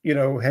like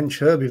hench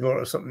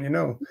herbivore or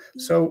something,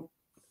 So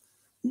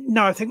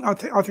no, I think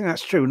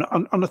that's true,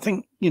 and I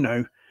think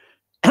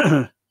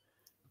there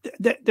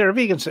are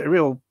vegans that are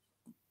real,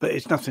 but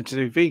it's nothing to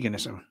do with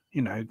veganism.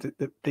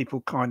 That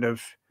people kind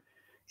of,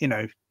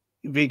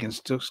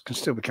 vegans can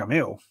still become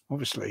ill.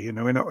 Obviously,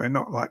 we're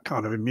not like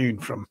kind of immune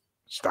from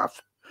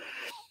stuff.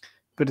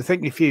 But I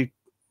think if you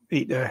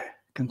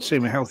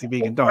consume a healthy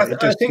vegan diet, it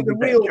does give you a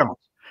better chance.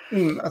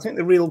 I think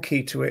the real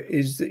key to it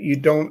is that you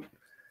don't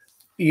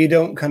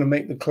kind of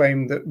make the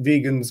claim that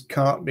vegans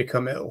can't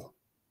become ill.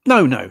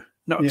 No,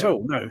 not at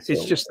all. No,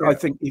 it's just I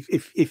think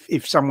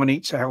if someone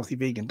eats a healthy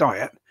vegan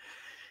diet,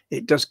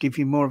 it does give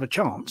you more of a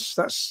chance.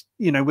 That's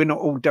we're not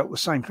all dealt the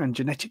same kind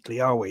genetically,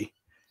 are we?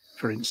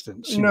 For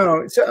instance,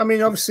 no. I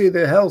mean, obviously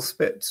the health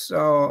bits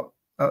are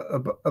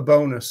a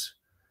bonus.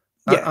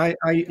 Yeah.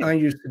 I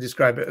used to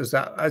describe it as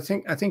that. I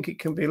think it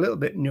can be a little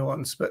bit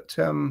nuanced, but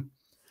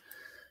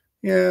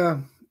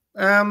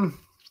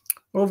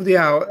over the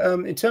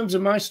hour. In terms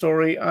of my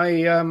story,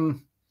 I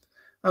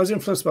was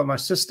influenced by my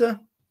sister,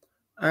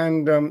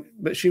 and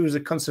but she was a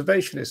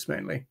conservationist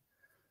mainly,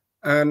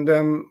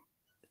 and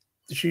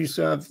she used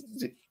to have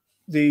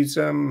these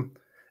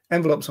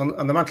envelopes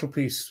on the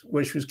mantelpiece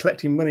where she was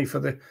collecting money for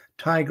the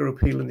tiger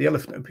appeal and the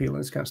elephant appeal and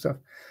this kind of stuff,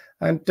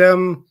 and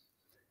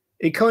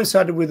it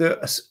coincided with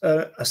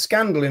a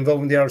scandal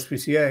involving the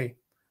RSPCA,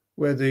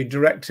 where the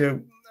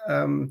director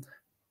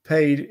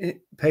paid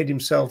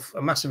himself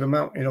a massive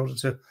amount in order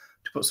to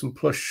put some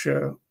plush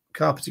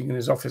carpeting in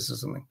his office or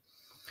something.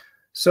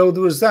 So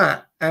there was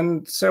that,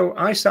 and so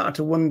I started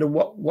to wonder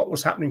what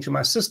was happening to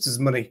my sister's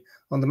money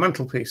on the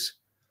mantelpiece.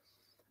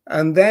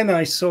 And then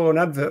I saw an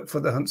advert for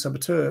the Hunt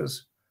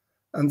Saboteurs,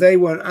 and they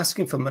weren't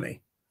asking for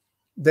money;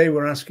 they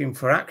were asking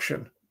for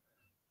action.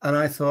 And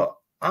I thought,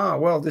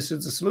 well, this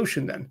is the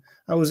solution then.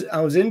 I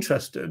was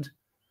interested,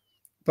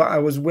 but I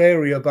was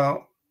wary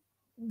about,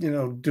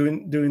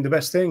 doing the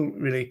best thing,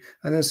 really.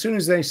 And as soon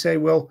as they say,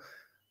 well,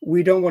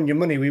 we don't want your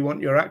money, we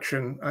want your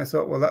action, I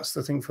thought, well, that's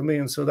the thing for me.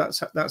 And so that's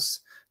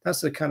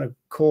the kind of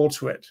core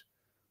to it,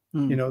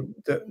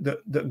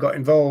 that got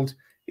involved.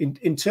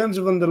 In terms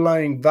of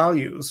underlying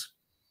values,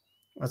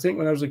 I think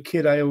when I was a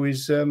kid, I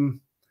always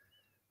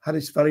had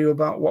this value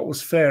about what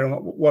was fair and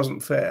what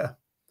wasn't fair.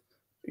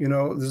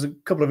 There's a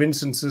couple of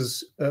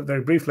instances,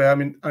 very briefly. I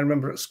mean, I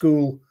remember at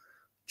school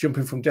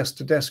jumping from desk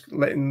to desk,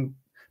 trying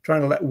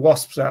to let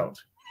wasps out,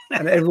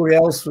 and everybody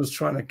else was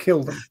trying to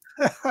kill them.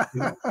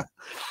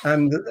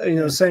 And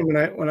same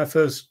when I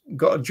first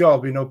got a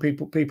job,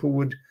 people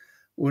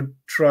would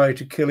try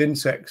to kill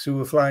insects who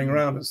were flying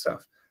around and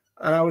stuff.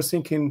 And I was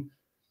thinking,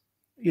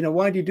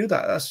 why do you do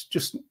that? That's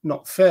just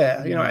not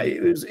fair.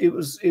 It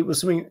was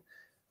something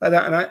like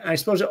that. And I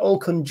suppose it all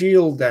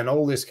congealed then,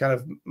 all this kind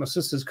of my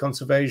sister's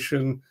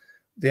conservation,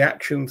 the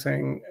action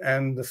thing,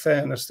 and the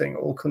fairness thing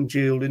all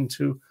congealed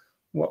into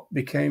what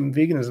became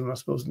veganism, I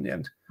suppose, in the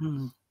end.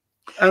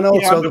 And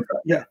also the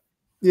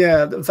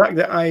fact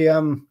that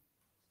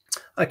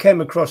I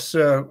came across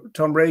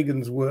Tom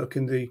Reagan's work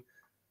in the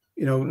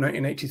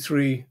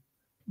 1983.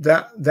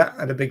 That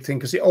had a big thing,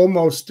 because it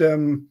almost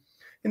in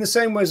the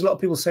same way as a lot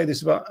of people say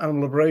this about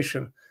animal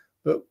liberation,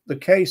 but the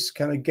case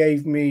kind of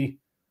gave me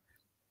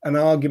an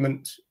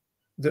argument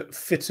that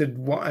fitted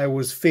what I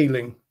was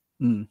feeling.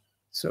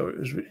 So it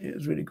was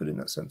really good in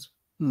that sense.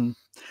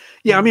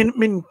 Yeah, I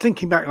mean,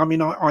 thinking back,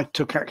 I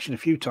took action a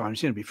few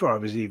times. Before I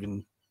was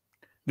even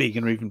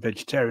vegan or even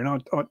vegetarian,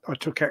 I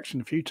took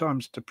action a few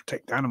times to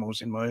protect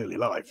animals in my early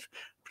life,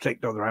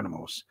 protect other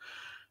animals,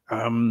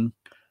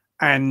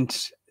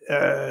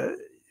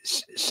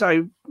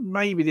 so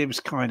maybe there was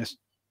kind of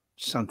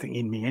something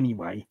in me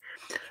anyway.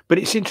 But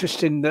it's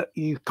interesting that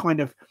you kind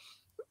of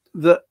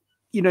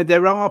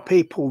there are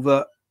people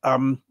that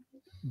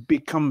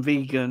become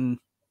vegan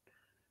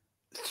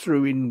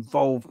through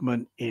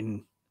involvement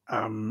in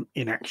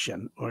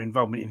action or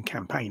involvement in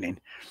campaigning.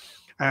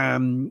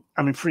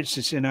 For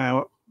instance,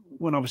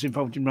 when I was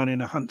involved in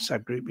running a hunt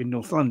sab group in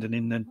North London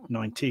in the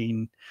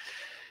 1970s,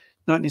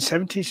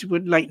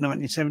 late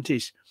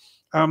 1970s,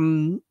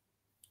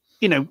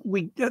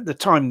 we at the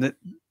time that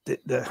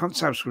the hunt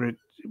sabs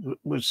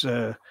was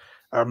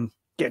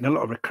getting a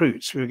lot of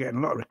recruits. We were getting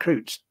a lot of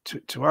recruits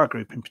to our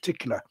group in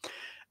particular,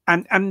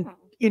 and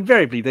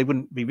invariably they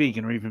wouldn't be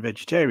vegan or even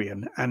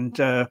vegetarian. And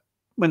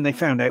when they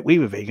found out we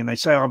were vegan, they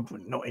say, I'm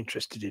not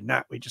interested in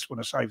that. We just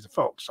want to save the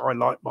fox. I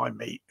like my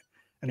meat.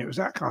 And it was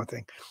that kind of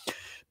thing.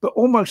 But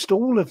almost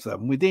all of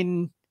them,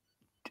 within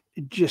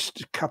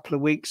just a couple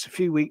of weeks, a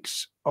few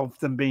weeks of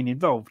them being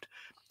involved,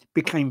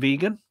 became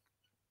vegan,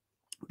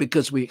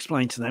 because we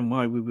explained to them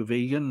why we were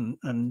vegan,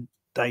 and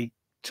they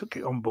took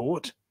it on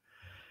board.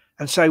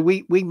 And so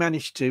we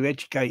managed to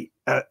educate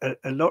a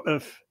lot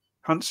of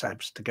hunt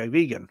sabs to go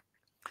vegan.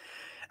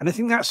 And I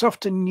think that's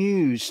often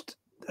used.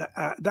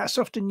 That's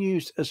often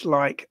used as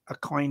like a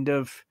kind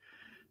of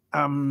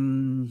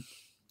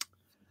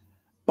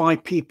by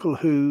people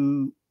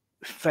who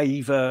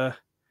favour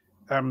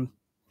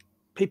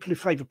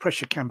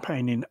pressure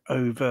campaigning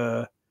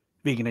over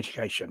vegan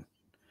education.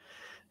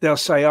 They'll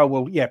say, "Oh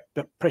well, yeah,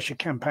 but pressure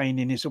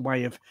campaigning is a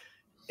way of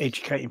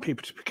educating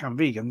people to become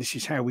vegan. This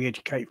is how we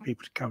educate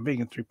people to become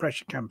vegan, through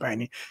pressure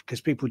campaigning,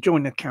 because people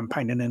join the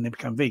campaign and then they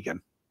become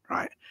vegan,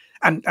 right?"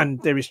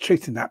 And there is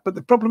truth in that. But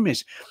the problem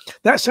is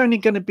that's only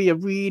going to be a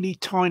really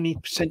tiny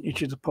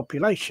percentage of the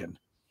population,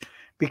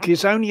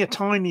 because only a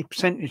tiny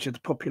percentage of the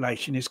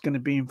population is going to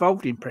be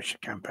involved in pressure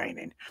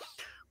campaigning.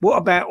 What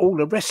about all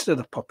the rest of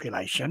the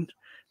population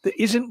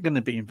that isn't going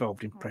to be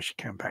involved in pressure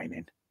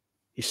campaigning?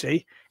 You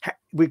see,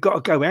 we've got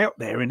to go out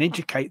there and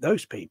educate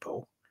those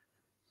people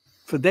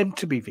for them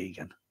to be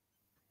vegan,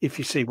 if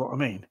you see what I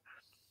mean.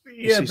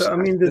 Yeah, but I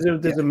mean,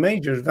 there's a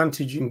major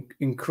advantage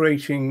in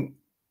creating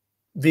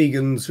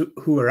vegans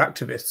who are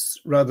activists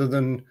rather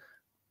than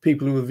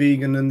people who are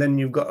vegan, and then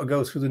you've got to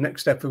go through the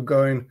next step of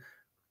going,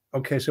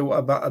 okay, so what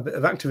about a bit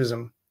of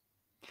activism?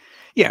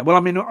 Yeah, well,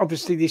 I mean,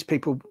 obviously these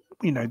people,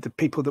 you know, the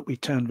people that we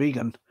turned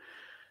vegan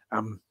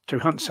through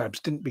hunt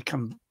sabs didn't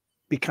become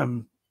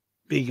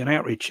vegan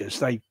outreachers.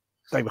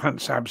 They were hunt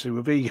sabs who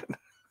were vegan,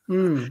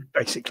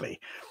 basically.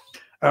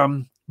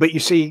 But you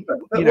see,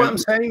 but what I'm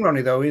saying,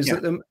 Ronnie, though, is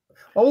that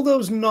all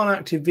those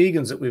non-active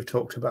vegans that we've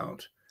talked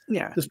about,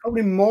 there's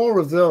probably more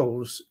of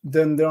those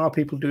than there are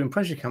people doing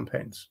pressure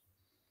campaigns.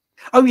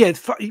 Oh yeah,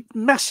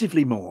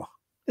 massively more.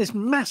 There's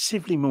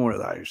massively more of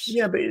those.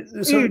 Yeah, but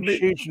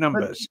huge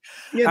numbers.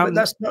 But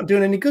that's not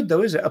doing any good,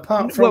 though, is it?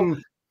 Apart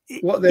from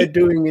what they're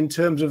doing in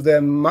terms of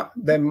their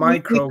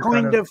micro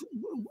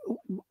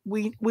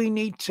we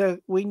need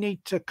to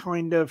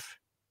kind of,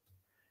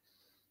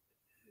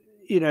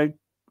 you know,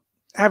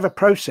 have a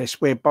process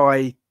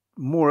whereby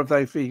more of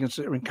those vegans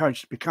that are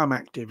encouraged to become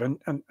active, and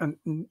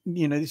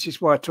you know, this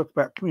is why I talk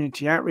about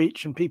community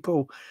outreach and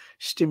people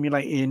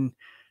stimulating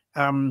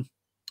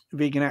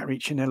vegan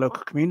outreach in their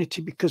local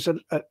community, because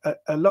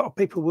a lot of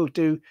people will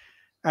do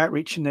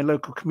outreach in their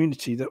local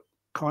community that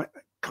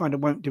kind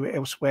of won't do it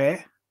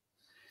elsewhere.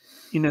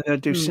 You know, they'll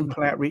do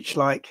simple outreach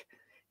like,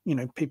 you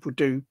know, people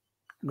do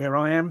where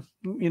I am.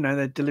 You know,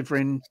 they're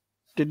delivering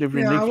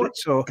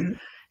leaflets, or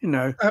you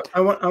know.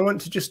 I want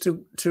to just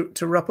to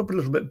wrap up a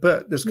little bit,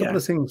 but there's a couple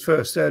of things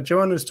first.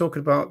 Joanna's talking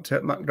about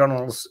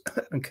McDonald's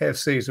and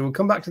KFC, so we'll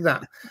come back to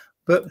that.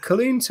 But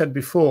Colleen said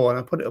before, and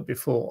I put it up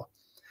before,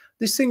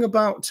 this thing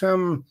about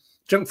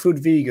junk food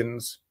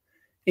vegans.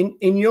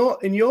 In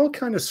your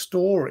kind of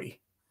story,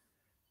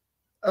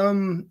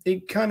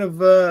 it kind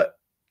of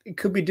it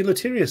could be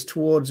deleterious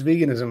towards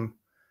veganism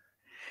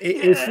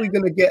if we're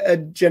going to get a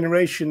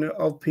generation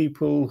of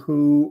people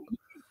who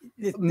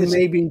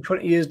maybe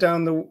 20 years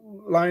down the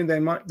line they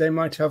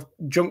might have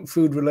junk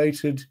food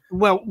related.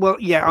 Well,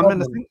 yeah. I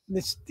mean, I think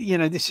this, you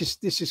know, this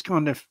is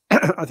kind of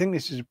I think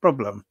this is a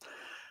problem.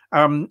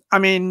 I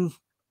mean,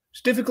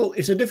 it's difficult.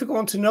 It's a difficult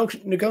one to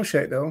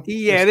negotiate, though.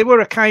 Yeah, there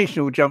were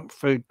occasional junk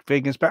food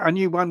vegans, but I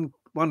knew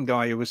one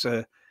guy who was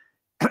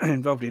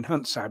involved in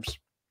hunt sabs,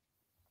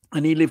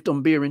 and he lived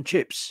on beer and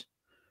chips,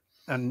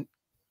 and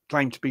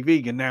claimed to be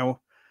vegan. Now,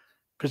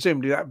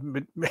 presumably that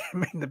would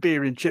mean the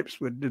beer and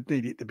chips would have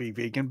needed to be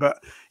vegan,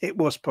 but it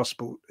was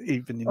possible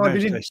even in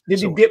those days.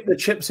 Did he dip the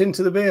chips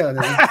into the beer?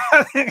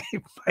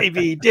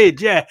 Maybe he did,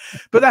 yeah.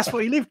 But that's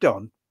what he lived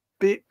on.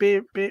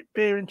 Beer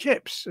and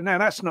chips. Now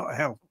that's not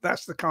health.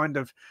 That's the kind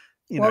of,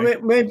 you know.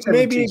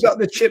 Maybe he got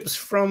the chips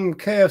from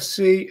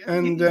KFC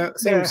and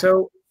thing.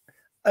 So,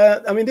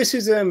 I mean, this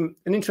is an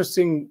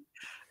interesting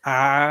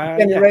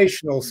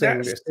generational thing.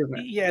 This, isn't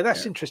it? Yeah,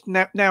 that's interesting.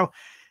 Now,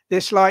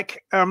 there's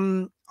like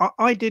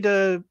I did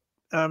a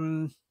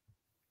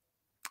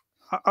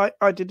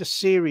I did a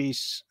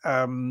series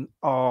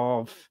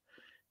of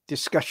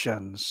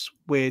discussions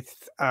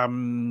with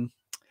Wenda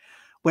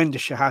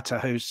Shahata,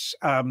 who's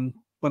one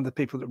of the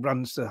people that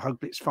runs the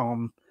Hugblitz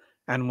Farm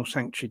Animal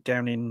Sanctuary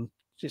down in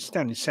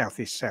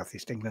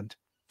southeast England.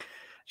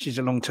 She's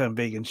a long-term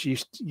vegan. She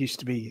used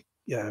to be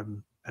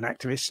an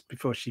activist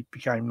before she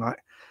became like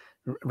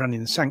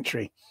running the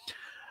sanctuary.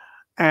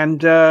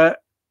 And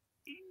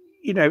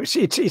you know, it's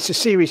a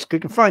series. You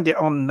can find it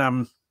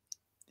on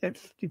you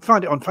can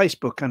find it on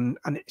Facebook, and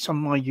it's on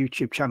my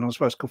YouTube channel as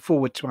well. It's called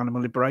Forward to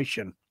Animal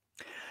Liberation.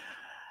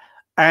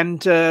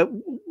 And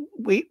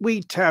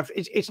we'd have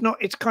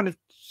it's kind of,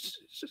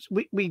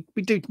 we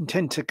do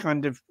intend to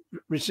kind of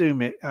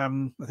resume it. I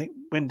think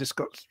Wenda's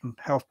got some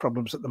health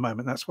problems at the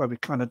moment. That's why we're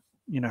kind of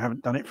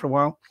haven't done it for a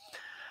while.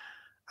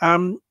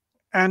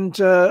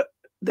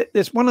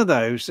 There's one of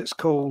those that's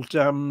called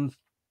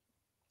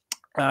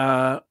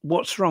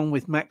What's Wrong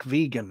with Mac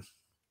Vegan,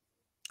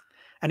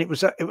 and it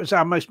was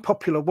our most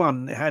popular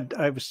one. It had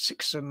over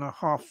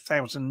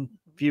 6,500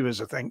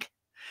 viewers, I think,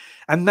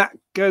 and that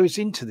goes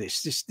into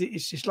this. This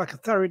is like a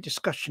thorough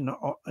discussion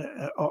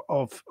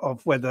of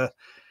whether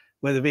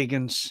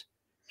vegans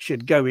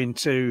should go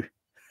into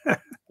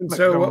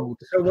so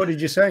what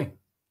did you say?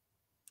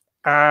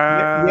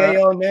 Yay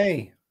or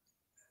nay?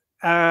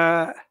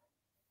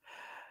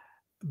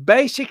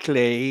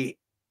 Basically,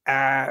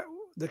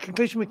 the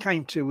conclusion we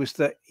came to was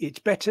that it's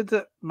better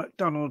that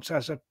McDonald's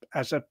has a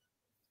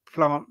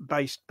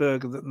plant-based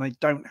burger than they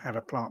don't have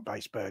a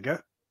plant-based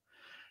burger,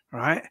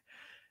 right?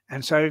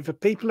 And so if the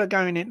people are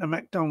going into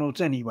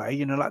McDonald's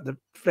anyway, like the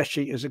flesh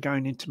eaters are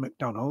going into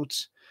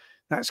McDonald's,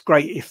 that's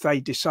great if they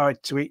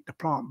decide to eat the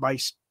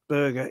plant-based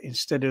burger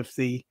instead of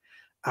the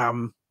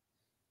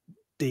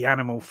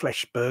animal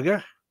flesh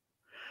burger.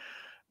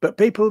 But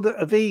people that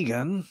are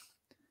vegan,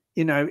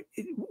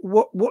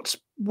 what's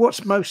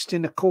most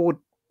in accord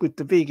with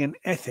the vegan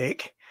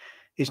ethic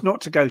is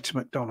not to go to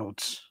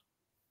McDonald's,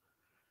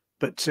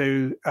 but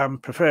to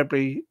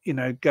preferably,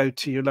 go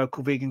to your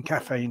local vegan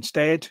cafe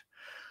instead,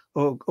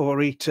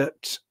 or eat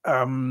at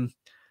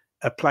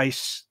a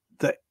place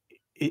that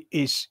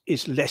is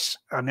less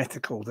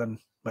unethical than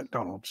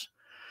McDonald's.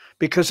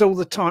 Because all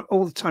the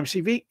time,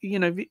 see,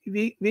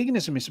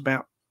 veganism is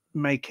about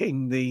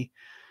making the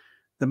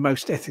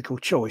most ethical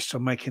choice or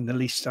making the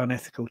least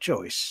unethical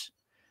choice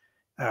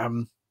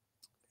in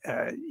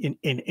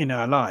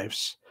our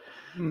lives.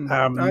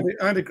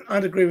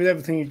 I'd agree with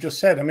everything you just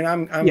said. I mean,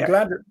 I'm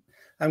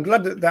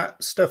glad that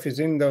stuff is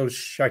in those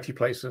shitey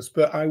places,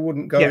 but I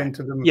wouldn't go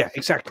into them. Yeah,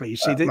 exactly. You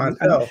see,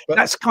 myself. But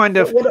that's kind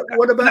of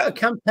what about a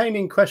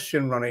campaigning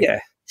question, Ronnie? Yeah.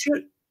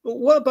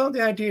 What about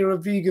the idea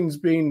of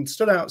vegans being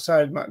stood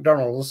outside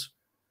McDonald's,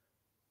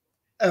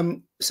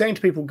 saying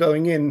to people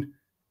going in,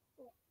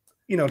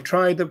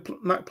 try the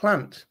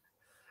plant,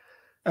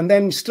 and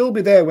then still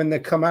be there when they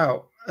come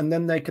out, and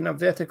then they can have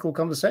the ethical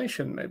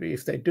conversation, maybe,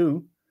 if they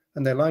do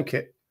and they like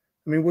it.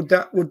 I mean, would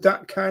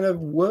that kind of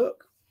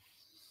work?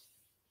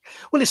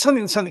 Well, it's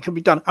something that can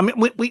be done. I mean,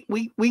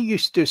 we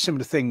used to do a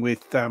similar thing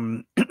with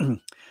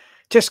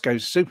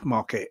Tesco's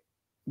supermarket,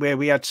 where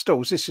we had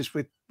stalls. This is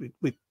with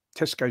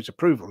Tesco's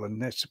approval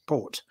and their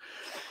support.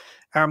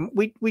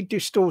 We'd do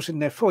stalls in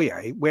their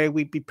foyer where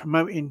we'd be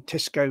promoting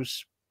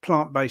Tesco's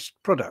plant-based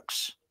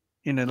products.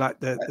 Like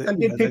and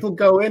did people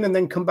go in and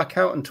then come back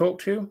out and talk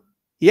to you?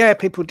 Yeah,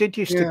 people did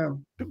used to,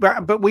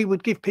 but we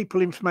would give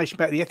people information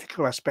about the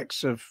ethical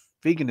aspects of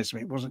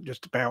veganism. It wasn't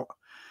just about.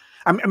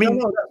 I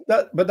mean,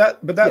 but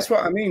that's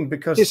what I mean,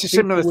 because it's a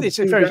similar. It's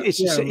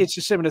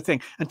a similar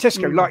thing, and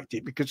Tesco liked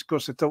it because, of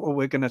course, they thought,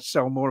 we're going to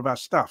sell more of our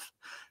stuff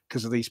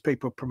because of these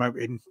people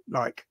promoting,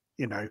 like,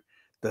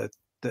 the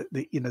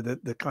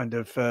kind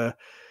of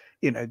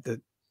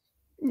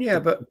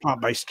but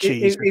plant-based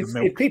cheese.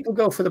 If people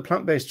go for the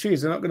plant-based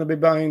cheese, they're not going to be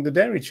buying the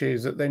dairy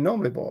cheese that they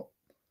normally bought.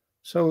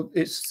 So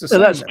it's the same.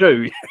 Well, that's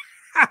true.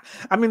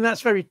 I mean,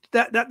 that's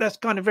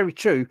kind of very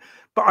true.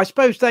 But I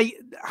suppose I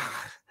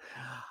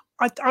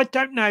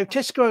don't know.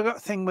 Tesco got a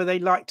thing where they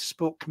like to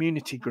support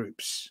community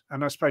groups,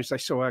 and I suppose they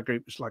saw our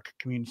group as like a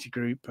community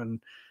group,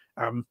 and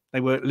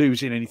they weren't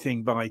losing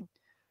anything by,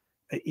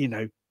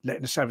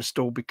 letting us have a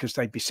stall because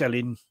they'd be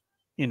selling,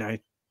 they'd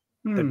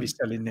be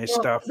selling their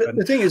stuff.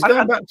 The thing is,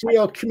 going back to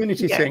your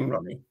community thing,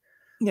 Ronnie.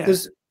 Yeah.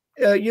 There's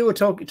you were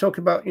talking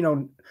about,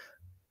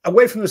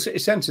 away from the city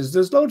centres.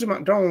 There's loads of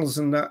McDonald's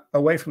and that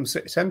away from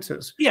city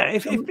centres. Yeah,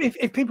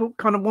 if people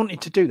kind of wanted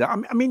to do that,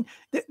 I mean,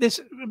 there's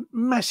a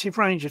massive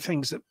range of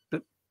things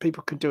that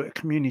people could do at a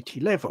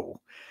community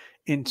level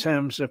in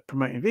terms of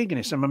promoting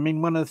veganism. I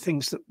mean, one of the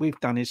things that we've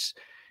done is,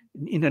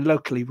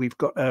 locally we've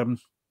got a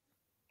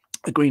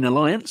Green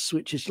Alliance,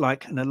 which is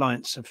like an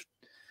alliance of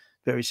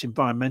various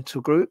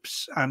environmental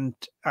groups, and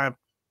our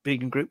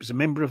vegan group is a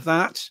member of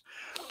that.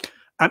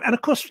 And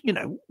of course,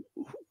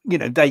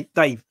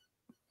 they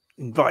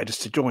invited us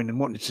to join and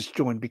wanted us to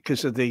join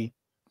because of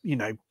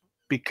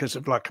because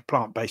of like a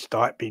plant-based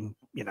diet being,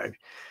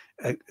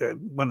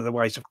 one of the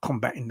ways of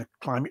combating the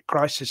climate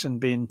crisis and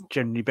being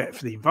generally better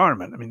for the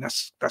environment. I mean,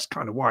 that's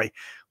kind of why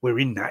we're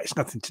in that. It's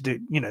nothing to do,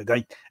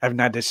 they haven't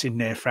had us in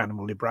there for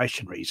animal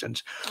liberation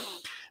reasons.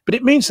 But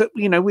it means that,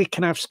 we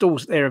can have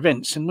stalls at their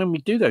events. And when we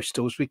do those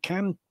stalls, we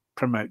can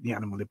promote the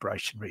animal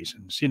liberation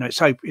reasons.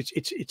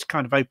 It's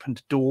kind of opened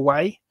a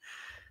doorway.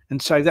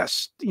 And so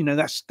that's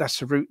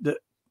a route that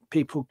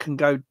people can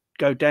go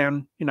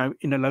down,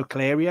 in a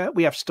local area.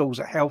 We have stalls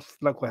at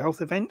local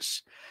health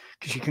events,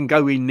 because you can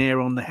go in there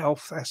on the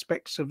health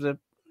aspects of the,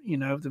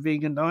 of the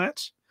vegan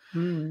diet.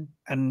 And,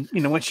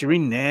 once you're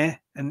in there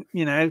and,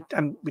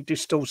 and we do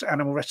stalls at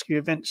animal rescue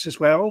events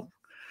as well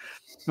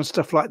and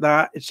stuff like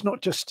that. It's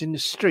not just in the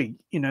street,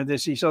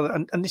 there's these other,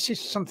 and this is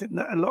something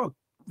that a lot of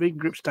vegan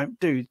groups don't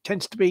do. It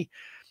tends to be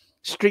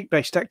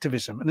street-based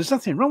activism, and there's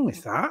nothing wrong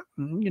with that.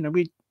 And,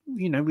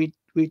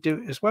 we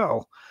do it as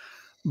well.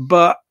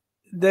 But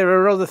there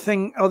are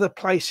other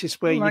places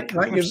where you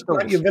can have stalls.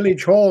 Like your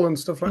village hall and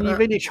stuff like your that.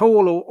 village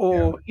hall,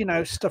 or you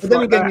know, stuff. But then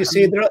like again, that. you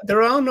see,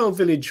 there are no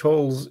village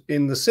halls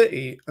in the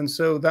city, and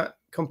so that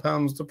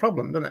compounds the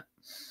problem, doesn't it?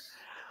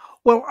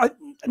 Well,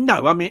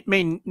 no, I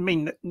mean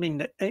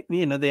that,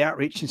 you know, the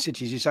outreach in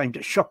cities is aimed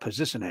at shoppers,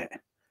 isn't it?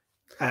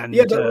 And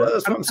yeah, but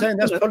that's what I'm saying.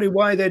 That's probably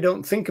why they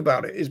don't think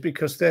about it, is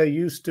because they're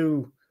used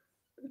to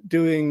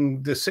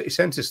doing the city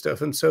centre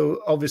stuff, and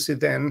so obviously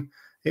then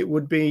it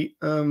would be.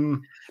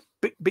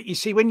 But you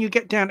see, when you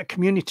get down at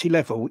community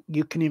level,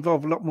 you can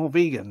involve a lot more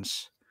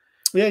vegans.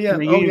 Yeah, yeah.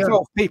 You know, you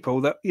involve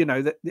people that you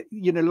know,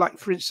 like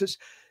for instance,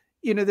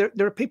 you know,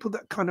 there are people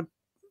that kind of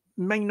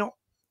may not,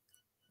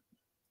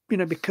 you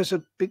know, because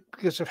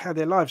of how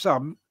their lives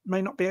are,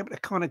 may not be able to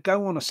kind of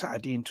go on a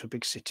Saturday into a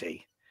big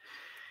city.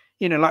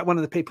 You know, like one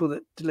of the people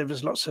that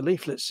delivers lots of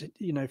leaflets.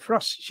 You know, for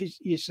us, she's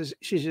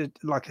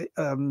like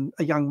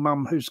a young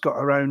mum who's got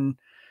her own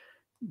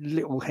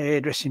little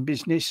hairdressing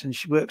business, and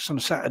she works on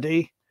a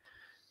Saturday.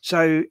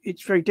 So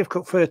it's very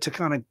difficult for her to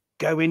kind of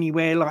go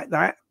anywhere like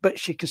that, but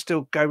she can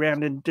still go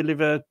around and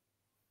deliver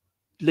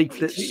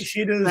leaflets.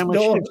 She does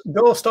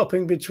door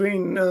stopping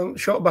between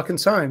Shortback and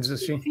Signs,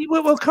 does she?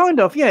 Well, kind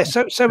of, yeah.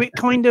 So it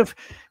kind of,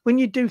 when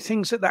you do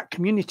things at that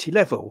community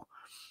level,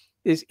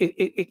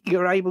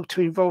 you're able to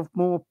involve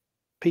more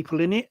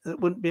people in it that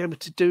wouldn't be able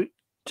to do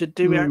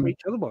outreach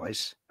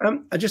otherwise.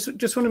 I just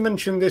want to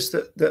mention this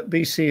that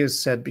BC has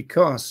said,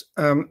 because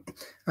I'm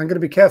going to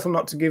be careful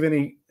not to give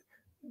any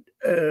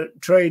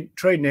trade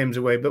names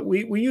away, but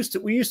we used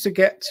to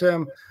get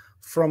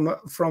from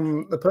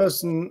the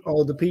person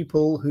or the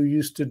people who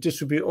used to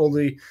distribute all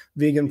the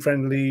vegan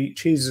friendly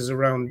cheeses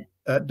around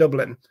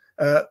Dublin,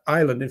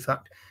 Ireland, in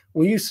fact,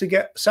 we used to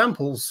get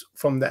samples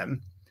from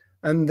them,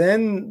 and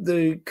then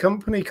the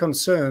company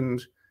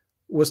concerned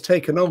was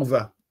taken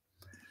over,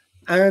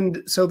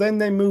 and so then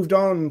they moved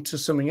on to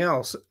something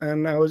else.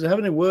 And I was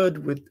having a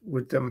word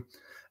with them,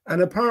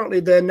 and apparently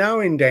they're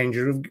now in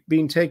danger of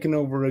being taken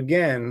over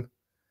again.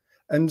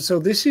 And so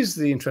this is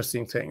the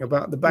interesting thing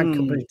about the bad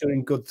companies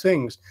doing good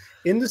things,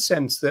 in the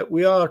sense that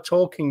we are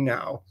talking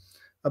now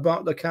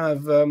about the kind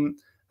of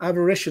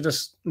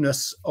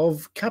avariciousness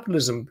of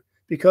capitalism,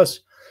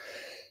 because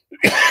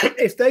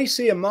if they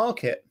see a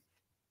market,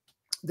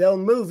 they'll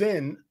move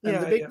in,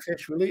 and the big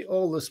fish will eat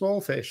all the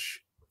small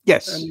fish.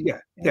 Yes,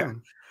 yeah.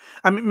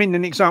 I mean,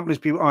 an example is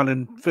Blue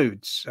Island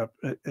Foods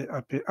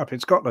up in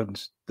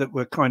Scotland, that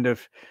were kind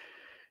of,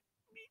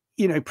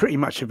 you know, pretty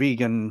much a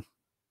vegan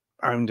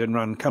owned and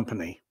run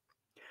company,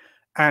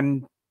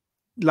 and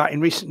like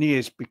in recent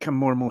years become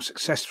more and more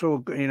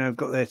successful, you know,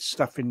 got their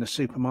stuff in the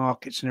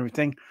supermarkets and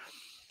everything.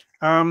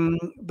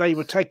 They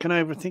were taken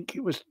over, I think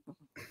it was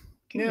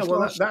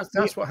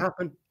that's what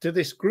happened to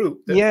this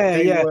group.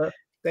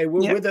 They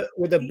were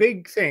with a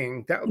big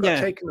thing that got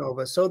taken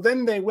over. So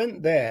then they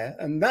went there,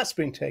 and that's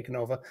been taken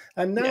over,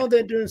 and now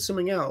they're doing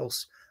something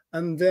else,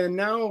 and they're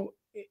now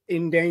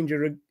in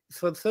danger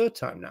for the third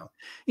time now.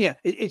 Yeah,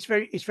 it's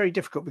very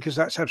difficult, because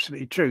that's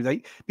absolutely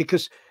true.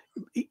 Because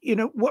you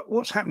know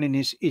what's happening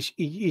is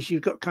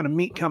you've got kind of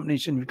meat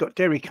companies and you've got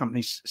dairy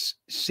companies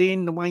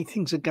seeing the way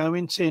things are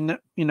going, seeing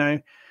that, you know,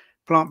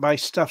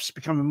 plant-based stuff's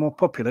becoming more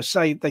popular.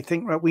 Say they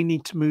think, right, we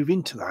need to move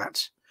into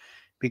that,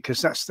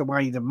 because that's the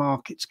way the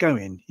market's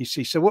going, you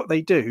see. So what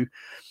they do,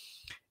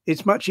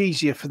 it's much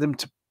easier for them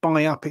to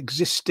buy up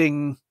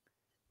existing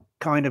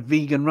kind of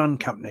vegan run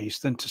companies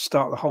than to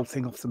start the whole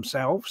thing off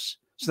themselves.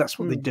 So that's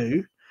what they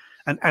do.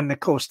 And of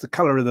course, the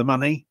colour of the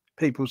money,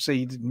 people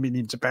see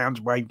millions of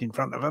pounds waved in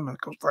front of them. And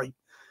of course, they,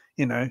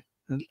 you know,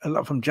 a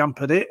lot of them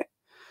jump at it.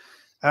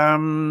 I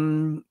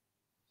mean,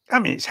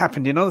 it's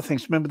happened in other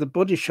things. Remember, the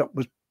Body Shop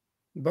was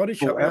by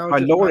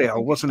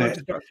L'Oreal, wasn't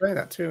it? I say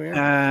that too,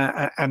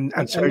 yeah. And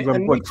so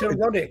everyone boycotted,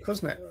 Roddick,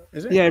 wasn't it?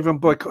 Is it? Yeah, everyone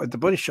boycotted the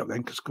Body Shop then,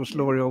 because of course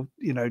L'Oreal,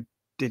 you know,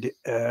 did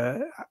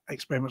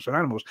experiments on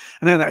animals,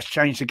 and then that's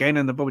changed again,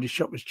 and the Body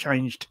Shop was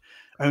changed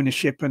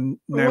ownership, and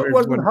now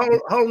wasn't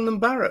Holland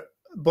and Barrett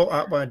bought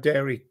out by a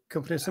dairy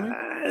company or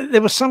something?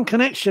 There was some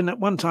connection at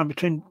one time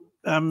between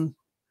Holland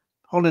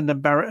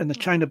and Barrett and the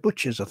chain of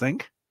butchers, I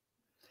think.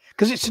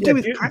 Because it's to do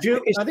with, I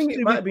think it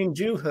might have been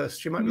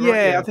Dewhurst. You might be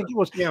right. Yeah, I think it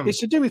was. Yeah. It's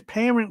to do with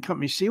parent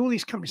companies. See, all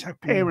these companies have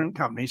parent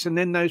companies, and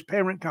then those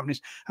parent companies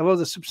have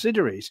other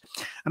subsidiaries.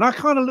 And I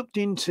kind of looked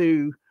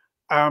into.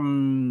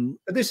 But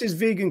this is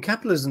vegan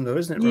capitalism, though,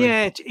 isn't it?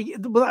 Right? Yeah,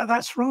 well,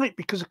 that's right.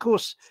 Because of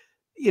course,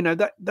 you know,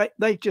 that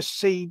they just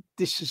see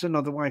this as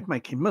another way of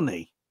making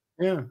money.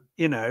 Yeah,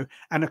 you know,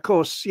 and of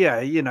course,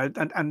 yeah, you know,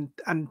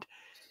 and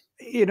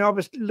you know, I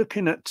was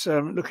looking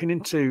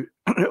into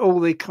all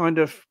the kind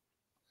of.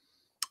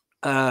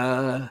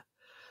 You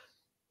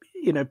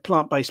know,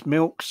 plant-based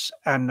milks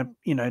and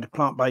you know, the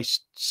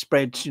plant-based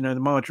spreads, you know, the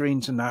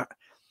margarines and that,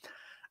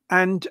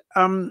 and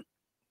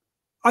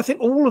I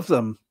think all of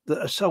them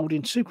that are sold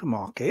in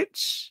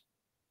supermarkets,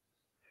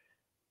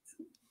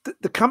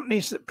 the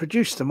companies that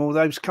produce them, or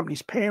those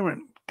companies'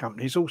 parent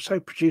companies, also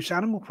produce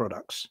animal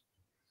products.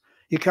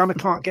 You kind of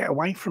can't get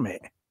away from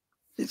it.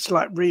 It's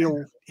like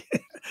real.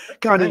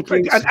 kind of,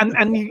 Thank you.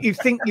 and you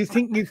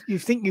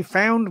think you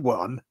found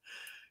one.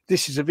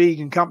 This is a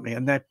vegan company,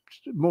 and they're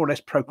more or less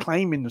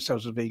proclaiming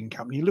themselves a vegan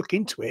company. You look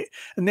into it,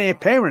 and their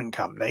parent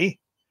company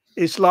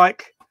is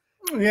like,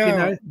 Yeah, you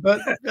know,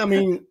 but I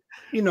mean,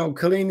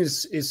 Colleen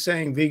is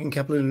saying vegan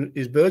capitalism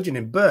is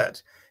burgeoning,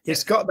 but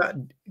it's got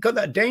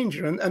that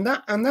danger, and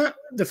that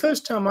the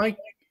first time I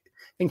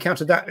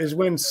encountered that is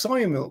when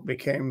soya milk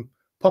became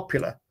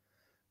popular,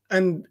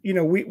 and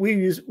we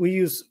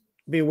use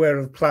be aware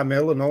of plant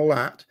mill and all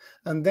that,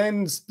 and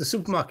then the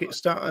supermarket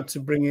started to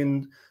bring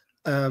in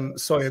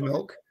soya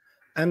milk,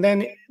 and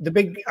then the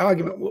big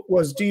argument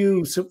was, do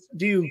you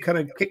kind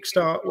of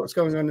kickstart what's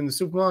going on in the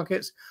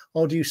supermarkets,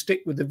 or do you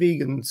stick with the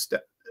vegan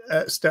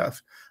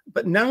stuff?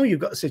 But now you've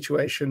got a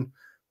situation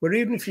where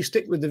even if you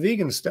stick with the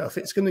vegan stuff,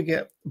 it's going to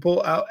get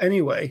bought out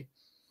anyway.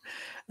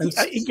 And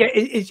yeah,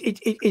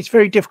 it's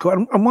very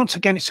difficult, and once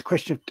again, it's a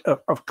question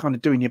of kind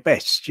of doing your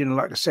best.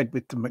 Like I said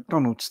with the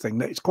McDonald's thing,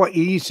 that it's quite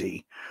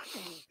easy.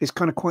 It's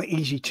kind of quite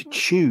easy to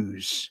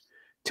choose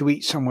to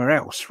eat somewhere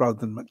else rather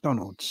than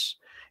McDonald's.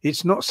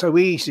 It's not so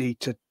easy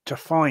to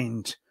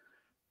find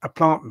a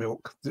plant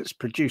milk that's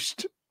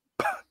produced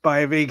by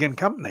a vegan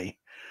company.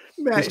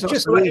 Yeah, it's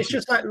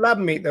just like lab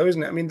meat, though,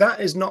 isn't it? I mean, that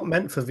is not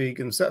meant for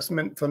vegans. That's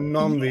meant for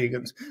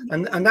non-vegans,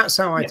 and that's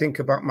how I think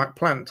about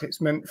McPlant.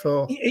 It's meant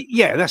for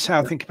that's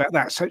how I think about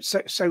that. So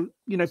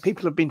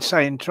people have been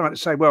trying to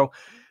say, well,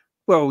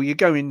 you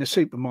go in the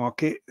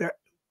supermarket.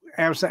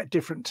 How's that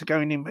different to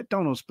going in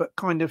McDonald's? But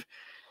kind of,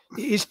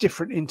 it is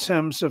different in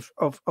terms of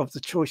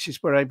the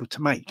choices we're able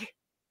to make.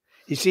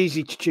 It's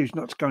easy to choose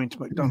not to go into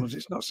McDonald's.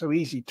 It's not so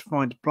easy to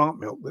find a plant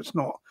milk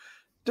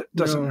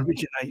doesn't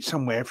originate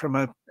somewhere from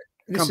a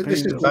company.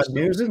 This is bad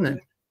news, isn't it?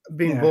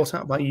 Being bought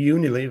out by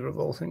Unilever of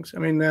all things. I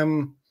mean, I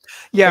mean,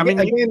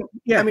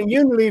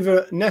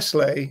 Unilever,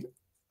 Nestle.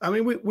 I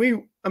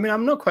mean,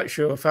 I'm not quite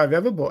sure if I've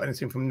ever bought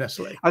anything from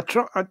Nestle. I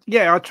try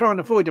and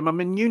avoid them. I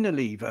mean,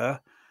 Unilever.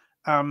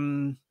 I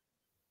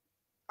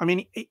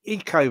mean,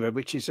 Ecover,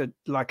 which is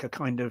like a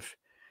kind of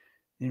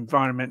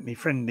environmentally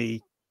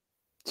friendly,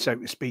 so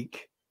to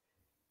speak,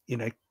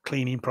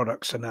 cleaning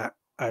products and that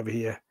over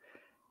here.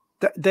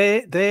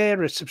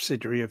 They're a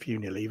subsidiary of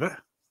Unilever.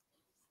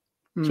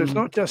 So it's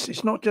not just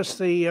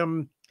the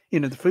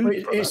the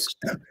food products.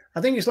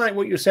 I think it's like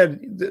what you said.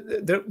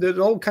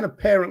 They're all kind of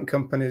parent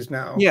companies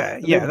now. Yeah,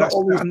 that's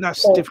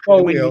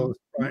difficult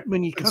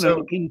when you kind of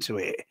look into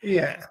it.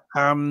 Yeah,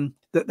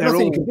 that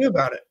nothing you can do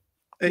about it.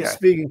 It's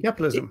vegan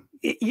capitalism.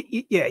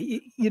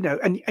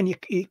 And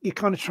you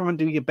kind of try and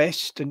do your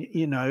best, and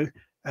in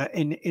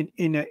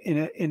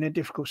a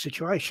difficult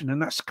situation, and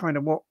that's kind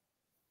of what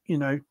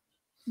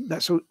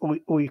that's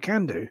all you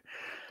can do.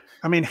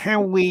 I mean,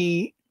 how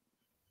we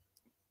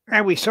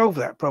solve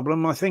that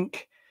problem, I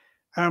think,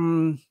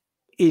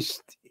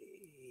 is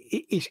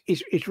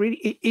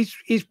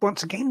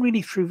once again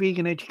really through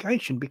vegan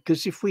education.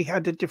 Because if we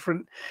have a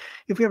different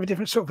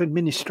sort of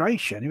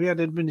administration, if we had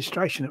an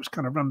administration that was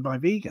kind of run by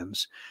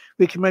vegans,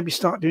 we can maybe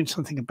start doing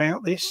something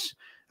about this,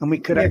 and we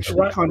could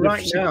actually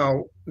right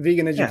now,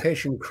 vegan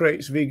education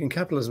creates vegan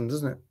capitalism,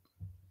 doesn't it?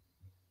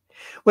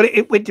 Well,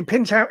 it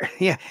depends how.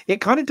 Yeah,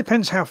 it kind of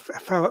depends how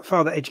far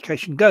that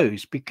education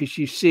goes, because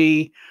you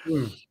see,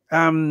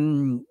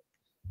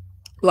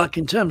 like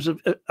in terms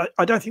of,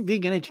 I don't think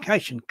vegan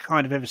education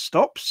kind of ever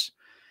stops.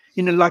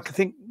 Like I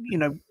think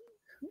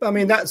I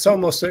mean, that's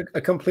almost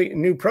a complete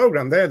new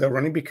program there, though,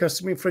 Ronnie.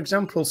 Because I mean, for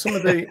example, some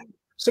of the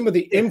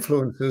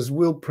influencers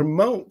will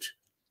promote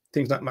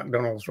things like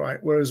McDonald's, right?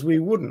 Whereas we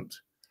wouldn't.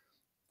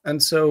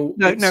 And so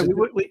we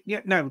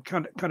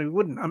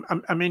wouldn't.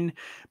 I mean,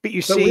 but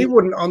you see, we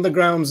wouldn't on the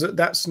grounds that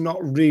that's not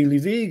really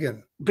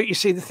vegan. But you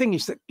see, the thing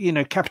is that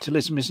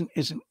capitalism isn't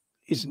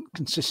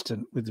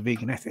consistent with the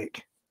vegan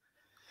ethic,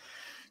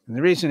 and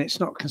the reason it's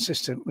not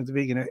consistent with the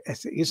vegan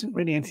ethic isn't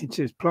really anything to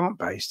do with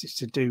plant-based. It's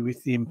to do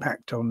with the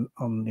impact on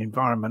the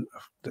environment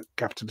that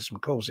capitalism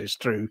causes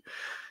through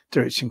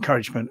its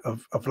encouragement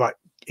of like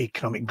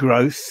economic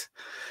growth.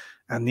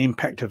 And the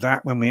impact of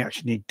that, when we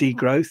actually need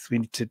degrowth, we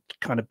need to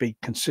kind of be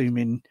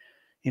consuming,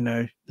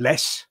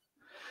 less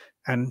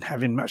and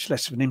having much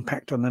less of an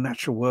impact on the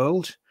natural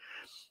world.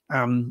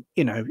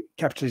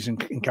 Capitalism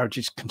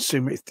encourages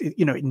consumer.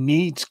 It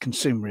needs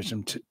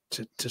consumerism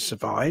to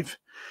survive.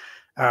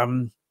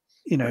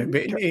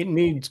 It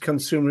needs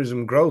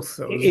consumerism growth,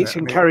 though. It's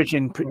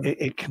encouraging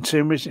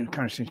consumerism,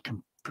 encouraging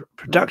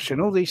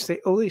production. All these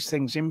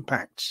things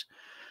impacts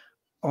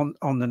on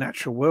the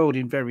natural world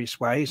in various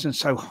ways, and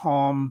so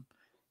harm.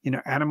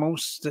 Other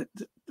animals that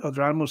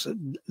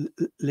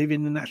live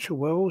in the natural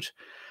world,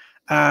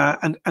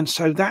 and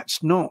so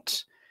it's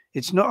not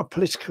a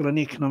political and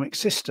economic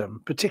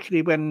system,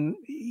 particularly when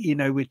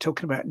we're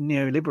talking about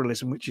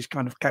neoliberalism, which is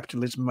kind of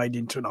capitalism made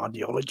into an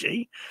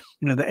ideology,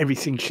 that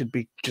everything should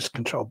be just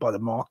controlled by the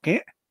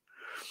market,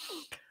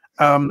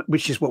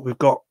 which is what we've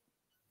got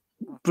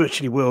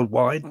virtually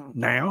worldwide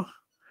now.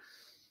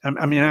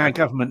 I mean, our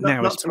government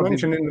now is not to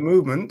mention in the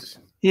movement.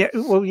 Yeah,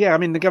 well, yeah. I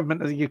mean, the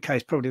government of the UK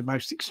is probably the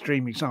most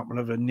extreme example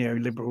of a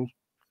neoliberal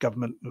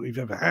government that we've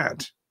ever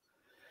had.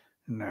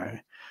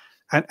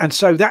 And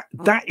so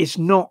that is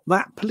not,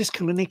 that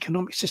political and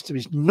economic system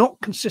is not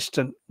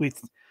consistent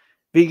with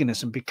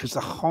veganism, because the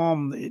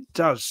harm that it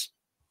does,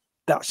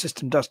 that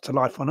system does to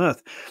life on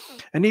Earth.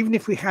 And even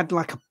if we had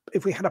like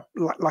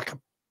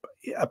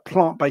a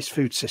plant-based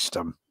food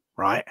system,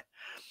 right?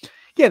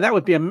 Yeah, that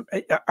would be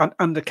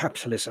under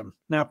capitalism.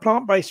 Now, a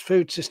plant-based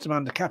food system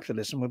under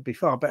capitalism would be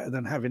far better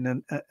than having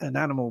an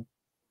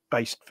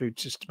animal-based food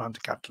system under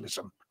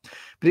capitalism.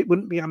 But it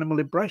wouldn't be animal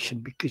liberation,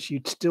 because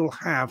you'd still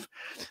have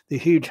the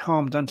huge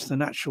harm done to the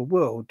natural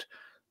world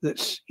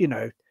that's,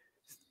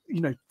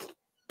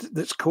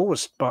 that's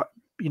caused by,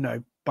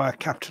 by a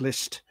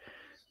capitalist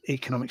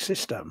economic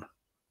system.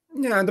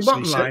 Yeah, and the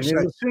bottom line is,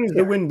 as soon as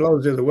the wind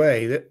blows the other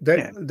way,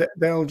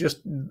 they'll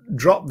just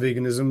drop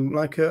veganism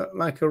like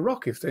a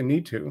rock if they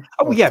need to.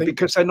 Oh yeah,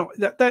 because they're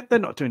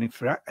not doing it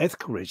for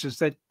ethical reasons.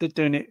 They're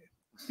doing it,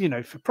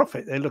 for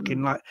profit. They're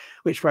looking like,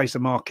 which way's the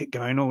market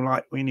going? All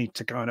like, we need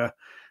to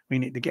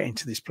get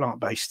into this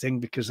plant-based thing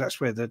because that's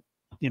where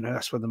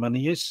that's where the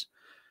money is,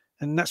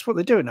 and that's what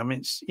they're doing. I mean,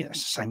 it's the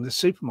same with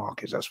the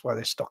supermarkets. That's why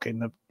they're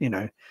stocking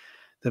the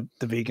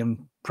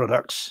vegan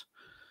products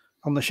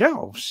on the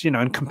shelves,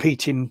 and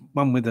competing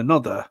one with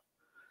another,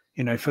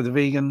 for the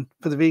vegan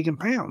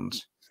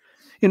pounds,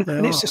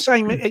 and it's the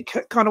same. It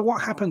kind of,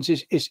 what happens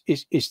is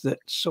that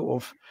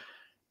sort of,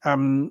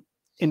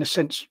 in a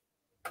sense,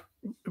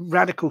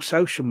 radical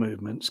social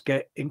movements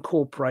get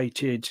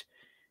incorporated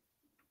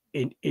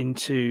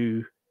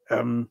into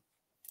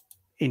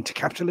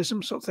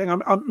capitalism, sort of thing.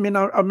 I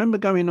remember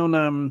going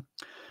on,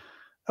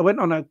 I went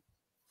on a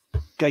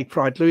gay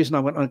pride. Louise and I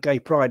went on a gay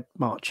pride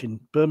march in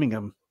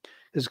Birmingham.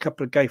 There's a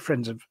couple of gay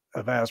friends of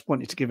ours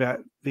wanted to give out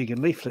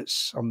vegan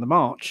leaflets on the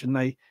march, and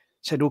they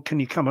said, "Oh, can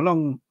you come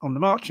along on the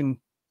march and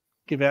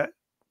give out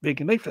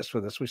vegan leaflets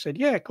with us?" We said,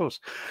 "Yeah, of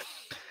course."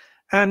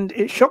 And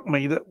it shocked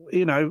me that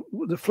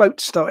the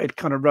floats started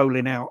kind of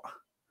rolling out,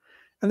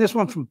 and there's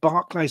one from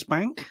Barclays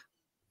Bank,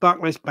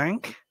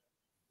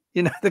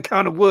 the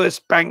kind of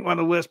worst bank, one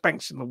of the worst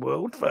banks in the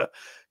world for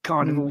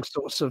kind of all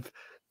sorts of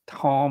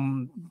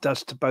harm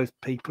does to both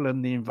people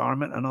and the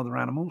environment and other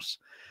animals.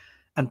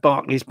 And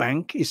Barclays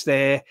Bank is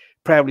there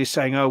proudly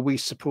saying, "Oh, we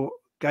support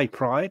gay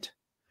pride."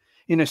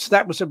 So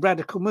that was a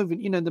radical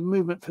movement. The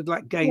movement for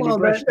like gay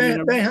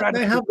liberation. They have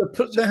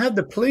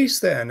the police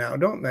there now,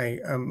 don't they?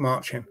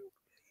 Marching.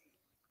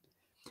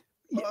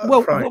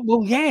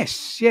 Well,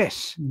 yes,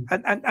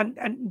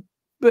 and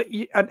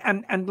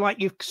like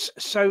you've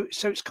so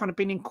it's kind of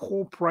been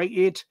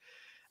incorporated,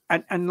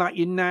 and like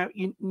now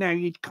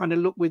you kind of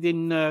look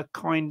within the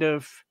kind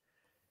of,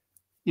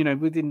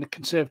 within the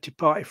Conservative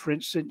Party, for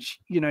instance,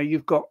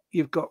 you've got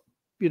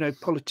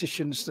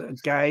politicians that are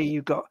gay,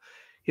 you've got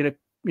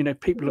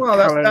people of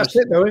color. That's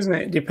it though, isn't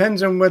it? It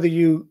depends on whether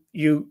you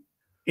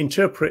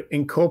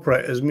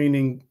incorporate as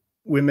meaning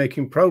we're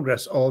making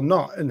progress or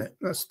not, isn't it?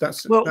 That's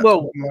but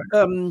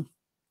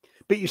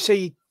you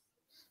see,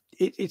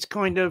 it's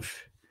kind of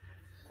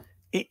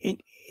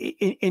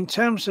in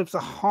terms of the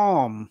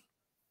harm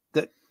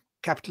that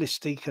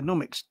capitalist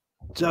economics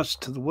does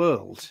to the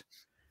world,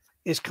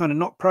 it's kind of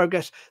not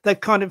progress. They've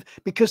kind of,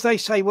 because they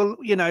say, well,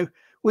 we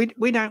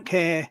don't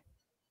care.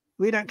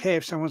 We don't care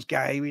if someone's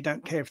gay. We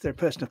don't care if they're a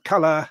person of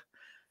color,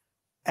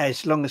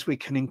 as long as we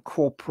can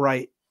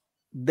incorporate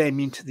them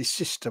into this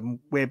system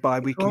whereby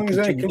we can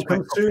continue to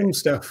consume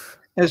stuff.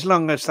 As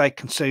long as they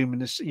consume,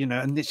 and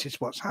and this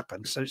is what's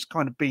happened. So it's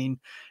kind of been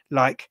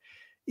like,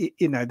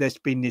 there's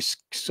been this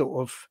sort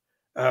of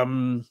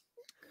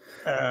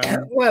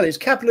well, it's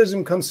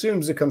capitalism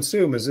consumes the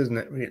consumers, isn't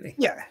it? Really?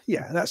 Yeah.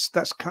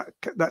 That's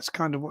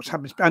kind of what's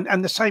happened,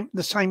 and the same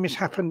has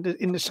happened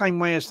in the same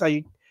way as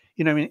they,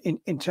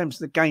 in terms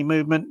of the gay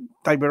movement,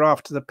 they were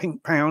after the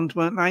pink pound,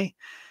 weren't they?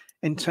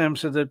 In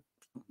terms of the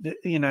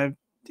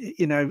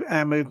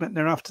our movement,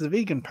 they're after the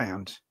vegan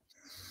pound,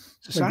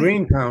 the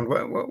green pound,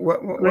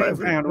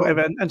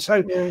 whatever. And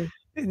so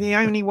the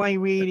only way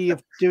really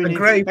of doing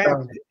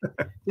the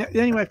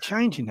only way of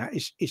changing that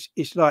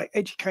is like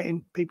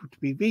educating people to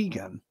be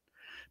vegan,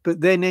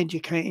 but then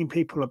educating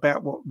people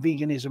about what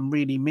veganism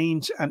really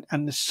means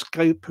and the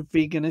scope of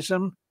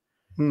veganism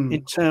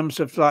in terms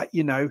of like,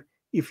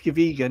 if you're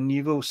vegan,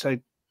 you've also,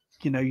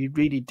 you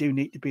really do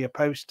need to be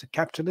opposed to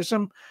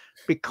capitalism,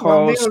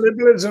 because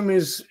neoliberalism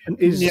is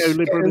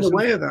neoliberalism in the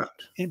way of that.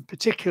 In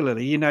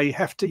particularly, you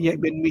have to,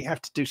 we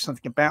have to do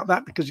something about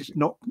that because it's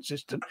not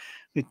consistent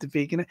with the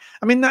vegan.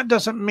 I mean, that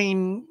doesn't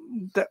mean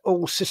that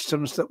all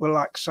systems that were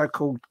like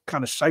so-called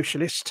kind of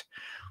socialist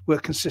were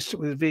consistent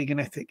with the vegan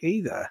ethic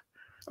either.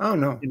 Oh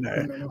no,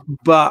 no.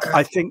 But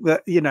I think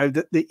that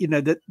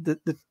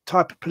the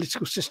type of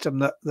political system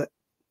that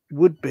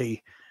would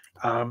be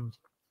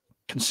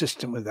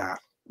consistent with that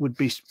would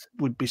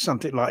be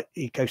something like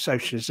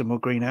eco-socialism or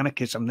green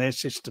anarchism. Their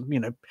system,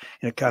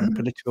 kind of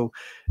political,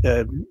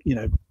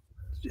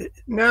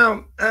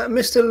 Now,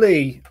 Mr.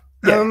 Lee,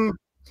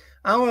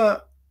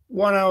 our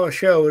 1 hour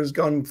show has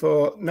gone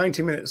for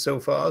 90 minutes so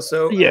far.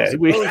 So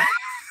it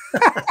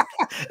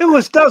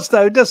always does,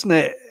 though, doesn't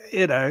it?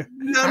 you know.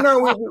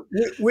 No,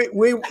 we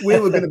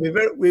were going to be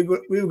very we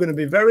were going to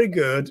be very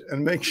good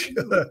and make sure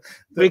that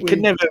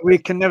we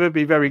can never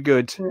be very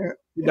good. Yeah,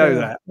 you know yeah,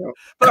 that. yeah.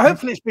 But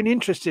hopefully, it's been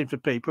interesting for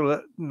people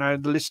that, you know,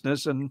 the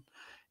listeners, and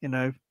you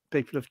know,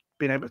 people have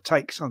been able to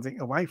take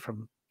something away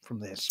from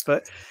this.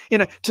 But you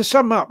know, to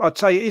sum up, I'd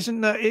say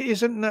isn't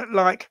that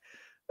like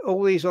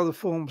all these other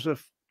forms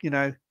of, you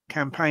know,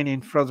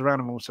 campaigning for other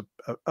animals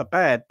are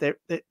bad.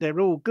 They're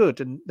all good,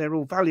 and they're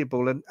all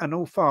valuable, and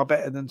all far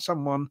better than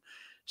someone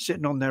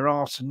sitting on their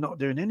arse and not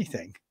doing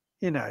anything,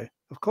 you know,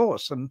 of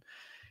course. And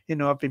you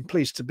know, I've been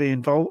pleased to be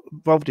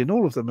involved in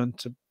all of them and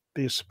to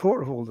be a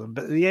supporter of all of them.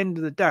 But at the end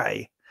of the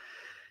day,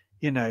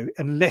 you know,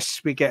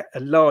 unless we get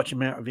a large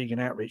amount of vegan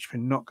outreach, we're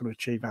not going to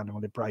achieve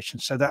animal liberation.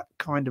 So that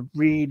kind of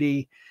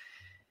really,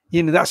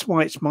 you know, that's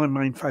why it's my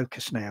main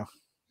focus now.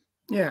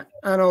 Yeah,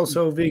 and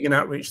also vegan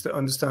outreach that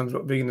understands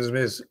what veganism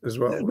is as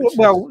well.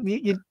 Well,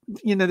 you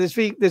know, there's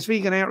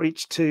vegan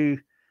outreach to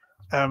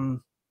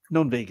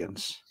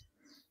non-vegans,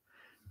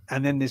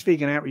 and then there's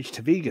vegan outreach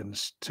to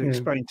vegans to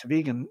explain to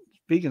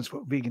vegans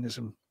what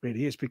veganism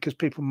really is, because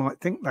people might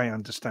think they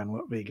understand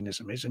what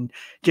veganism is and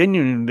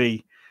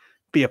genuinely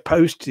be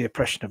opposed to the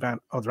oppression of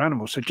other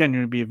animals. So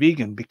genuinely be a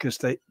vegan because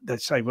they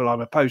say, well,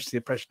 I'm opposed to the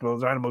oppression of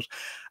other animals,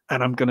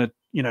 and I'm going to,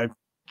 you know,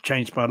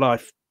 change my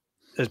life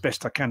as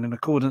best I can in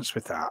accordance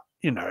with that,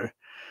 you know.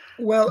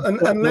 Well,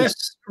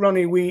 unless,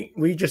 Ronnie,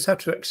 we just have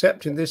to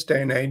accept in this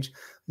day and age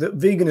that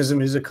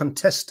veganism is a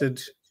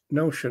contested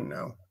notion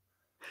now.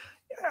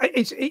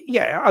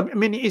 Yeah, I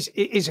mean, it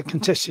is a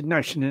contested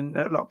notion, and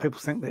a lot of people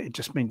think that it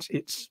just means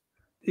it's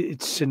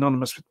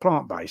synonymous with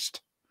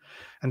plant-based,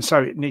 and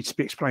so it needs to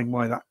be explained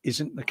why that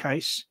isn't the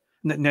case,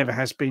 and that never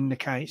has been the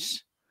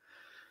case.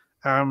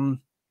 And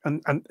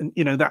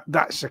you know,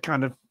 that's a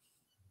kind of,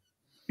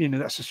 you know,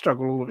 that's a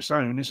struggle all of its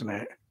own, isn't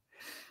it?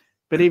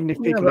 But even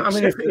if people, I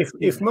mean,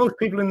 if most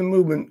people in the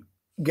movement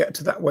get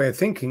to that way of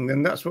thinking,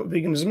 then that's what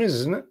veganism is,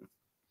 isn't it?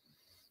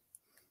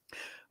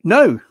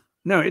 No,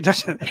 it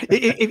doesn't.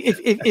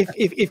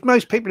 If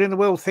most people in the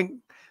world think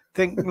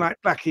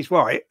like black is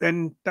white,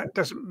 then that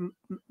doesn't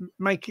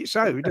make it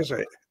so, does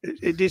it?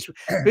 It is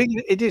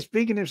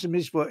veganism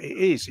is what it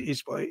is. It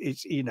is what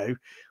it's, you know,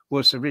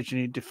 was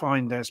originally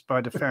defined as by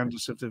the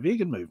founders of the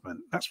vegan movement.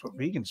 That's what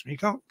veganism. You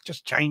can't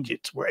just change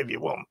it to whatever you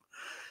want,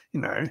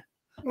 you know.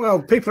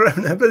 Well, people are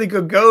having a really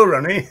good go,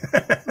 Ronnie.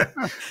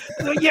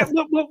 Yeah,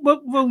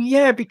 well,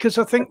 yeah, because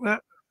I think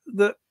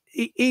that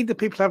either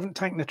people haven't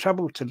taken the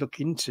trouble to look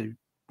into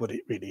what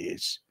it really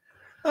is.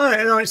 Oh,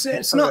 no,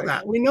 it's not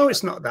that. We know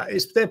it's not that.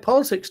 It's their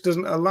politics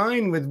doesn't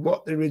align with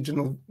what the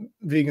original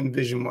vegan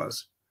vision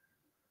was.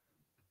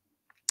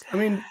 I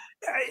mean,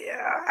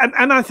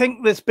 and I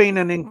think there's been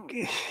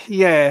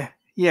yeah.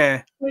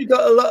 We've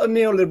got a lot of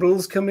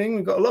neoliberals coming.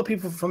 We've got a lot of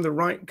people from the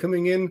right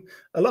coming in.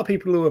 A lot of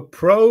people who are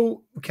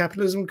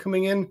pro-capitalism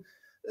coming in.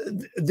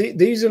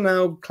 These are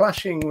now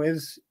clashing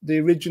with the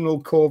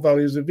original core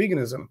values of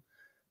veganism,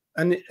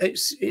 and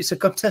it's a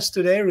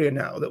contested area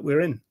now that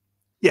we're in.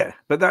 Yeah,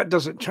 but that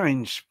doesn't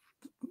change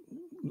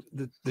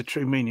the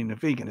true meaning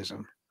of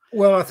veganism.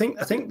 Well, I think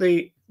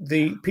the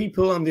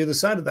people on the other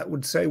side of that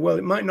would say, well,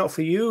 it might not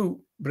for you,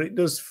 but it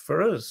does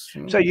for us.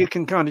 So you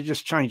can kind of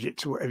just change it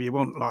to whatever you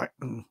want, like,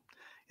 and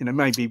you know,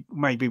 maybe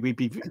we'd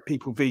be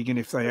people vegan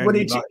if they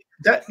only like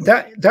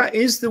that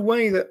is the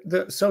way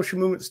that social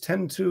movements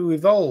tend to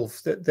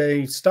evolve. That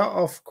they start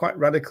off quite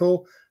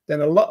radical, then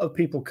a lot of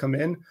people come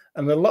in,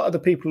 and a lot of the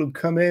people who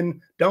come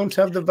in don't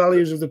have the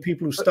values of the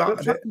people who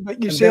started it.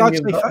 But you see, I'd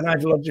say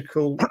battle.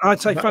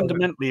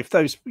 Fundamentally, if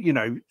those, you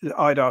know,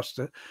 I'd ask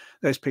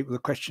those people the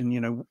question,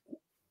 you know,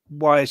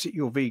 why is it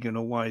you're vegan,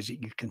 or why is it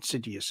you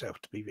consider yourself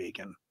to be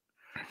vegan?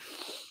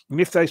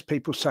 And if those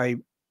people say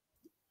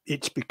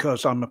it's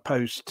because I'm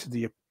opposed to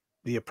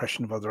the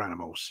oppression of other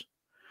animals,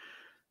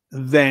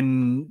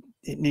 then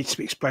it needs to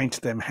be explained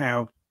to them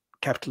how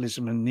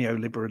capitalism and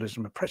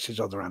neoliberalism oppresses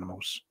other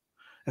animals.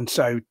 And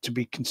so to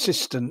be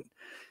consistent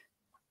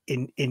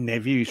in their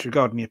views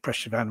regarding the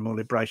oppression of animal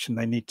liberation,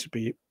 they need to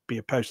be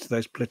opposed to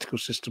those political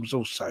systems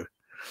also.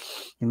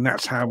 And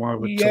that's how I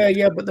would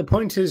but the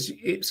point is,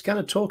 it's kind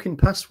of talking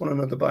past one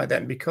another by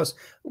then, because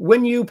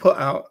when you put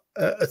out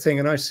a thing,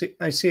 and I see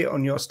it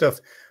on your stuff,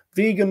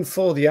 vegan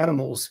for the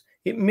animals,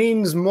 it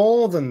means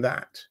more than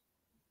that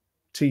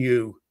to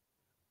you,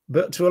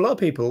 but to a lot of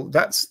people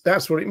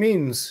that's what it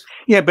means.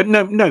 Yeah, but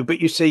no,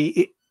 but you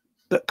see,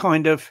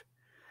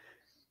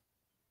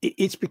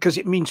 it's because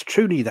it means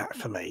truly that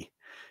for me,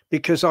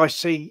 because I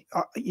see,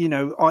 you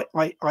know,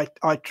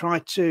 I try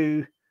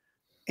to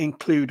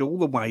include all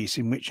the ways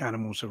in which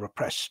animals are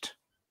oppressed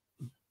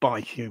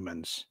by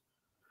humans,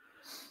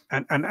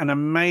 and a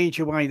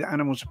major way that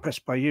animals are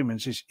oppressed by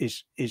humans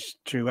is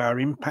through our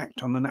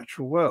impact on the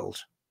natural world,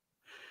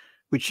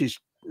 which is,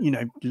 you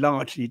know,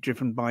 largely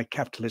driven by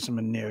capitalism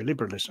and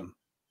neoliberalism.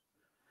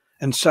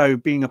 And so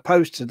being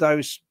opposed to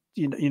those,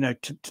 you know,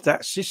 to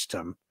that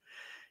system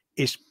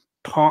is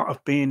part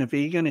of being a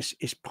vegan,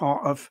 is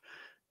part of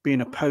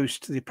being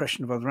opposed to the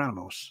oppression of other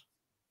animals.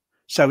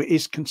 So it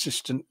is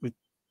consistent with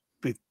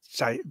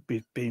say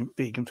being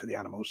vegan for the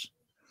animals.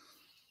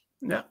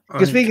 Yeah,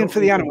 because vegan for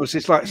the animals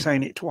is like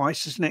saying it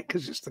twice, isn't it?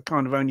 Because it's the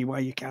kind of only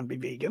way you can be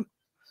vegan.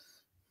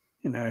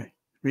 You know,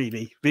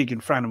 really,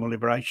 vegan for animal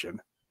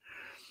liberation.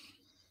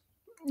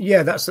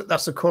 Yeah, that's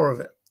the core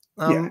of it.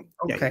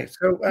 Okay,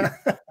 so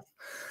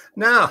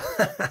now,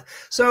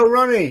 so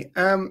Ronnie,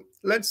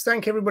 let's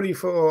thank everybody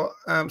for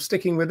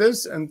sticking with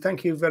us, and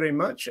thank you very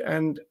much.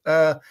 And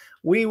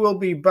we will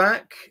be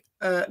back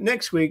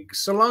next week,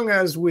 so long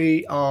as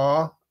we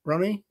are,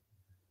 Ronnie,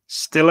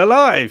 still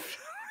alive.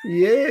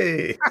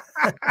 Yay.